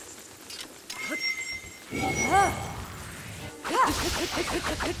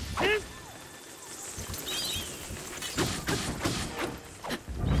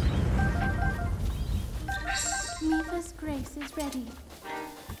 Mifa's grace is ready.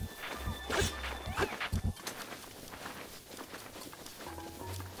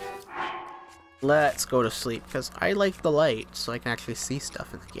 Let's go to sleep, because I like the light, so I can actually see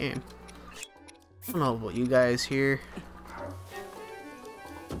stuff in the game. I don't know about you guys here.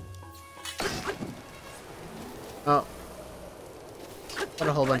 Oh. Put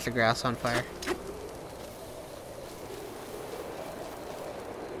a whole bunch of grass on fire.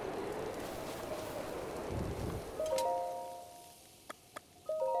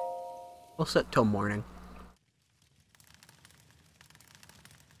 We'll sit till morning.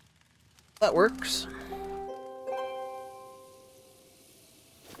 That works.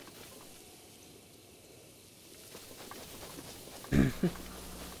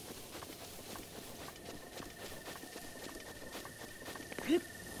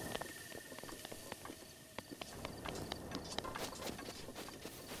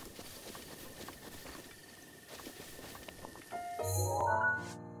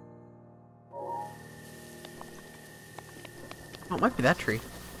 Oh, it might be that tree.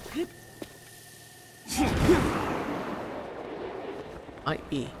 Might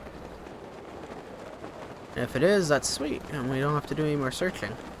be. And if it is, that's sweet, and we don't have to do any more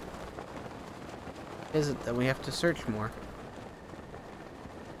searching. Is it that we have to search more?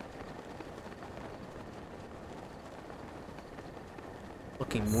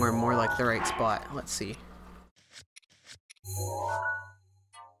 Looking more and more like the right spot. Let's see.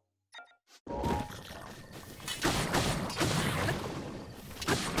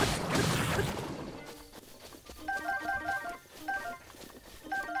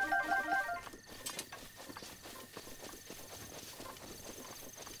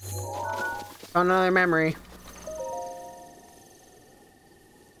 Found another memory.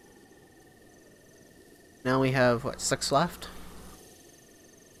 Now we have, what, 6 left?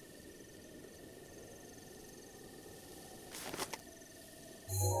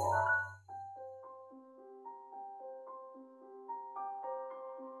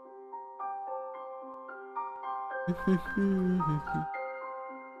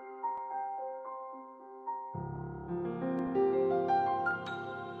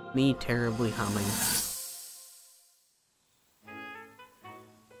 Me terribly humming.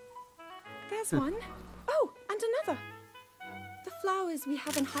 There's one. Oh, and another. The flowers we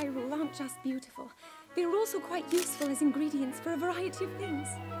have in Hyrule aren't just beautiful. They are also quite useful as ingredients for a variety of things.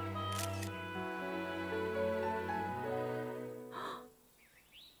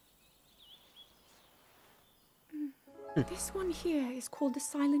 This one here is called the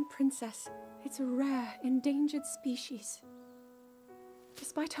Silent Princess. It's a rare, endangered species.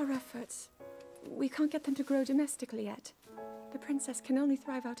 Despite our efforts, we can't get them to grow domestically yet. The princess can only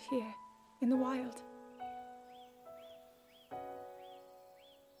thrive out here, in the wild.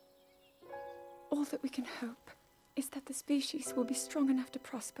 All that we can hope is that the species will be strong enough to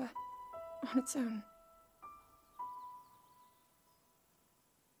prosper on its own.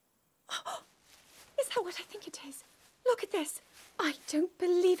 Is that what I think it is? Look at this. I don't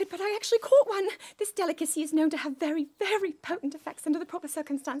believe it, but I actually caught one. This delicacy is known to have very, very potent effects under the proper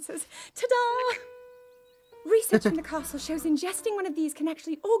circumstances. Ta-da! Research from the castle shows ingesting one of these can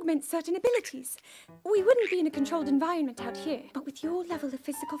actually augment certain abilities. We wouldn't be in a controlled environment out here, but with your level of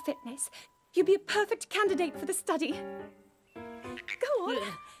physical fitness, you'd be a perfect candidate for the study. Go on.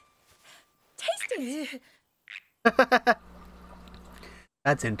 Taste it.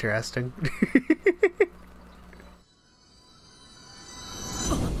 That's interesting.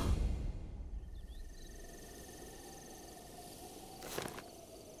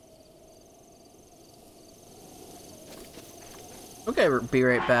 Okay, be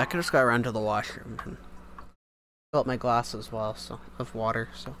right back. I just gotta run to the washroom and fill up my glass as well, so of water.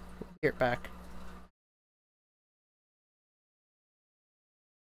 So we'll be right back.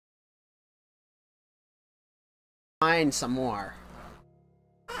 Find some more.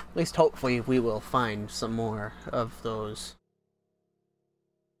 At least hopefully we will find some more of those.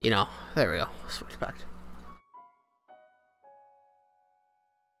 You know, there we go. Switch back.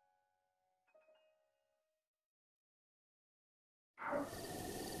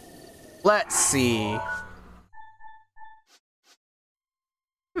 Let's see.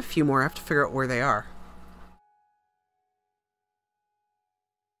 A few more. I have to figure out where they are.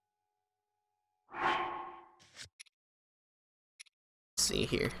 Let's see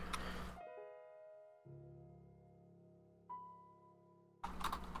here.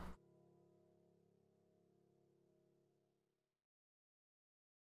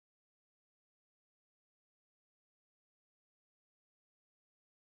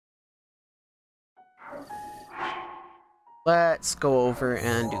 Let's go over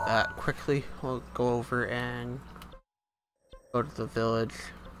and do that quickly. We'll go over and go to the village.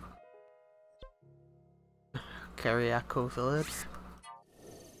 Kariako village.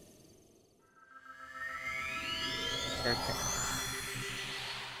 Okay.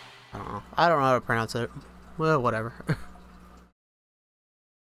 I don't know. I don't know how to pronounce it. Well, whatever.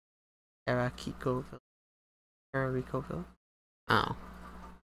 Karakiko village. Kariko village. Oh.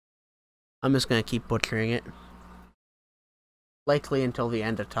 I'm just gonna keep butchering it. Likely until the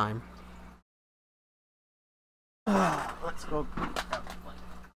end of time. Let's go.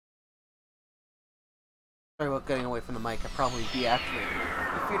 Sorry about getting away from the mic. I'd probably be actually.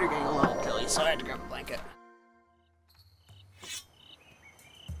 My feet are getting a little chilly, so I had to grab a blanket.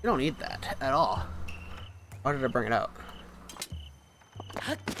 You don't need that at all. Why did I bring it out?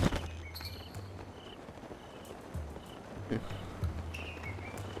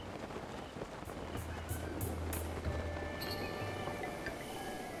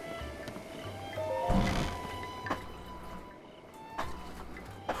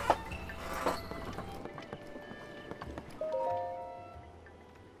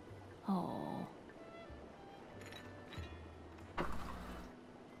 Oh.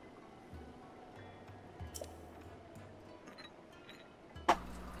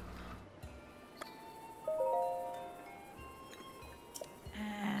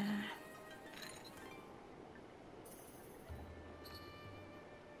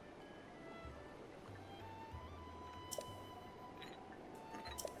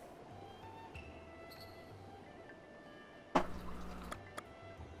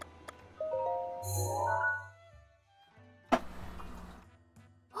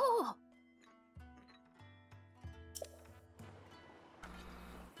 Oh.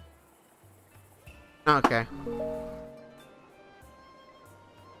 Okay.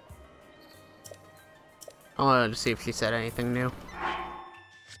 I wanted to see if she said anything new.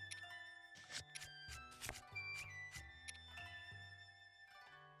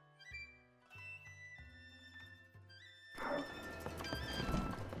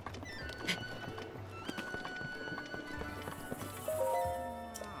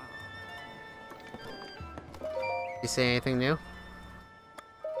 You say anything new?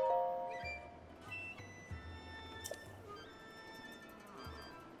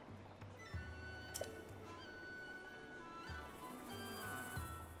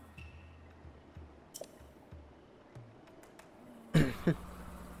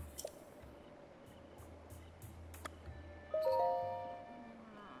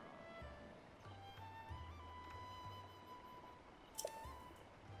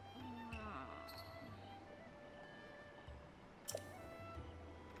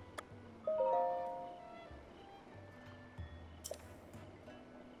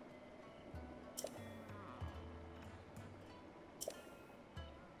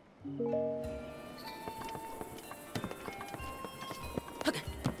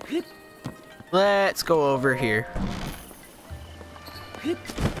 Let's go over here.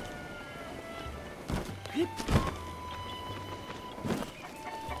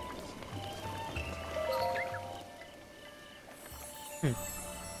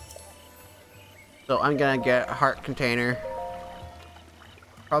 So I'm gonna get a heart container.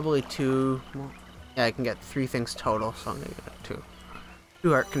 Probably 2. Well, yeah, I can get 3 things total, so I'm gonna get 2. 2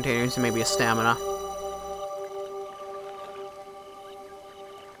 heart containers and maybe a stamina.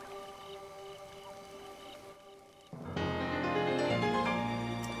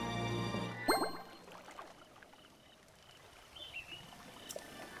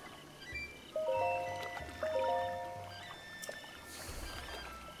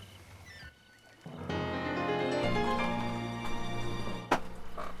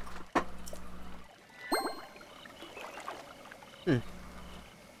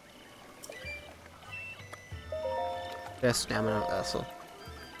 Get a stamina vessel.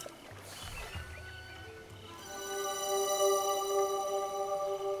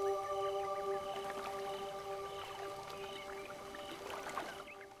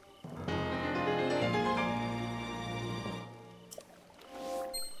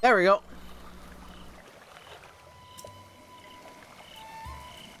 There we go.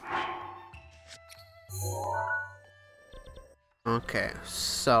 Okay,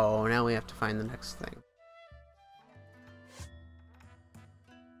 so now we have to find the next thing.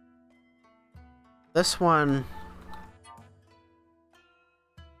 This one...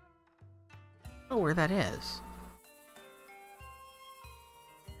 I don't know where that is.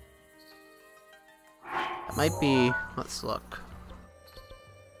 That might be... Let's look.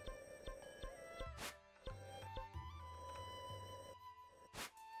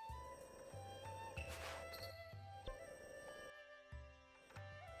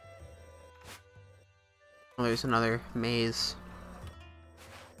 Oh, there's another maze.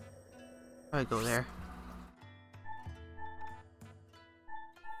 I go there.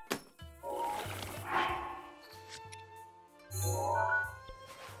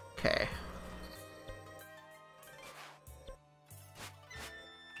 Okay.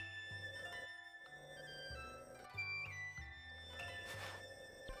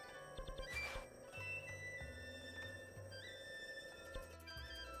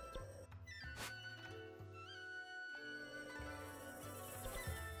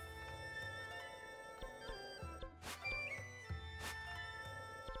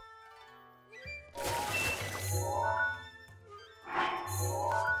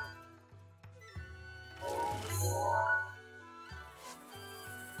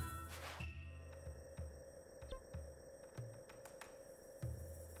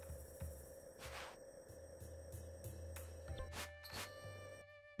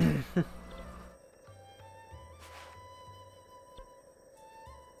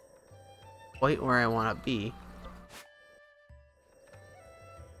 Quite where I want to be.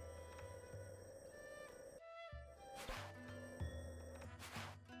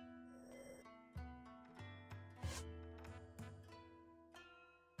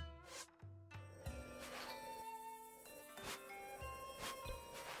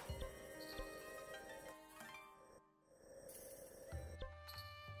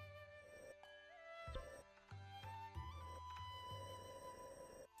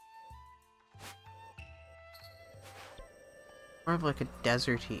 More of like a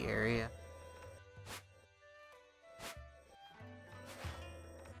deserty area.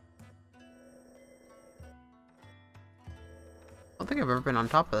 I don't think I've ever been on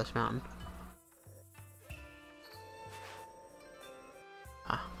top of this mountain.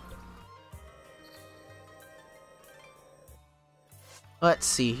 Ah. Let's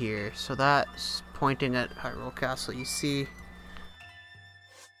see here. So that's pointing at Hyrule Castle. You see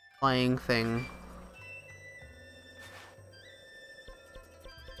flying thing.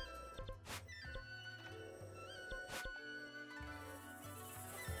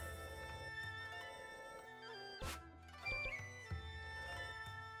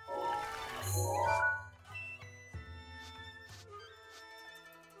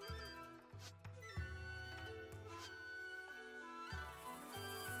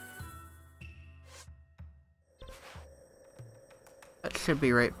 That should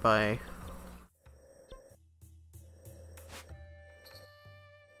be right by...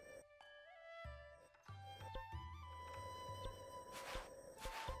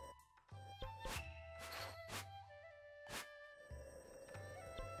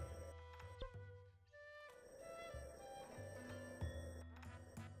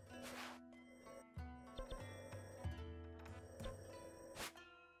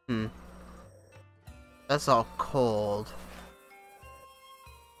 That's all cold.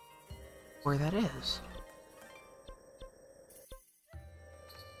 Where that is?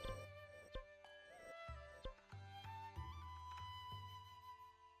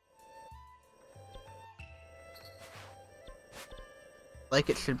 Like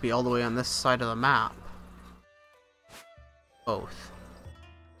it should be all the way on this side of the map. Both.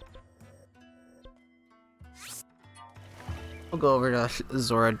 We'll go over to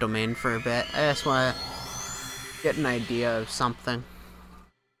Zora Domain for a bit. I just want to get an idea of something.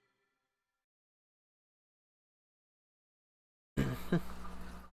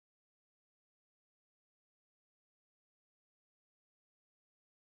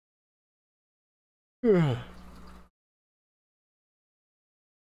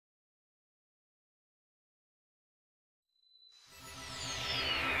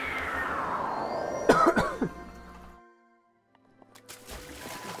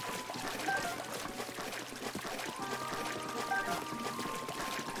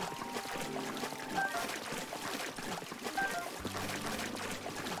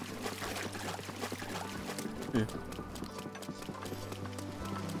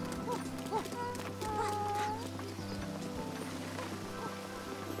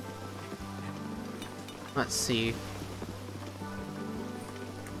 Let's see.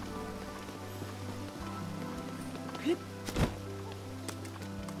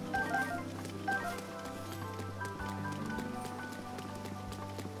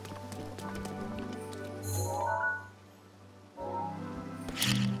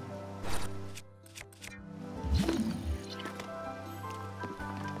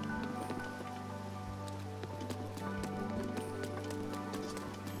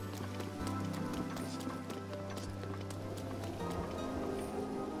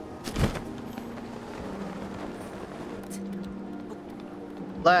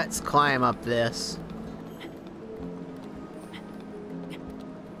 Let's climb up this.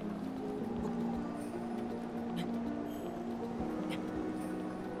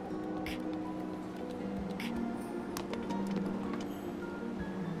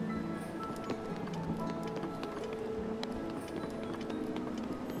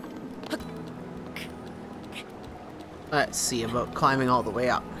 Let's see about climbing all the way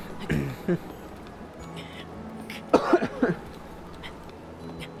up.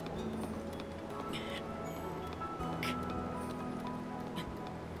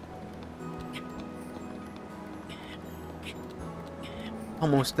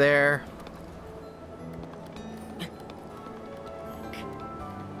 Almost there.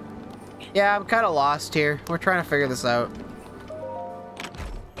 Yeah, I'm kind of lost here. We're trying to figure this out.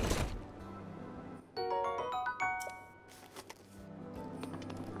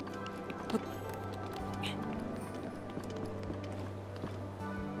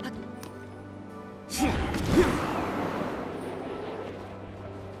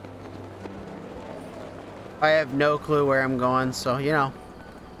 I have no clue where I'm going, so, you know.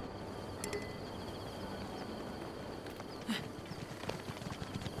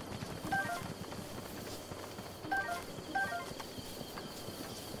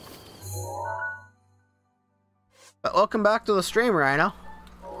 But welcome back to the stream, Rhino.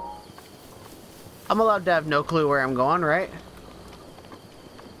 I'm allowed to have no clue where I'm going, right?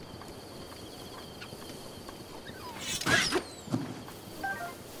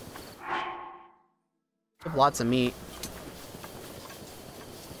 Lots of meat.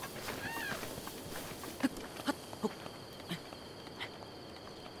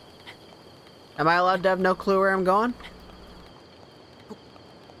 Am I allowed to have no clue where I'm going?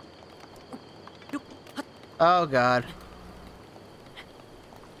 Oh god.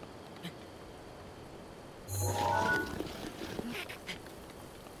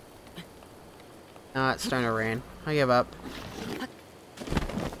 No, it's starting to rain. I give up.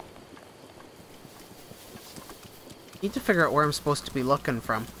 Need to figure out where I'm supposed to be looking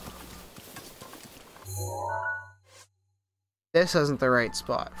from. This isn't the right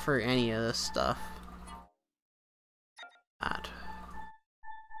spot for any of this stuff.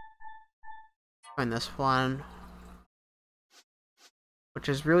 Find this one, which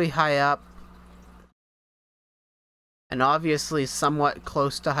is really high up, and obviously somewhat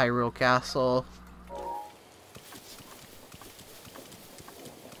close to Hyrule Castle.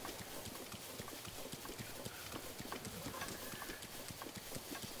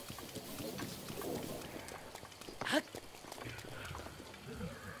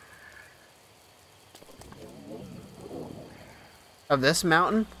 Of this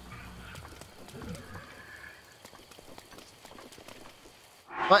mountain?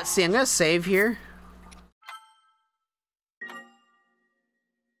 Let's see, I'm gonna save here.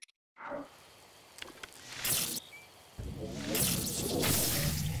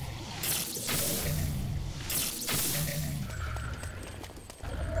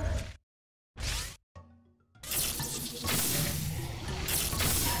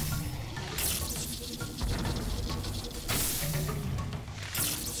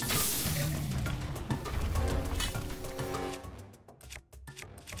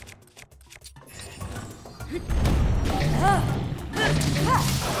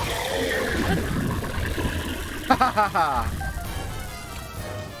 ha ha ha!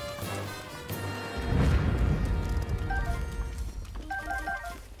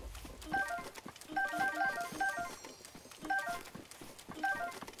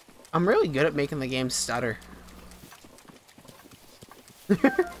 I'm really good at making the game stutter. That's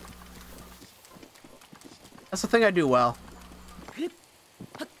the thing I do well.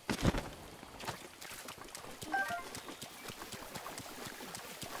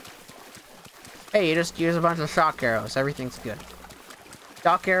 Hey, you just use a bunch of shock arrows. Everything's good.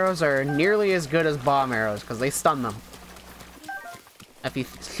 Shock arrows are nearly as good as bomb arrows because they stun them. If you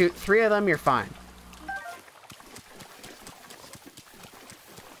shoot 3 of them, you're fine.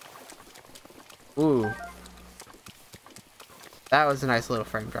 Ooh. That was a nice little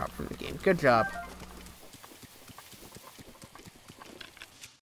frame drop from the game. Good job.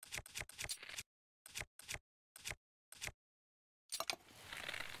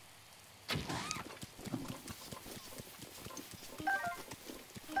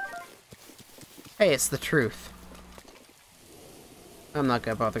 Hey, it's the truth. I'm not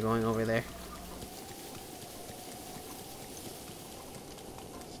gonna bother going over there.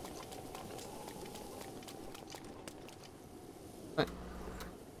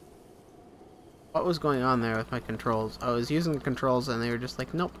 What was going on there with my controls? I was using the controls and they were just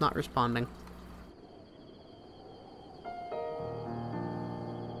like, nope, not responding.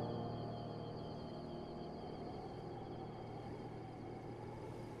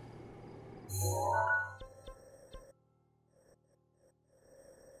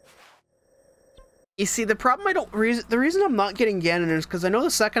 You see, the problem the reason I'm not getting Ganon is because I know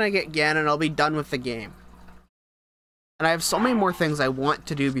the second I get Ganon, I'll be done with the game. And I have so many more things I want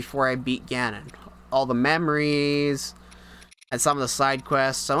to do before I beat Ganon. All the memories, and some of the side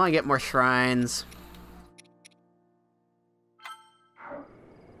quests. I want to get more shrines.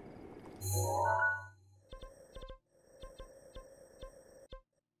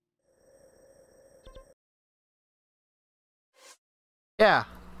 Yeah.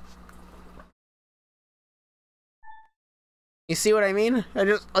 You see what I mean?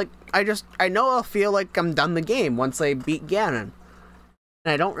 I know I'll feel like I'm done the game once I beat Ganon.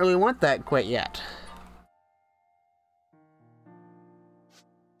 And I don't really want that quite yet.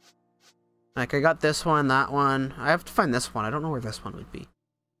 Like, I got this one, that one. I have to find this one. I don't know where this one would be.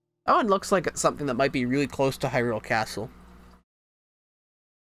 That one looks like it's something that might be really close to Hyrule Castle.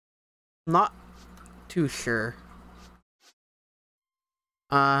 Not too sure.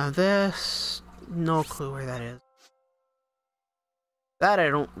 This... No clue where that is. That I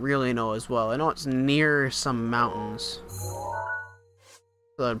don't really know as well. I know it's near some mountains. So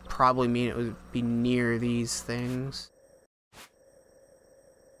that'd probably mean it would be near these things.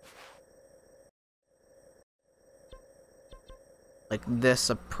 Like this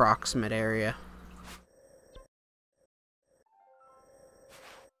approximate area.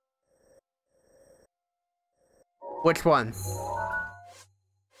 Which one?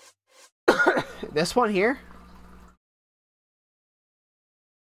 This one here?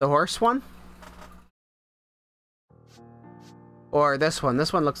 The horse one? Or this one?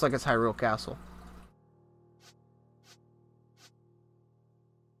 This one looks like it's Hyrule Castle.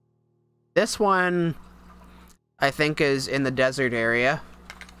 This one, I think, is in the desert area.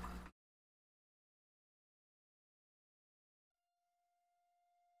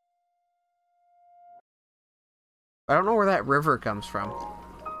 I don't know where that river comes from.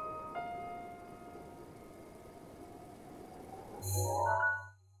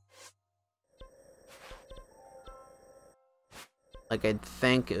 Like, I'd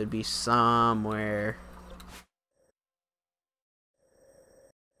think it would be somewhere.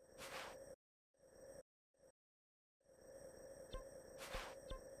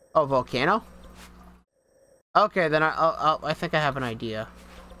 Oh, volcano? Okay, then I think I have an idea.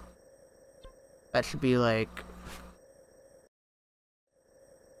 That should be like...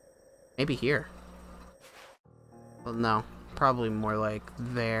 maybe here. Well, no. Probably more like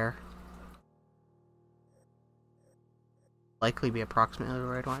there. Likely be approximately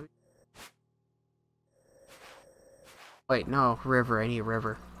where I'd want to be. Wait, no. River. I need a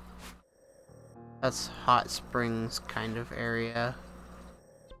river. That's hot springs kind of area.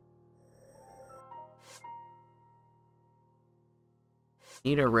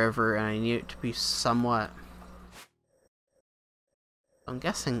 Need a river, and I need it to be somewhat... I'm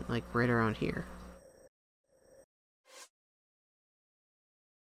guessing, like, right around here.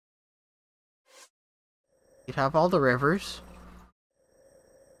 You'd have all the rivers.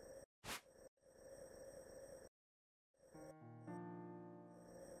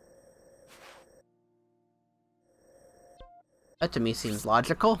 That to me seems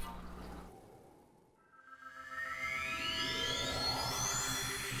logical.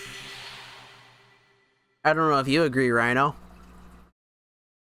 I don't know if you agree, Rhino.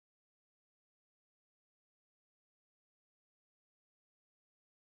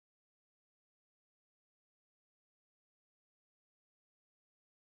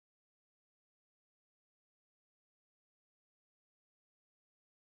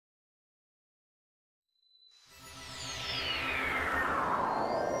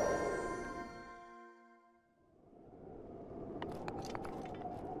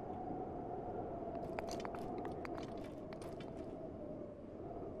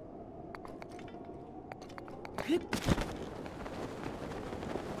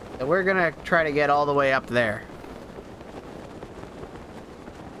 So we're gonna try to get all the way up there.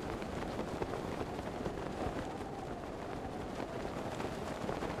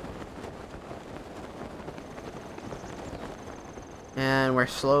 And we're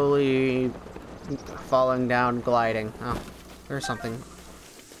slowly falling down, gliding. Oh, there's something.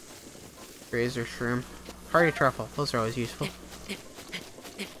 Razor shroom. Party truffle. Those are always useful.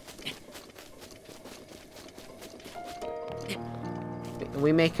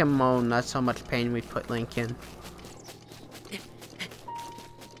 We make him moan, that's how much pain we put Link in.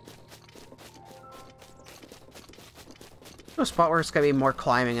 A spot where it's gonna be more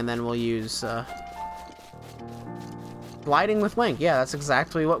climbing, and then we'll use gliding with Link. Yeah, that's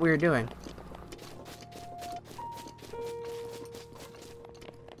exactly what we were doing.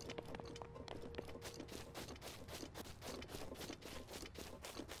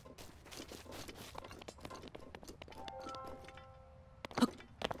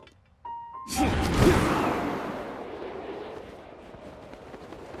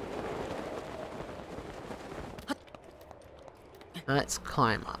 Let's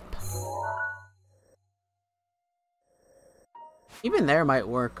climb up. Even there might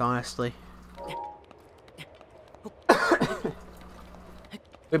work, honestly.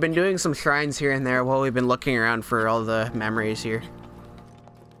 We've been doing some shrines here and there while we've been looking around for all the memories here.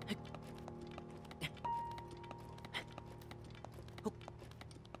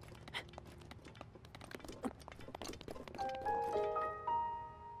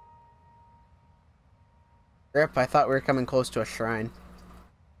 Rip, I thought we were coming close to a shrine.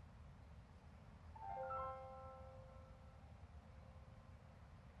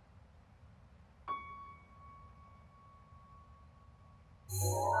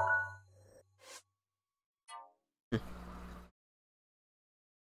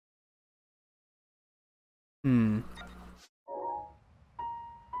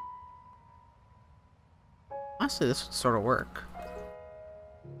 Honestly, this would sort of work.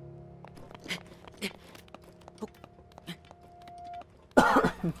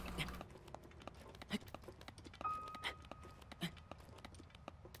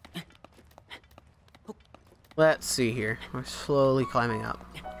 Let's see here. We're slowly climbing up.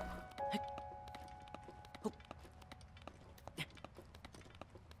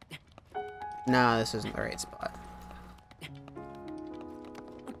 No, this isn't the right spot.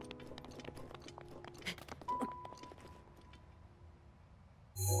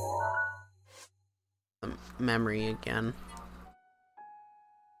 Memory again.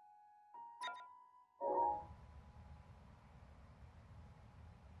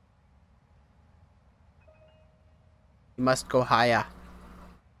 You must go higher.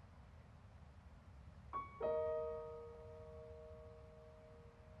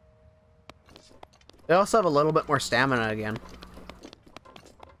 They also have a little bit more stamina again.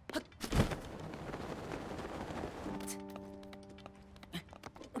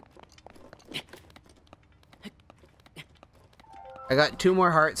 I got 2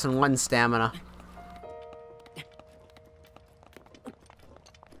 more hearts and 1 stamina.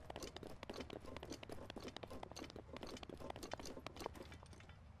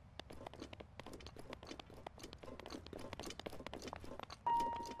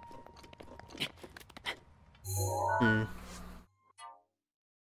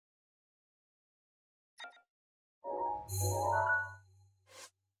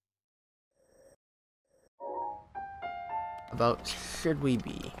 About should we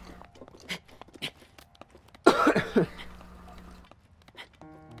be?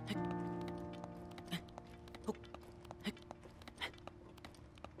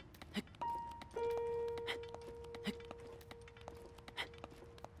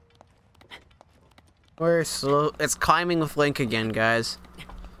 We're slow. It's climbing with Link again, guys.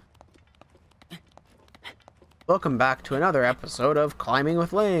 Welcome back to another episode of Climbing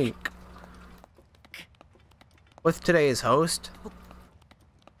with Link. With today's host,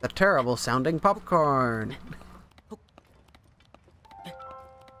 the terrible sounding popcorn.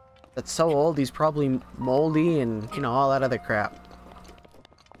 That's so old, he's probably moldy and, you know, all that other crap.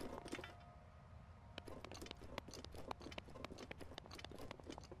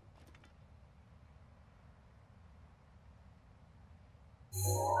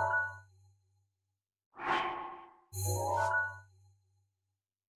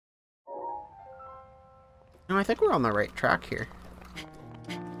 No, I think we're on the right track here.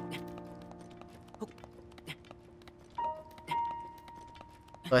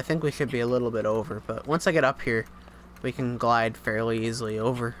 So I think we should be a little bit over, but once I get up here, we can glide fairly easily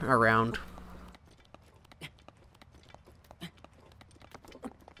over, around.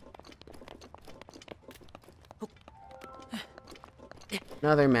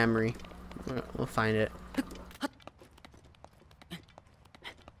 Another memory. We'll find it.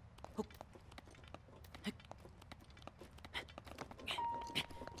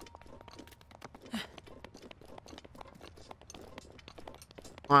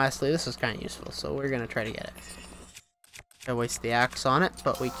 Honestly, this is kind of useful, so we're gonna try to get it. I waste the axe on it,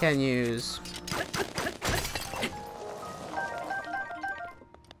 but we can use...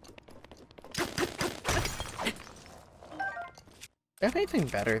 Do I have anything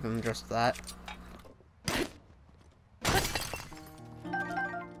better than just that?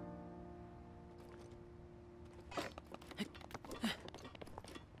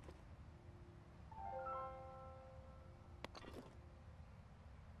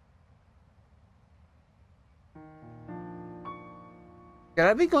 Could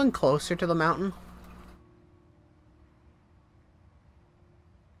I be going closer to the mountain?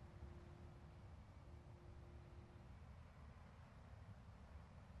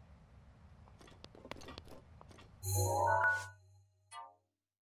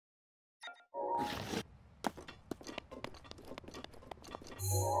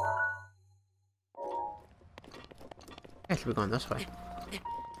 I should be going this way.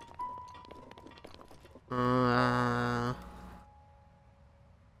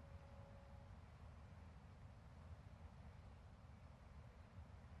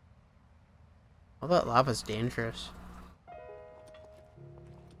 All that lava's dangerous.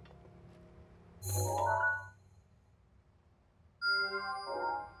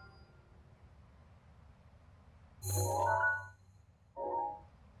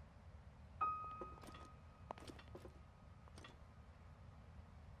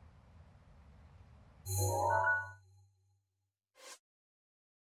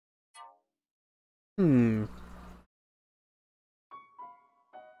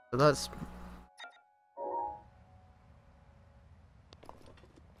 So that's...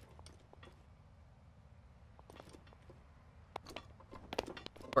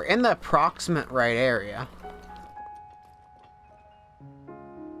 We're in the approximate right area.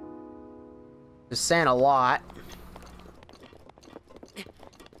 Just saying a lot.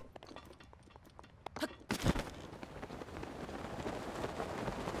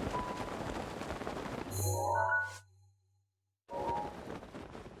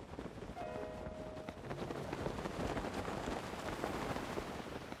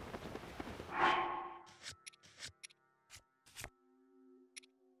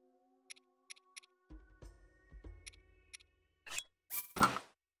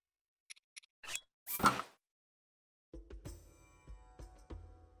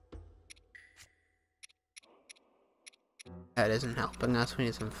 That isn't helping us. We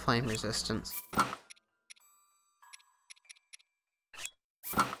need some flame resistance.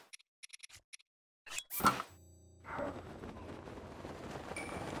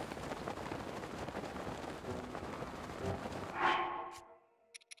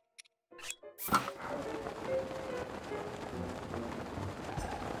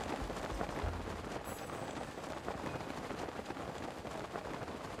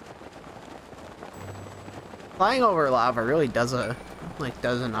 Flying over lava really does a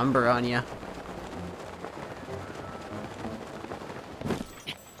number on you.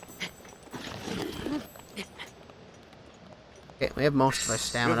 Okay, we have most of our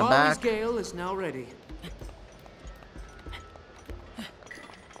stamina Rivali's back. gale is now ready.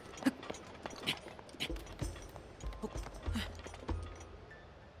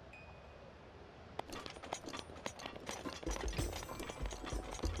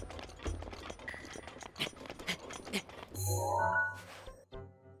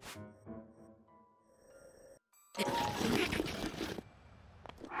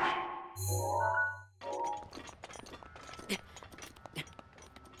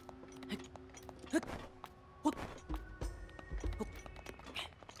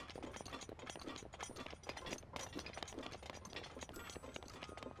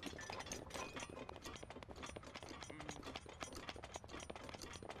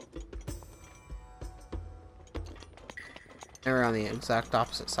 And we're on the exact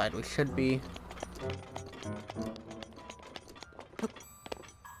opposite side we should be.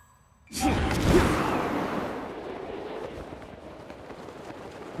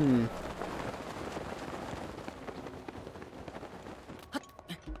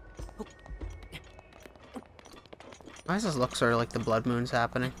 Why does this look sort of like the blood moon's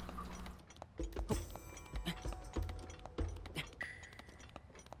happening?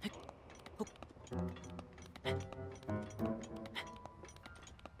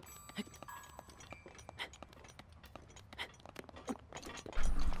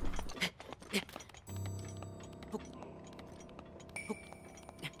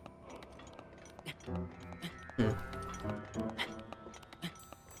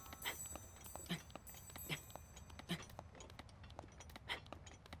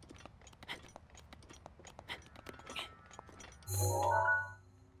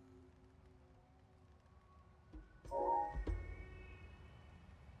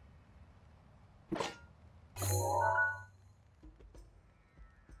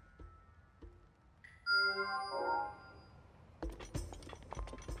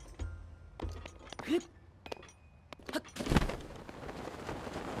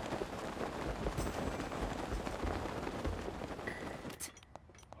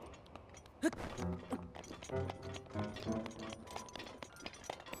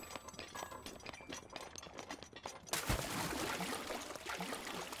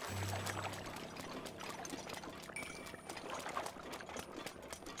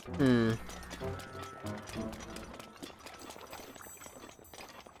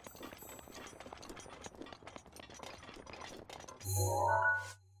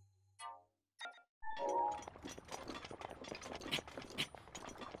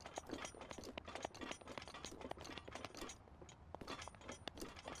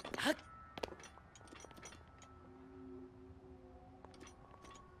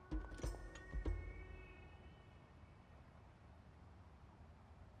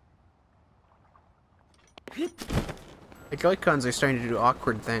 The Joy-Cons are starting to do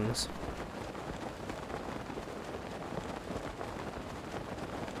awkward things.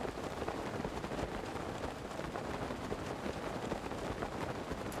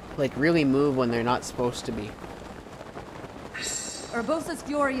 Like, really move when they're not supposed to be. Urbosa's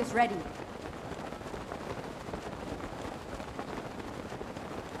fury is ready.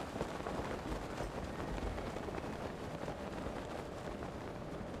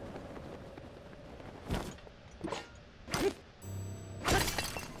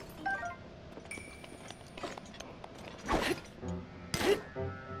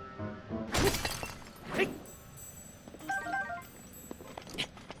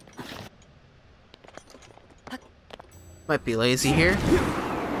 Might be lazy here.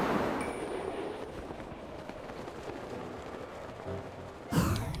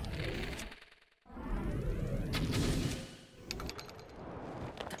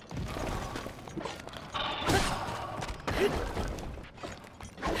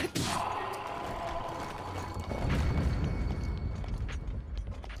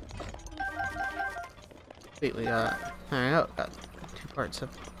 Wait, we got... There we go, got 2 parts of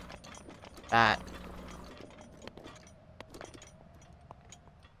that.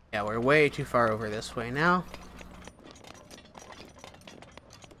 Yeah, we're way too far over this way now.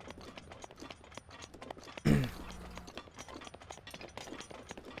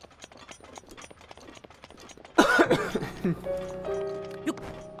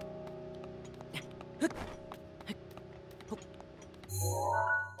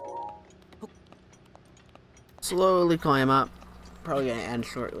 Slowly climb up. Probably gonna end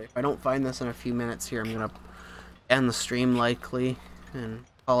shortly. If I don't find this in a few minutes here, I'm gonna end the stream likely and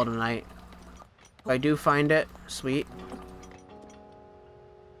call it a night. If I do find it, sweet.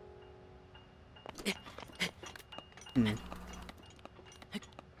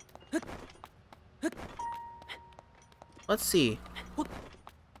 Let's see.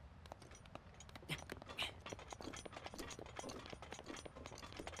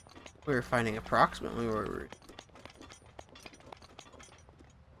 We were finding approximately where we were.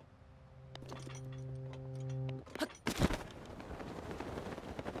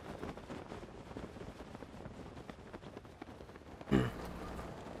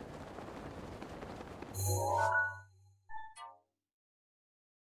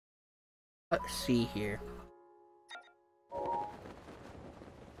 Let's see here.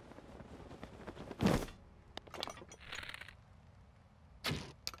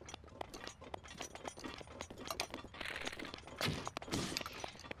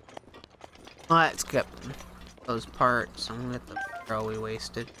 Let's get those parts and get the arrow we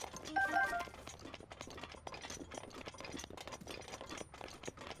wasted.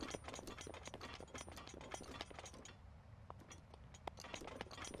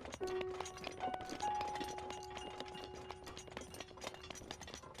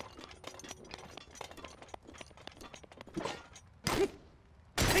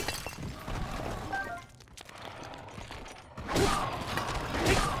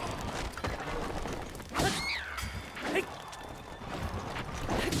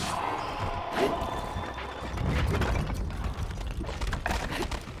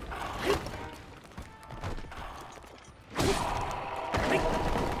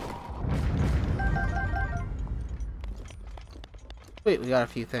 Wait, we got a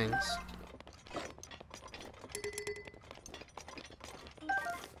few things.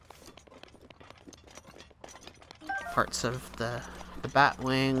 Parts of the bat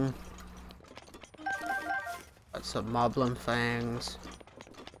wing. Got some moblin fangs.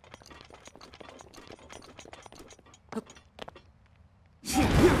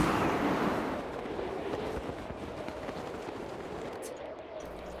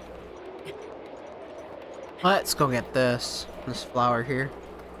 Let's go get this flower here.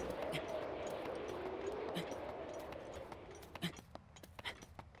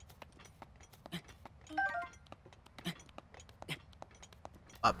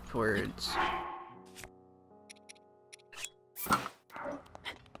 Upwards.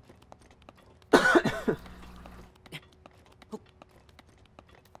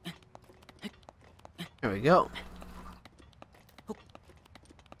 There we go.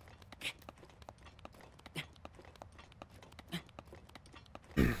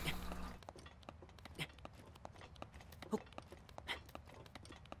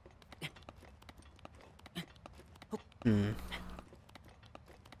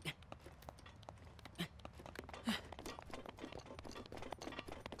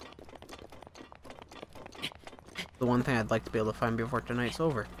 The one thing I'd like to be able to find before tonight's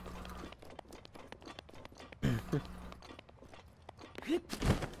over.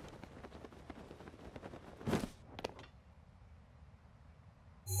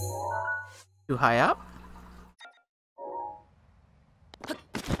 Too high up?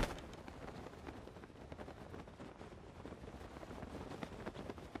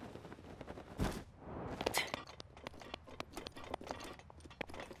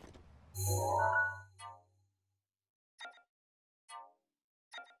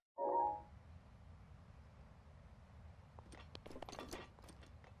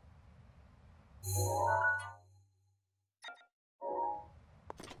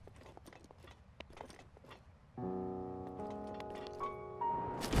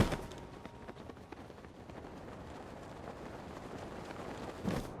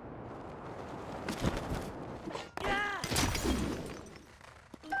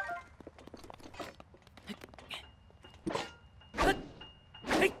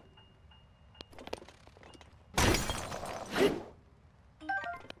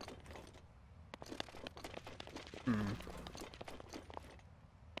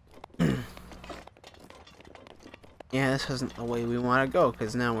 Yeah, this isn't the way we want to go,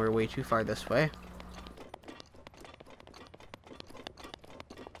 because now we're way too far this way.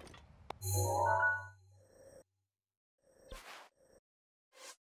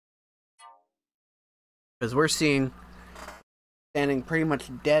 Because we're seeing standing pretty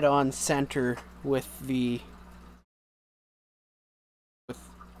much dead on center with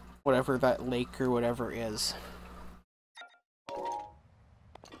whatever that lake or whatever is.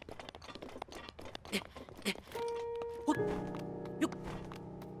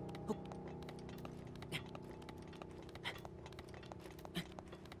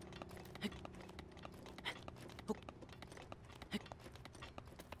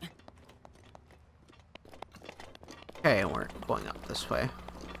 Okay, and we're going up this way.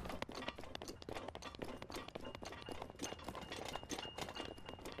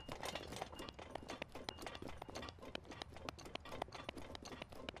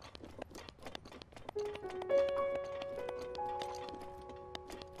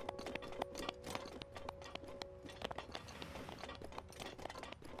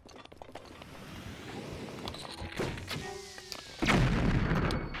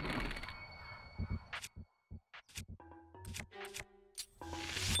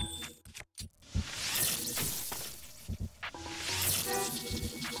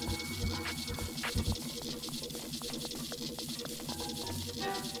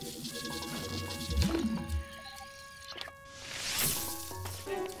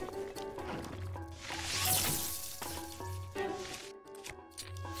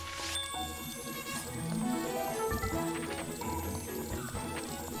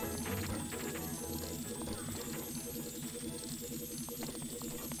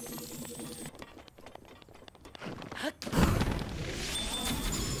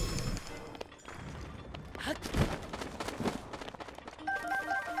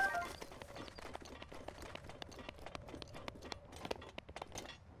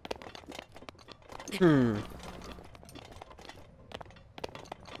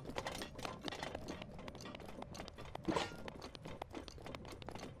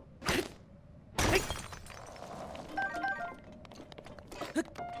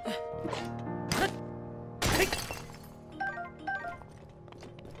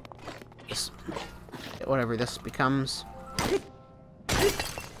 Whatever this becomes.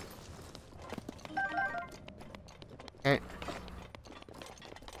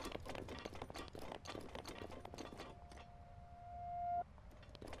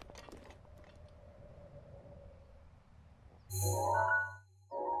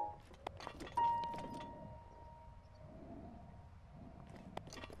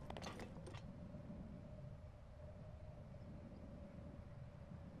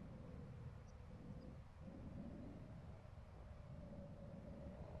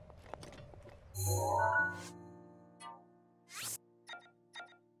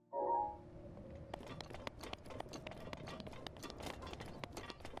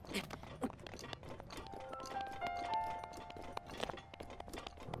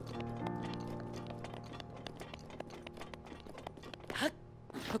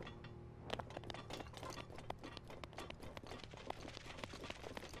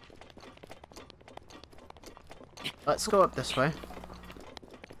 Let's go up this way.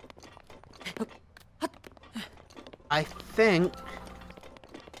 I think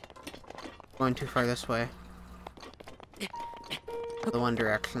going too far this way. The one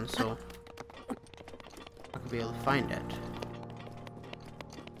direction, so I could be able to find it.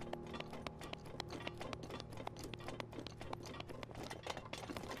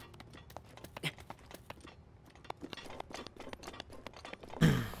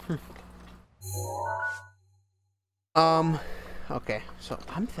 Okay, so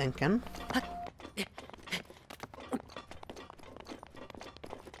I'm thinking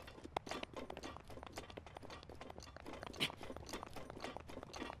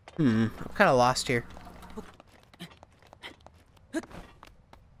I'm kind of lost here.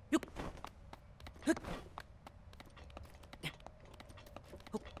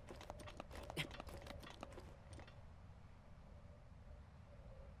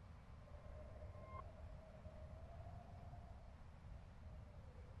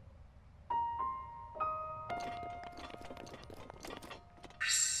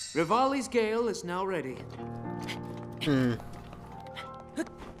 Rivali's gale is now ready.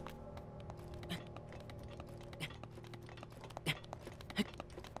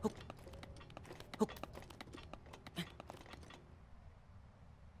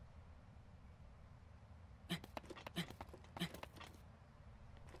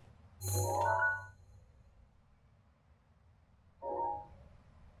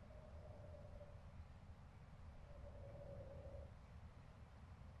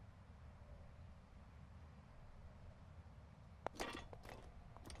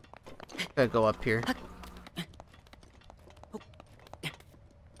 Gotta go up here.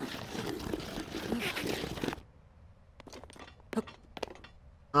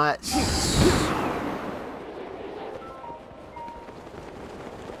 Let's...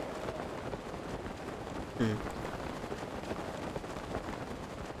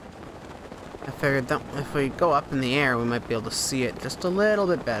 I figured that if we go up in the air, we might be able to see it just a little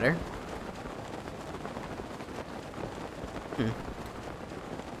bit better.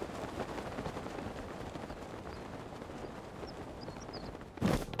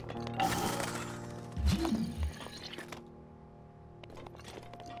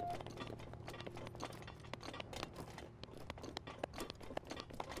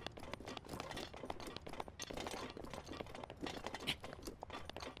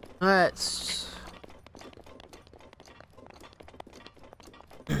 Let's...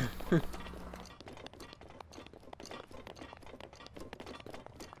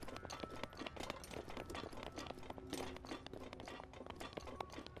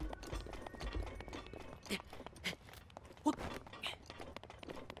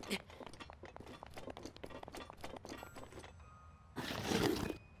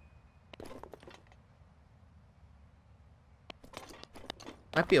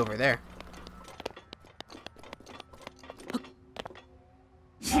 Might be over there.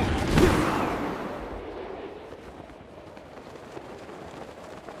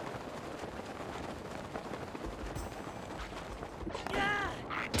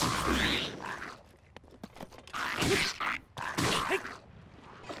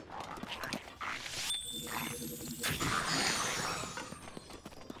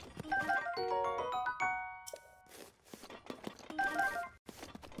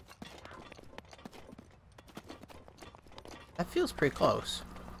 That feels pretty close.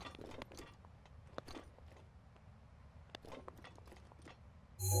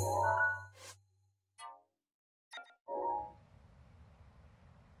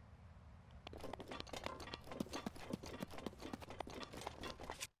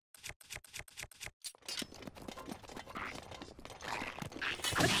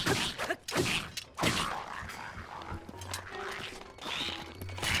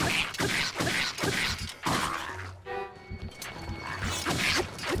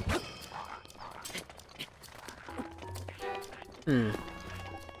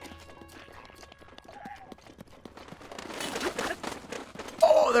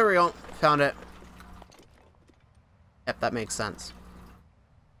 Oh, there we go. Found it. Yep, that makes sense.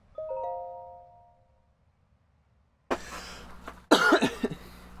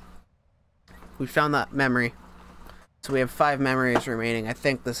 We found that memory. So we have 5 memories remaining. I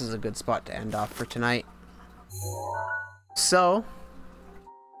think this is a good spot to end off for tonight. So,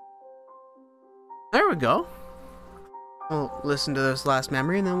 there we go. We'll listen to this last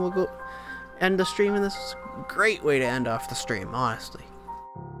memory and then we'll go end the stream, and this is a great way to end off the stream, honestly.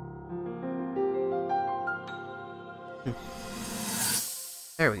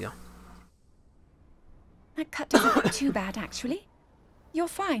 There we go. That cut doesn't look too bad, actually. You're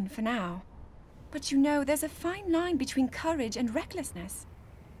fine for now. But you know, there's a fine line between courage and recklessness.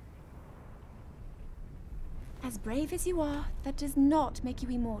 As brave as you are, that does not make you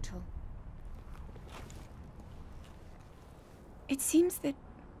immortal. It seems that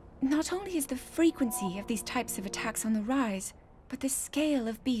not only is the frequency of these types of attacks on the rise, but the scale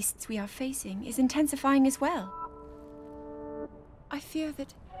of beasts we are facing is intensifying as well. I fear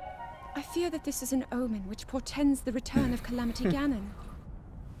that this is an omen which portends the return of Calamity Ganon.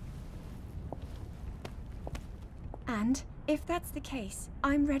 And if that's the case,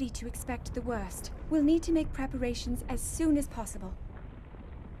 I'm ready to expect the worst. We'll need to make preparations as soon as possible.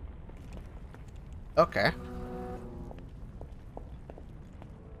 Okay.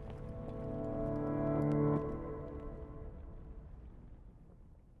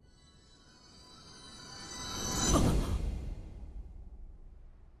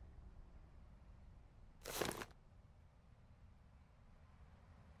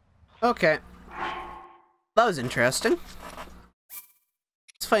 Okay. That was interesting.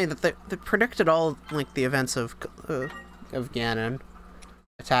 It's funny that they predicted all, like, the events of Ganon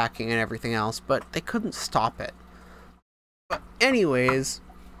attacking and everything else, but they couldn't stop it. But anyways,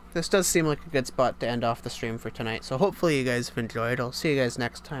 this does seem like a good spot to end off the stream for tonight, so hopefully you guys have enjoyed. I'll see you guys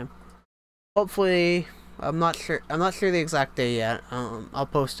next time. Hopefully, I'm not sure the exact day yet. I'll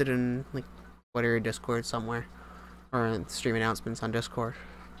post it in, like, Twitter or Discord somewhere, or in stream announcements on Discord.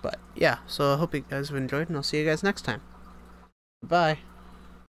 But yeah, so I hope you guys have enjoyed, and I'll see you guys next time. Bye.